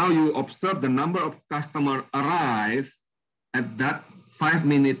now you observe the number of customers arrive at that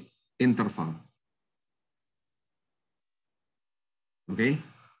 5-minute interval. Okay,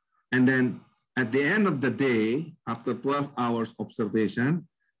 and then at the end of the day, after 12 hours observation,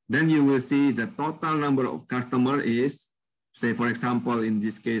 then you will see the total number of customers is, say for example, in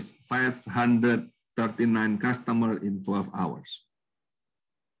this case, 539 customers in 12 hours.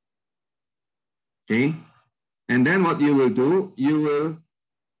 Okay, and then what you will do, you will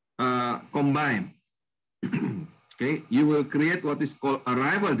combine. Okay, you will create what is called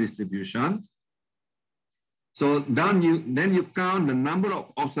arrival distribution. So then you count the number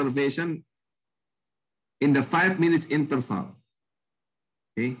of observation in the 5 minutes interval.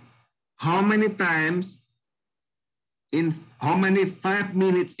 Okay, how many times in how many 5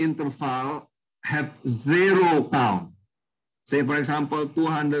 minutes interval have 0 count? Say for example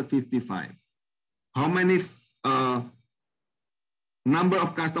 255. How many number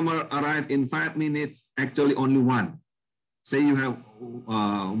of customers arrive in 5 minutes? Actually only 1. Say you have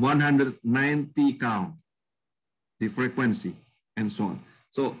 190 count, the frequency and so on.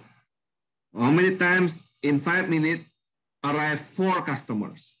 So how many times in 5 minutes arrive 4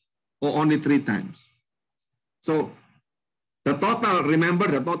 customers, or only 3 times? So the total,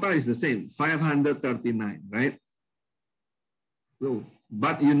 remember the total is the same, 539, right? So,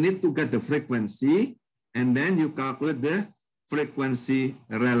 but you need to get the frequency, and then you calculate the frequency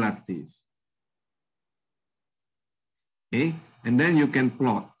relative. Okay, and then you can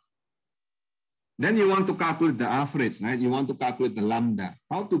plot. Then you want to calculate the average, right? You want to calculate the lambda.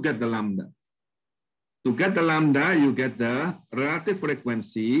 How to get the lambda? To get the lambda, you get the relative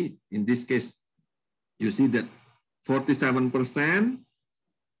frequency. In this case, you see that 47%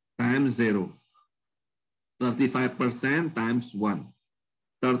 times 0, 35% times 1,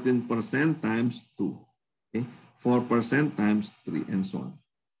 13% times 2, okay? 4% times 3, and so on.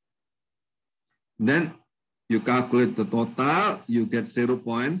 Then You calculate the total, you get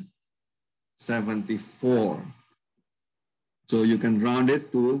 0.74. So you can round it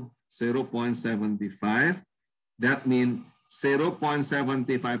to 0.75. That means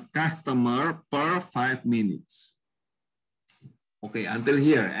 0.75 customer per 5 minutes. Okay, until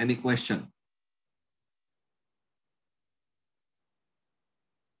here, any question?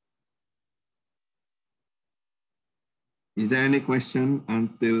 Is there any question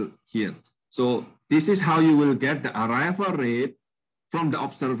until here? So this is how you will get the arrival rate from the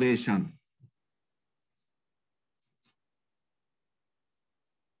observation.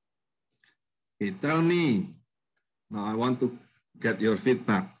 Okay, tell me. Now I want to get your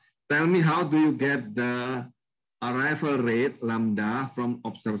feedback. Tell me, how do you get the arrival rate lambda from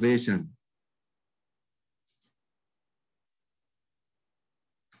observation?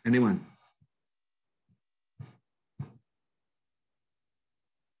 Anyone?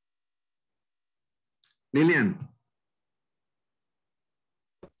 Lillian?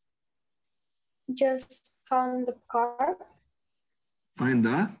 Just count the car. Find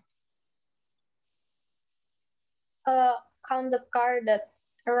the? Count the car that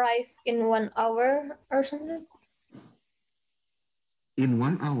arrived in 1 hour or something. In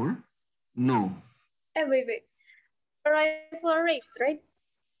 1 hour? No. Wait. Arrival rate, right?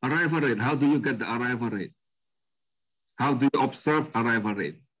 Arrival rate. How do you get the arrival rate? How do you observe arrival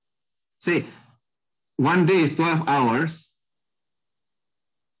rate? Say, 1 day is 12 hours.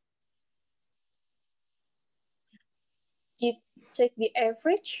 You take the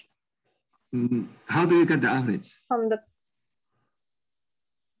average How do you get the average? from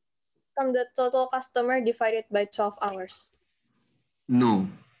the total customer divided by 12 hours. No,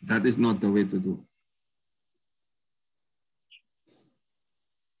 that is not the way to do.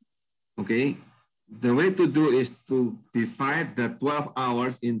 Okay, the way to do is to divide the 12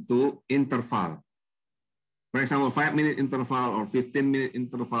 hours into interval. For example, 5-minute interval or 15-minute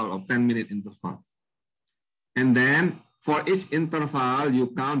interval or 10-minute interval. And then for each interval, you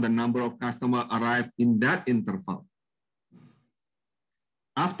count the number of customers arrived in that interval.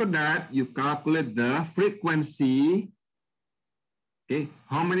 After that, you calculate the frequency. Okay,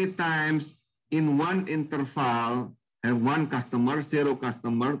 how many times in one interval have 1 customer, 0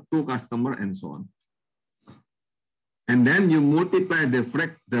 customer, 2 customer, and so on. And then you multiply the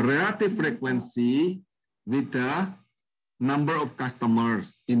relative frequency with the number of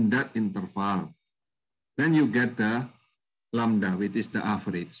customers in that interval. Then you get the lambda, which is the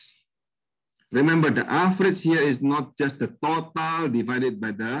average. Remember, the average here is not just the total divided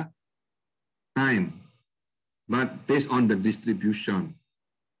by the time, but based on the distribution.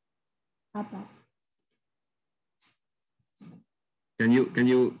 Can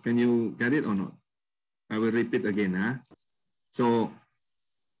you get it or not? I will repeat again. Huh? So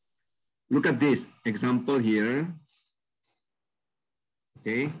look at this example here.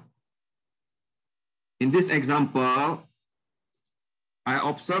 Okay. In this example, I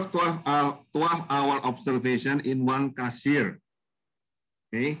observed 12-hour observation in 1 cashier.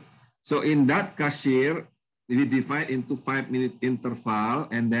 Okay. So in that cashier, we divide into 5-minute interval,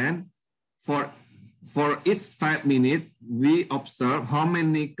 and then for each 5 minutes, we observe how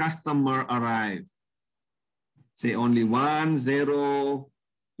many customers arrive. Say only 1, 0,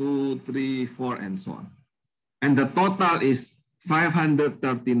 2, 3, 4, and so on. And the total is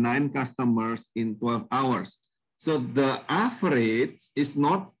 539 customers in 12 hours. So the average is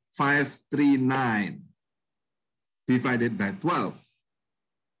not 539 divided by 12.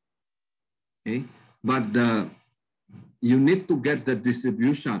 Okay, but you need to get the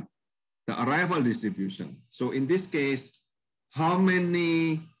distribution, the arrival distribution. So in this case, how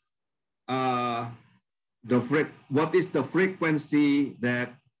many, what is the frequency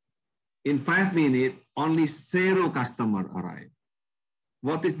that in 5 minutes, only 0 customer arrive?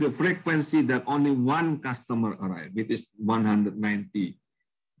 What is the frequency that only 1 customer arrive? It is 190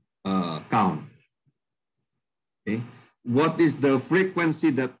 count. Okay. What is the frequency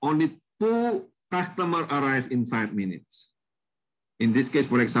that only 2 customers arrive in 5 minutes? In this case,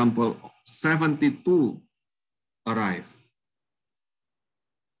 for example, 72 arrive.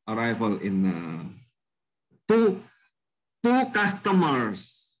 Arrival in two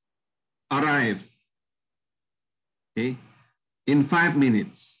customers arrive. Okay. In 5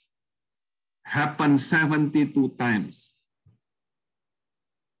 minutes, happen 72 times.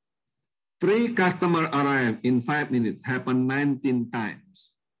 3 customers arrive in 5 minutes, happen 19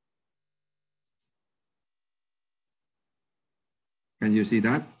 times. Can you see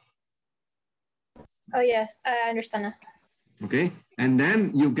that? Oh yes, I understand now. Okay, and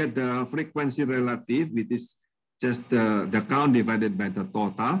then you get the frequency relative, which is just the count divided by the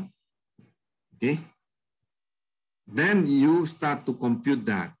total. Okay. Then you start to compute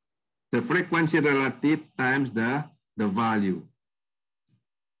that. The frequency relative times the value.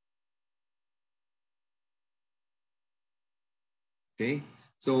 Okay,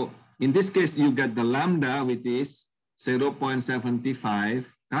 so in this case, you get the lambda, which is 0.75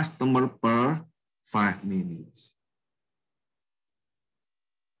 customer per 5 minutes.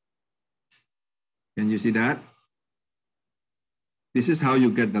 Can you see that? This is how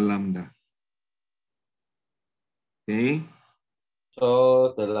you get the lambda. Okay.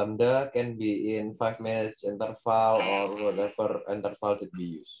 So the lambda can be in 5 minutes interval or whatever interval that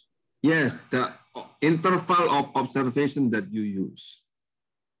we use. Yes, the interval of observation that you use.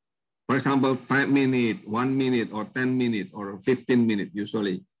 For example, 5 minutes, 1 minute, or 10 minutes, or 15 minutes,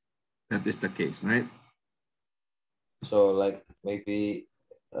 usually. That is the case, right? So like maybe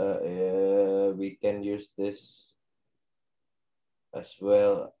we can use this as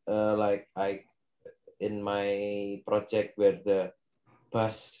well. Like in my project where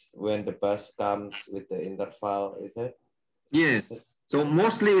when the bus comes with the interval, is it? Yes. So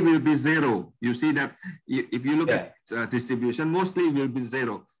mostly it will be 0. You see that if you look at distribution, mostly it will be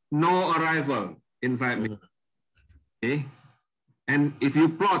 0. No arrival in 5 minutes. Okay. And if you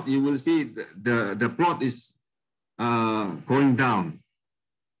plot, you will see the plot is going down.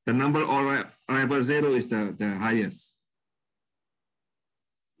 The number of arrival 0 is the highest.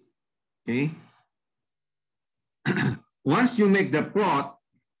 Okay. Once you make the plot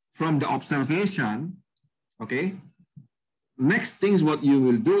from the observation, okay, next things what you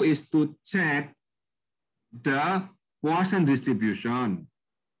will do is to check the Poisson distribution.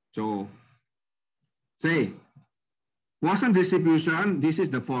 So say Poisson distribution, this is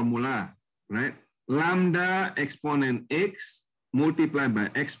the formula, right? Lambda exponent x multiplied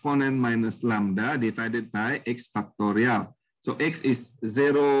by exponent minus lambda divided by x factorial. So x is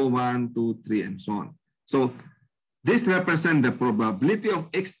 0, 1, 2, 3, and so on. So this represents the probability of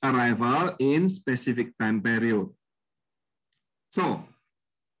x arrival in specific time period. So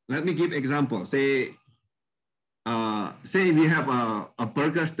let me give example. Say we have a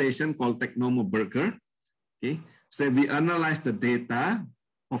burger station called Technomo Burger. Okay, so we analyze the data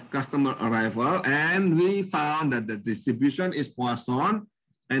of customer arrival, and we found that the distribution is Poisson,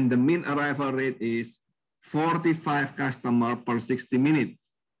 and the mean arrival rate is 45 customer per 60 minutes.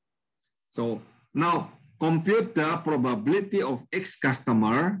 So now compute the probability of X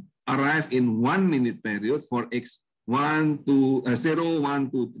customer arrive in 1 minute period for X 0, 1, 2,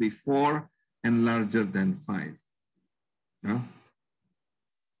 3, 4, and larger than 5. Yeah.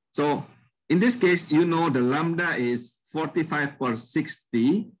 So in this case, you know the lambda is 45 per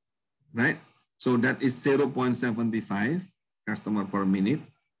 60, right? So that is 0.75 customer per minute.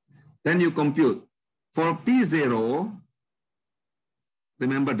 Then you compute. For P0,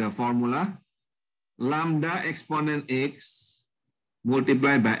 remember the formula, lambda exponent x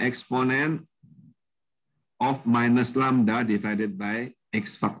multiplied by exponent of minus lambda divided by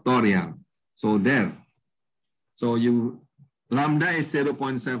x factorial. So there. So lambda is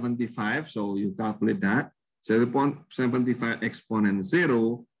 0.75, so you calculate that. 0.75 exponent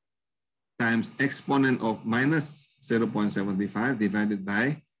 0 times exponent of minus 0.75 divided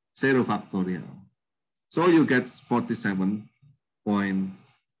by 0 factorial. So you get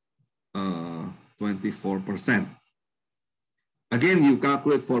 47.24%. Again, you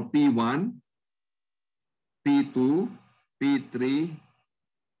calculate for P1, P2, P3,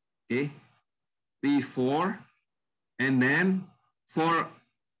 okay, P4, and then for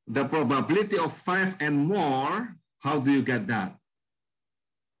the probability of 5 and more, how do you get that?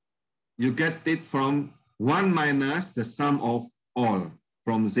 You get it from 1 minus the sum of all,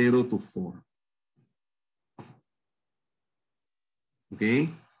 from 0 to 4. Okay?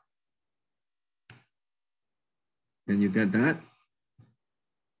 Can you get that?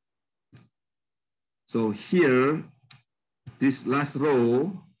 So here, this last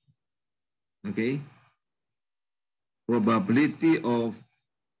row, okay, probability of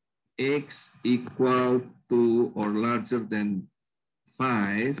x equal to or larger than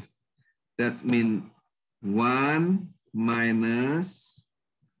 5, that means 1 minus,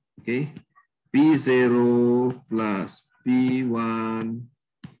 okay, P0 plus P1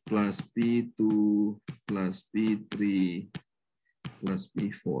 plus P2 plus P3 plus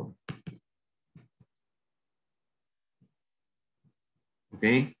P4.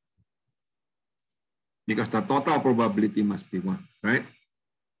 Okay? Because the total probability must be 1, right?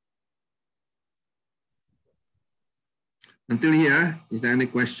 Until here, is there any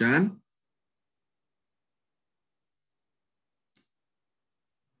question?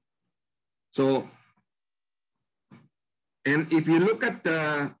 So, and if you look at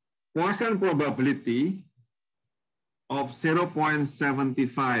the Poisson probability, of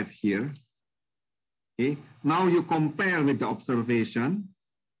 0.75 here. Okay, now you compare with the observation.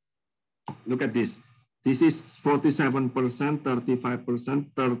 Look at this. This is 47%,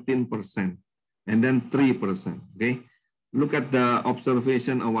 35%, 13%, and then 3%. Okay, look at the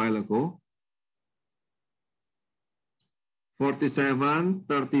observation a while ago. 47,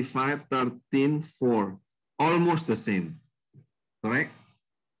 35, 13, 4. Almost the same, correct?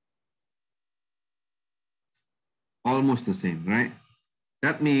 Almost the same, right?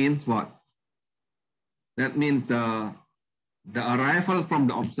 That means what? That means the arrival from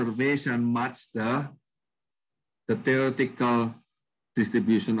the observation matched the theoretical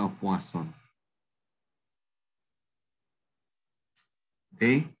distribution of Poisson.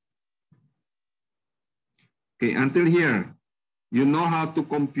 Okay? Okay, until here, you know how to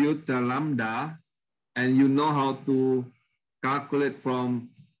compute the lambda and you know how to calculate from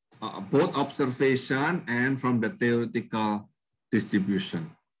both observation and from the theoretical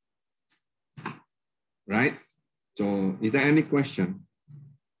distribution. Right? So is there any question?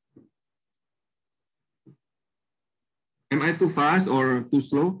 Am I too fast or too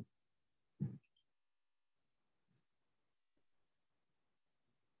slow?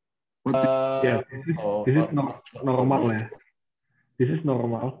 Yeah, this is not normal. This is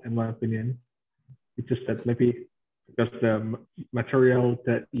normal in my opinion. It's just that maybe because the material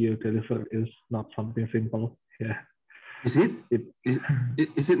that you deliver is not something simple. Yeah. Is it?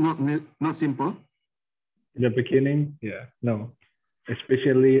 Is it not simple? In the beginning, yeah, no.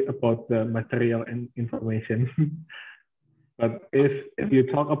 Especially about the material and information. But if you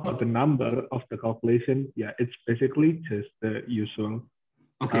talk about the number of the calculation, yeah, it's basically just the usual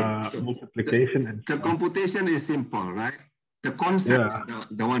so multiplication and the computation is simple, right? The concept is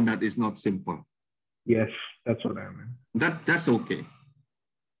the one that is not simple. Yes, that's what I mean. That's okay.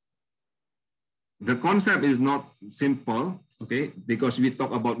 The concept is not simple, okay, because we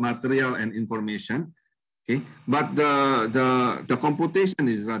talk about material and information, okay. But the computation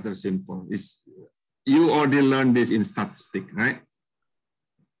is rather simple. You already learned this in statistics, right?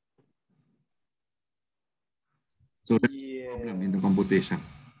 So that's the problem in the computation.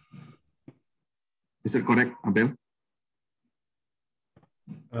 Is it correct, Abel?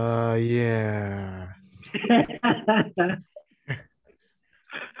 Yeah.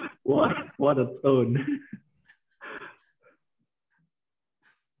 What a tone.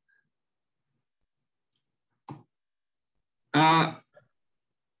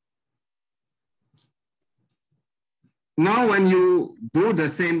 Now, when you do the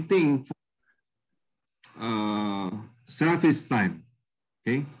same thing for surface time,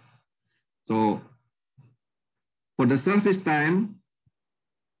 okay? So for the surface time,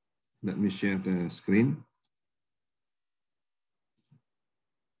 let me share the screen.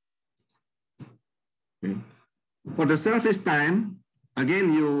 Okay. For the surface time,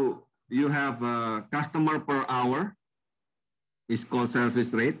 again, you have a customer per hour. It's called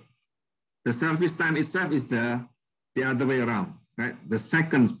surface rate. The surface time itself is the other way around, right? The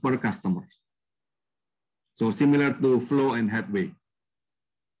seconds per customer. So similar to flow and headway.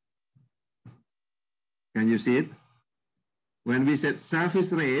 Can you see it? When we said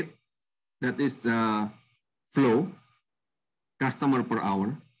surface rate, that is flow, customer per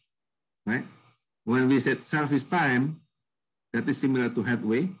hour, right? When we said surface time, that is similar to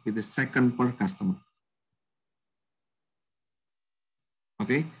headway, it is second per customer.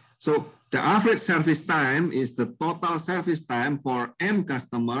 Okay, so the average surface time is the total surface time for M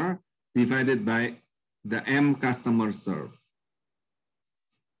customer divided by the M customer served.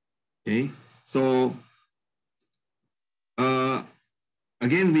 Okay, so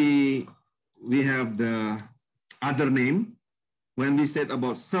again, we have the other name. When we said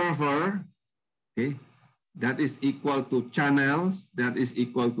about server, okay, that is equal to channels, that is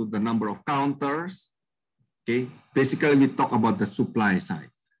equal to the number of counters. Okay, basically we talk about the supply side.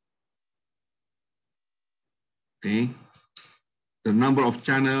 Okay, the number of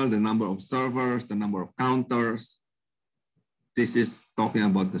channels, the number of servers, the number of counters. This is talking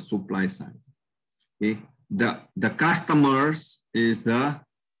about the supply side. Okay, the customers is the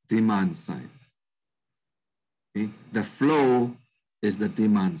demand side. Okay, the flow is the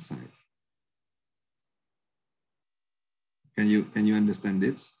demand side. Can you understand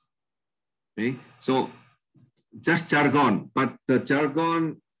this? Okay, so just jargon, but the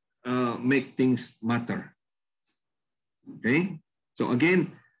jargon make things matter. Okay, so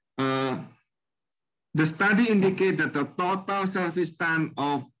again, the study indicate that the total service time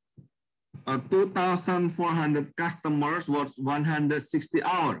of 2,400 customers was 160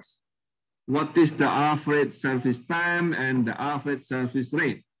 hours. What is the average service time and the average service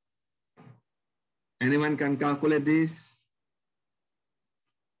rate? Anyone can calculate this?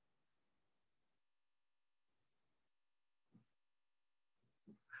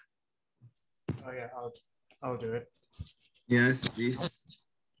 Oh yeah, I'll do it. Yes, please.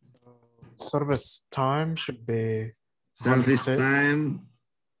 Service time should be Service 160 time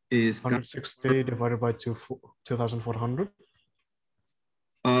is 160 divided by 2,400.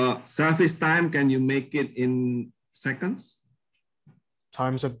 Service time, can you make it in seconds?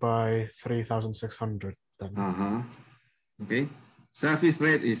 Times it by 3,600 then. Okay. Service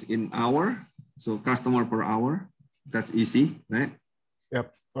rate is in hour, so customer per hour. That's easy, right?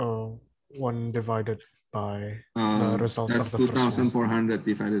 Yep. 1 divided by the result that's of the first one. 2,400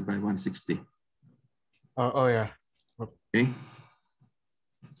 divided by 160. Oh yeah. Okay.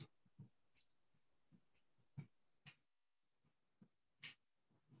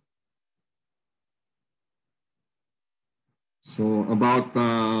 So about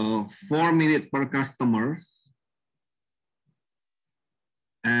 4 minutes per customer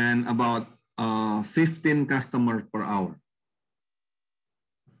and about 15 customers per hour.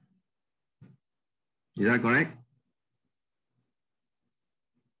 Is that correct?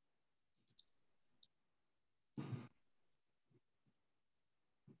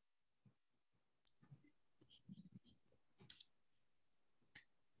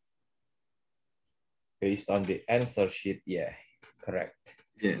 Based on the answer sheet, yeah, correct.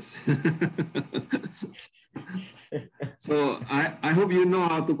 Yes. So I hope you know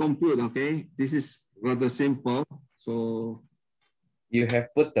how to compute, okay? This is rather simple. So you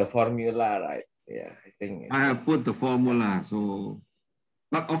have put the formula, right? Yeah, I think. I have put the formula. So,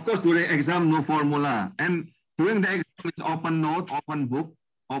 but of course, during exam, no formula. And during the exam, it's open note, open book,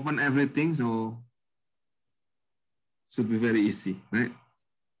 open everything. So should be very easy, right?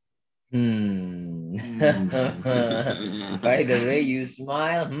 By the way you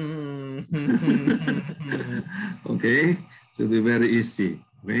smile. Okay, should be very easy.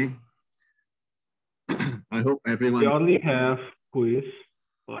 Okay. I hope everyone. We only have quiz,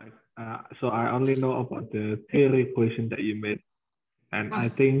 like so I only know about the theory question that you made, and I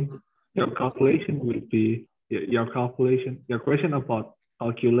think your calculation will be your question about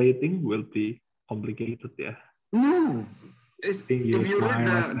calculating will be complicated. Yeah. No, if you read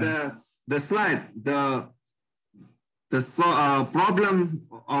the slide, the problem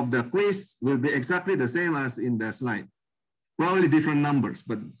of the quiz will be exactly the same as in the slide. Probably different numbers,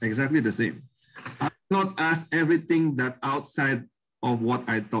 but exactly the same. I will not ask everything that outside of what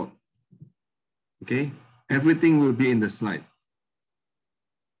I thought. Okay, everything will be in the slide.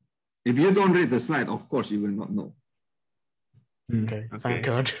 If you don't read the slide, of course you will not know. Okay, thank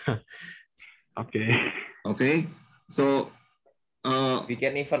God. Okay. Okay, so we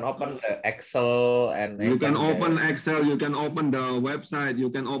can even open the Excel and you can open Excel, you can open the website, you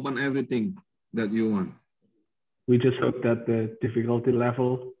can open everything that you want. We just hope that the difficulty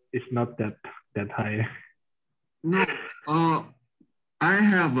level is not that high. No, I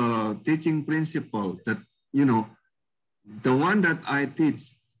have a teaching principle that, you know, the one that I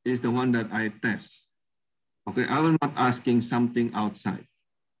teach is the one that I test. Okay, I will not asking something outside.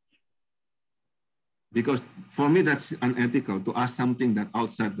 Because for me, that's unethical to ask something that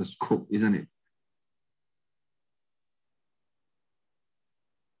outside the scope, isn't it?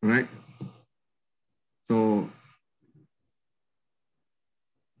 Right? So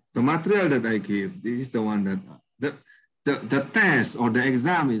the material that I give, this is the one that, the test or the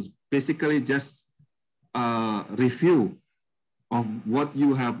exam is basically just a review of what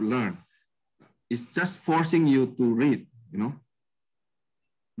you have learned. It's just forcing you to read, you know.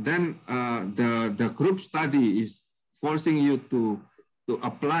 Then the group study is forcing you to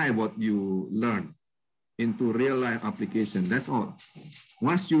apply what you learn into real life application. That's all.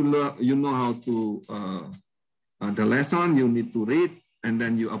 Once you learn, you know how to the lesson, you need to read, and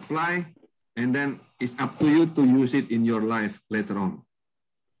then you apply, and then it's up to you to use it in your life later on,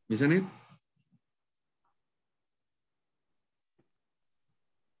 isn't it?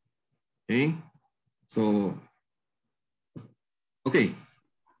 Okay, so okay.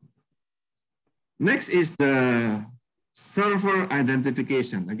 Next is the server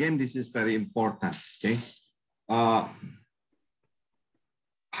identification. Again, this is very important. Okay,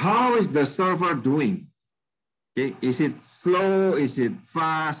 how is the server doing? Okay, is it slow? Is it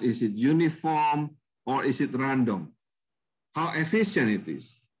fast? Is it uniform? Or is it random? How efficient it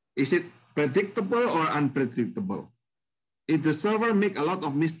is? Is it predictable or unpredictable? Is the server make a lot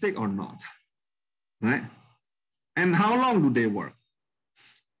of mistake or not? Right? And how long do they work?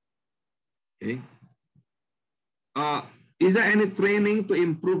 Okay. Is there any training to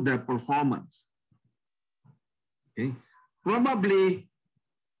improve their performance? Okay. Probably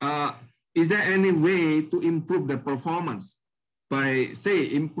is there any way to improve the performance by,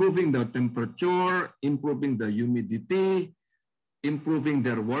 say, improving the temperature, improving the humidity, improving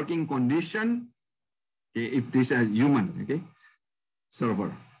their working condition? Okay, if this is a human, okay,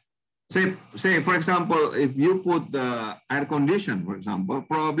 server. Say, for example, if you put the air condition, for example,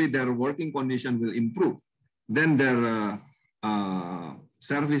 probably their working condition will improve. Then their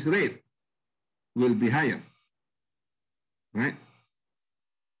service rate will be higher, right?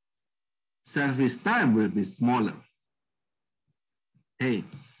 Service time will be smaller. Hey,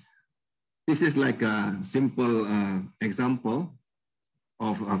 this is like a simple example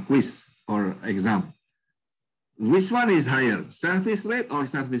of a quiz or exam. Which one is higher, service rate or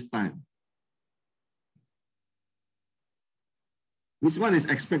service time? Which one is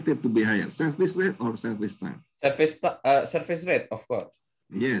expected to be higher, service rate or service time? Service rate, of course.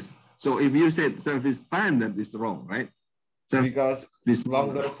 Yes. So if you said service time, that is wrong, right? Because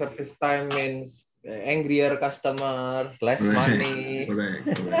longer service time means angrier customers, less money. Correct.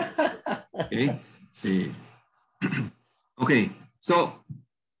 Okay. See. Okay. So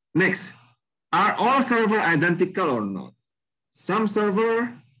next, are all server identical or not? Some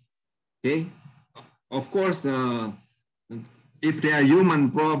server, okay, of course, if they are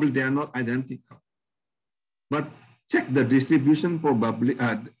human, probably they are not identical. But check the distribution probability,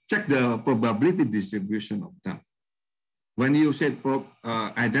 check the probability distribution of them. When you said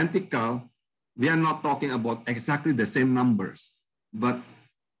identical, we are not talking about exactly the same numbers, but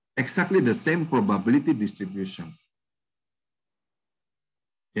exactly the same probability distribution.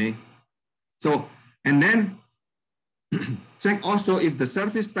 Okay. So, and then check also if the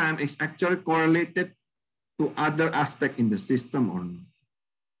service time is actually correlated to other aspects in the system or not.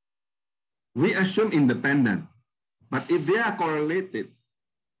 We assume independent, but if they are correlated,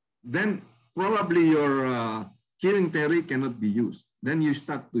 then probably your queuing theory cannot be used. Then you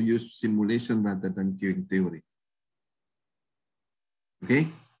start to use simulation rather than queuing theory. Okay,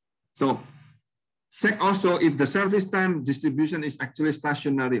 so check also if the service time distribution is actually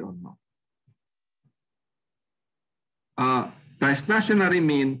stationary or not. By stationary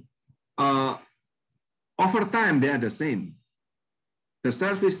mean over time they are the same. The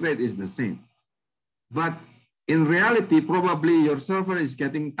service rate is the same. But in reality, probably your server is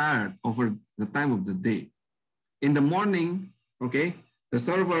getting tired over the time of the day. In the morning, okay, the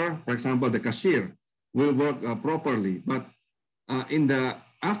server, for example, the cashier, will work properly. But in the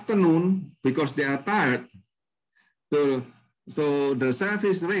afternoon, because they are tired, so the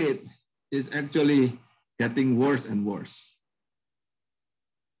service rate is actually getting worse and worse.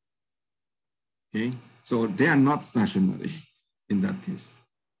 Okay, so they are not stationary in that case.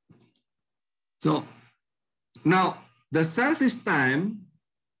 So now the service time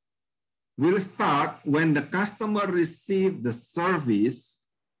will start when the customer receives the service,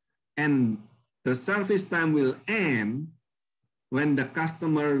 and the service time will end when the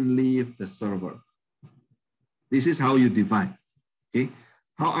customer leaves the server. This is how you define, okay?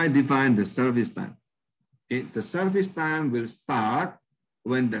 How I define the service time. Okay? The service time will start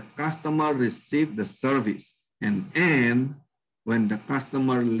when the customer receives the service and end when the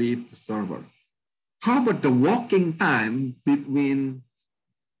customer leaves the server. How about the walking time between,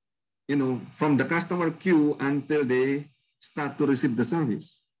 from the customer queue until they start to receive the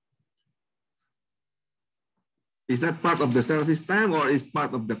service? Is that part of the service time or is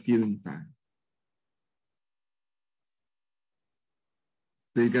part of the queuing time?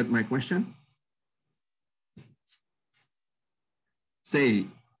 Do you get my question? Say,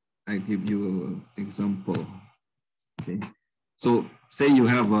 I give you an example. Okay. So say you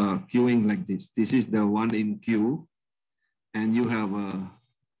have a queuing like this. This is the one in queue, and you have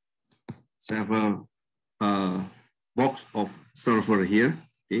several box of server here.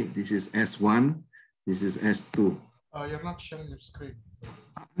 Okay, this is S1, this is S2. You're not sharing your screen.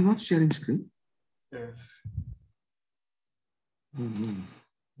 I'm not sharing screen. Yeah.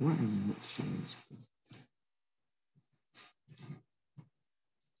 Why am I not sharing screen?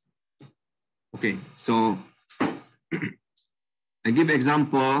 Okay, so I give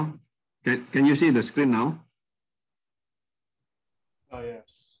example. Can you see the screen now? Oh,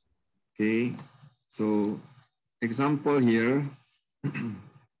 yes. Okay, so example here,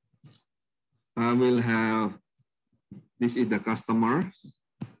 I will have, this is the customer,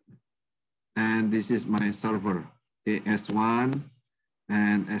 and this is my server, okay, S1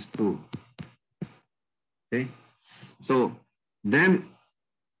 and S2. Okay, so then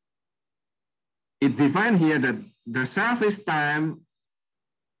it defined here that the service time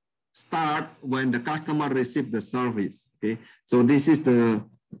start when the customer receives the service. Okay, so this is the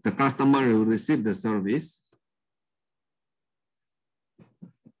customer who received the service.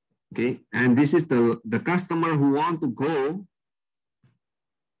 Okay, and this is the customer who want to go,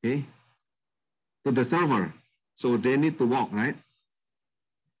 okay, to the server. So they need to walk, right?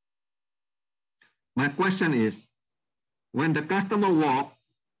 My question is, when the customer walk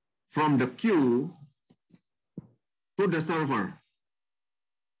from the queue to the server,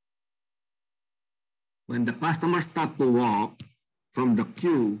 when the customer start to walk from the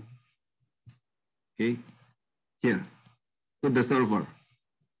queue, okay, here to the server,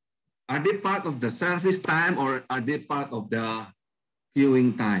 are they part of the service time or are they part of the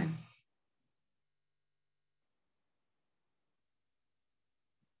queuing time?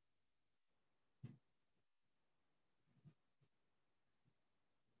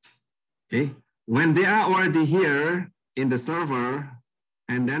 Okay, when they are already here in the server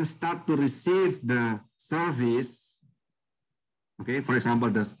and then start to receive the service, okay, for example,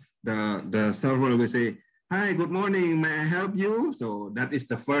 the server will say, hi, good morning, may I help you? So that is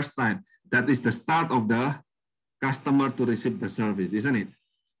the first time. That is the start of the customer to receive the service, isn't it?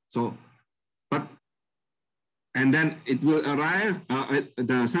 So, and then it will arrive,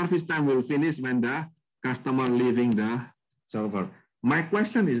 the service time will finish when the customer leaving the server. My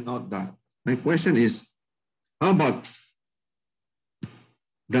question is not that. My question is, how about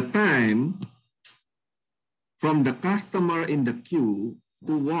the time from the customer in the queue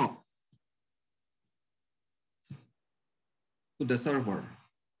to walk to the server?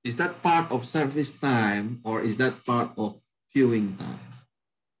 Is that part of service time or is that part of queuing time?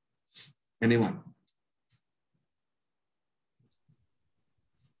 Anyone?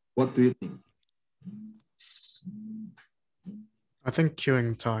 What do you think? I think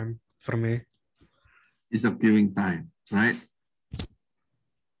queuing time for me. Is a queuing time, right?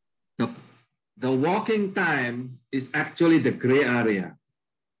 The walking time is actually the gray area.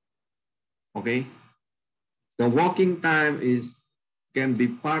 Okay? The walking time can be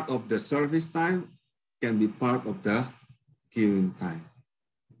part of the service time, can be part of the queuing time.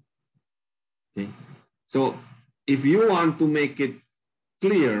 Okay? So if you want to make it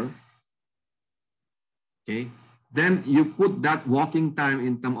clear, okay, then you put that walking time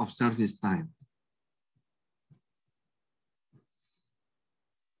in terms of service time.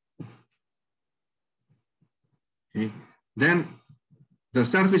 Okay. Then the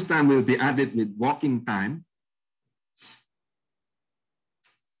service time will be added with walking time.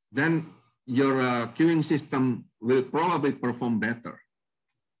 Then your queuing system will probably perform better.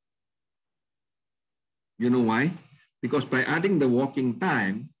 You know why? Because by adding the walking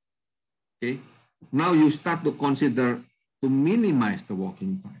time, okay, now you start to consider to minimize the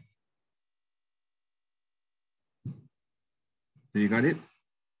walking time. So you got it?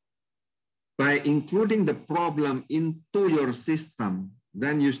 By including the problem into your system,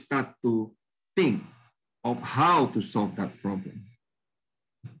 then you start to think of how to solve that problem.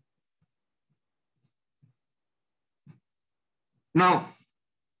 Now,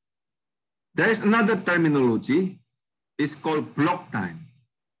 there is another terminology. It's called block time.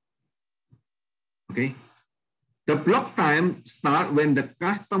 Okay? The block time starts when the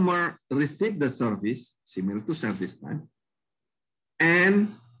customer receives the service, similar to service time,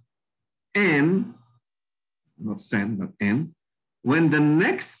 and end, not send, but end, when the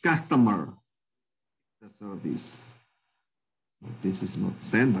next customer the service. So this is not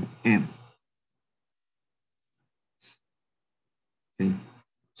send, but end. Okay.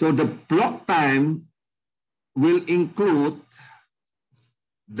 So the block time will include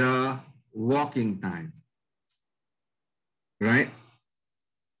the walking time, right?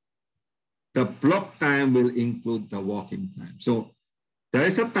 The block time will include the walking time. So there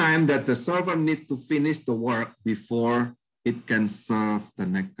is a time that the server needs to finish the work before it can serve the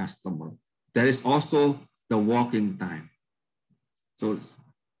next customer. There is also the walking time. So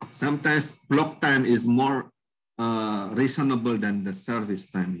sometimes block time is more reasonable than the service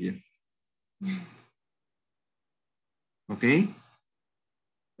time here. Okay.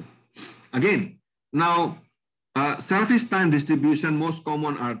 Again, now service time distribution, most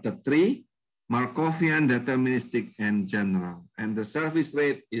common are the three: Markovian, deterministic, and general. And the service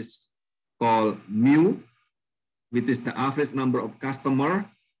rate is called mu, which is the average number of customer,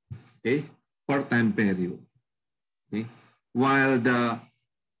 okay, per time period. Okay. While the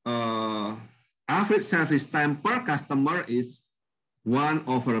average service time per customer is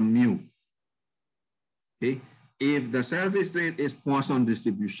 1/mu. Okay. If the service rate is Poisson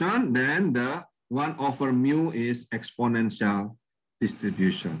distribution, then the 1/mu is exponential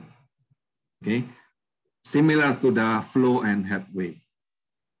distribution. Okay. Similar to the flow and headway.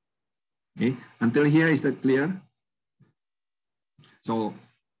 Okay. Until here, is that clear? So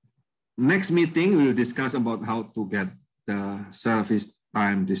next meeting, we'll discuss about how to get the service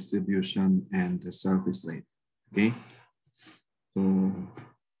time distribution, and the service rate. Okay. So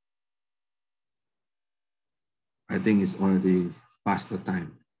I think it's already past the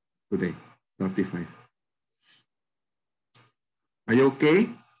time today, 35. Are you okay?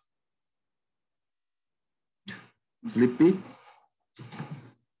 Sleepy?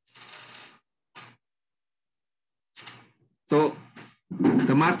 So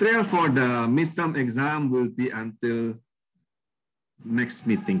the material for the midterm exam will be until next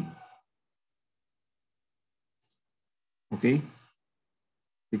meeting. Okay?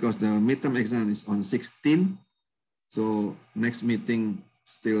 Because the midterm exam is on 16. So next meeting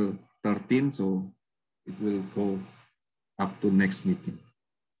still 13. So it will go up to next meeting.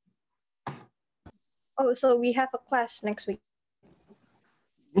 Oh, so we have a class next week.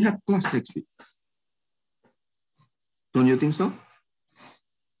 We have class next week. Don't you think so?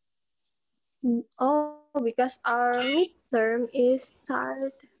 Oh, because our midterm is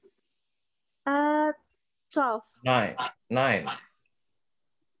start at 12. 9. 9.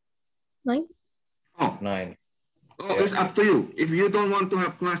 9? Oh, 9. oh, Yeah. it's up to you. If you don't want to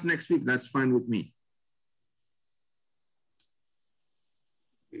have class next week, that's fine with me.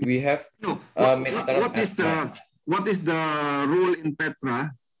 We have No, midterm what is the rule in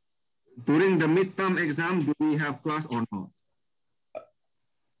Petra? During the midterm exam, do we have class or not?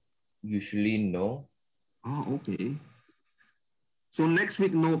 Usually no. Oh, okay. So next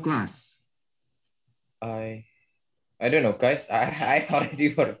week, no class. I don't know, guys. I already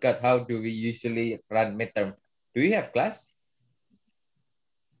forgot how do we usually run midterm. Do we have class?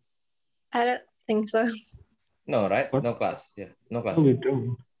 I don't think so. No, right? What? No class. Yeah, no class. No, we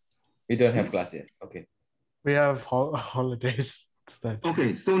don't. We don't have class yet. Okay. We have holidays instead.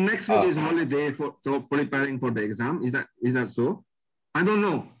 Okay, so next week is holiday for preparing for the exam. Is that so? I don't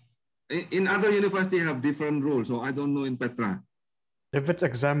know. In other universities have different rules, so I don't know in Petra. If it's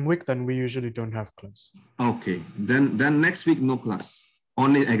exam week, then we usually don't have class. Okay, then next week no class.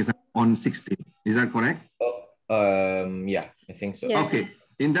 Only exam on 16. Is that correct? Yeah, I think so. Yeah. Okay.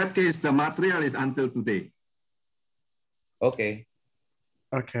 In that case, the material is until today. Okay.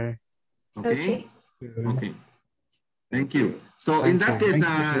 Okay. Okay. Okay. Thank you. So Thank in that you. case,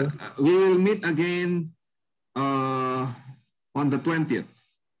 Thank you, we will meet again on the 20th.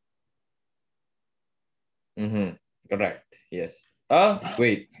 Correct. Yes. Oh,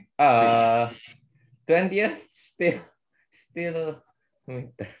 wait. 20th still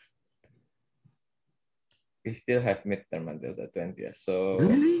midterm. We still have midterm until the 20th. So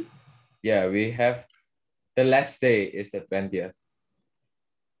Really? yeah, we have the last day is the 20th.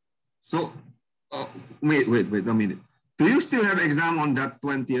 So wait a minute. Do you still have exam on that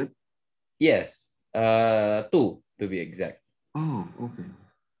 20th? Yes. 2 to be exact. Oh, okay.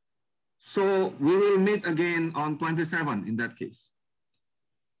 So we will meet again on 27 in that case.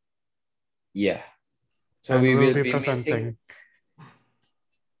 Yeah. So And we will be presenting. missing.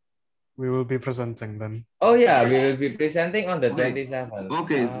 We will be presenting then. Oh yeah, we will be presenting on the 27th.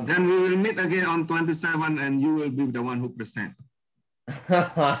 Okay, then we will meet again on 27 and you will be the one who present.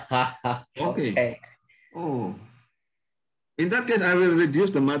 Okay. Oh. In that case, I will reduce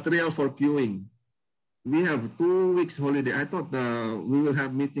the material for queuing. We have 2 weeks holiday. I thought we will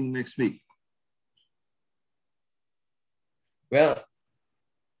have meeting next week. Well,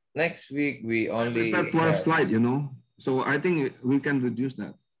 next week we only prepare 12 slides, So I think we can reduce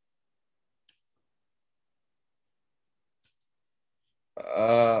that.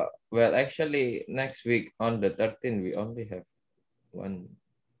 Well, actually, next week on the 13th, we only have 1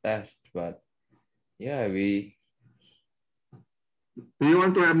 test, but yeah, we. Do you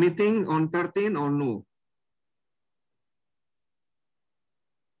want to have meeting on 13 or no?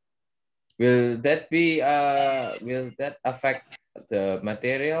 Will that affect the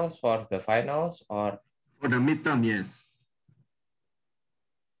materials for the finals or? For the midterm, yes.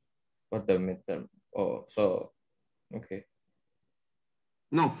 For the midterm. Oh, so, okay.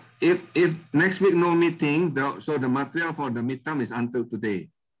 No, if next week no meeting, so the material for the midterm is until today,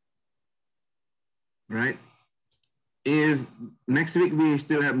 right? If next week we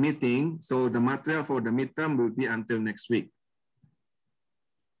still have meeting, so the material for the midterm will be until next week.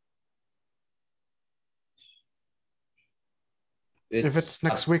 If it's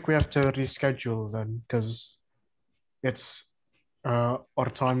next week, we have to reschedule then because it's our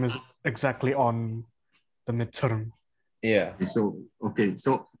time is exactly on the midterm. Yeah. So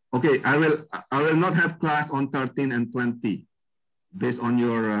okay, I will not have class on 13 and 20 based on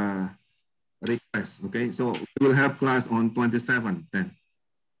your request. Okay, so we will have class on 27 then.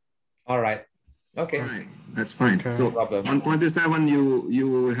 All right. Okay. All right, that's fine. Okay. So No problem. on 27 you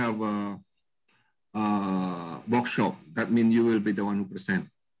will have workshop. That means you will be the one who present.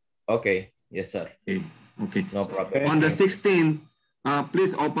 Okay. Yes, sir. Okay. Okay. No problem. On the 16th,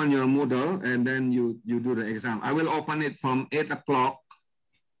 please open your Moodle and then you do the exam. I will open it from 8 o'clock.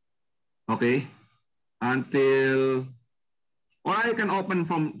 Okay. Until, or I can open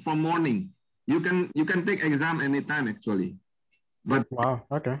from morning. You can take exam anytime actually, but Wow.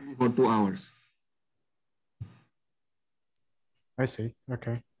 Okay. for 2 hours. I see.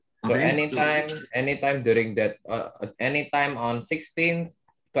 Okay. So Okay. anytime during that, anytime on 16th,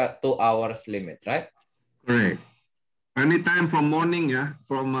 but 2 hours limit, right? Correct. Anytime from morning, yeah,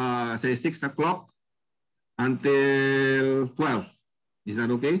 from say 6 o'clock until 12. Is that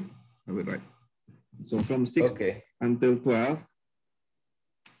okay? Right. So from 6 until 12.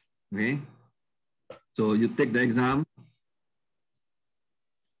 Okay. So you take the exam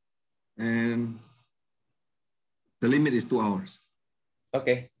and the limit is 2 hours.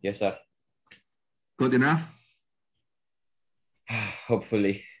 Okay. Yes, sir. Good enough?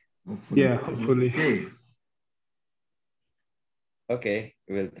 Hopefully. Yeah, hopefully. Okay. Okay,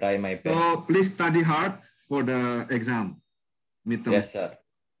 we'll try my best. So please study hard for the exam. Midterm. Yes, sir.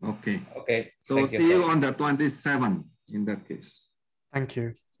 Okay. Okay. So see you on the 27th in that case. Thank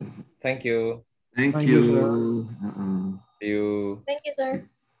you. Thank you. Thank Thank you. you, See you. Thank you, sir.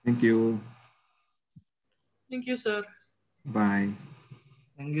 Thank you. Thank you, sir. Bye.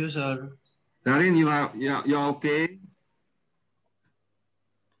 Thank you, sir. Darin, you're okay?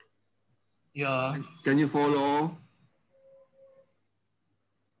 Yeah. Can you follow?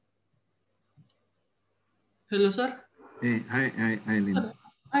 Hello, sir. Hey, hi, Lynn.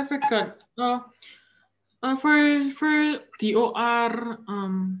 I forgot. For the OR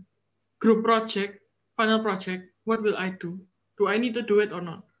group project, final project, what will I do? Do I need to do it or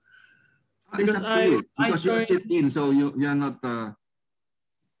not? Because It's up to you. Because you're joined. sit-in, so you're not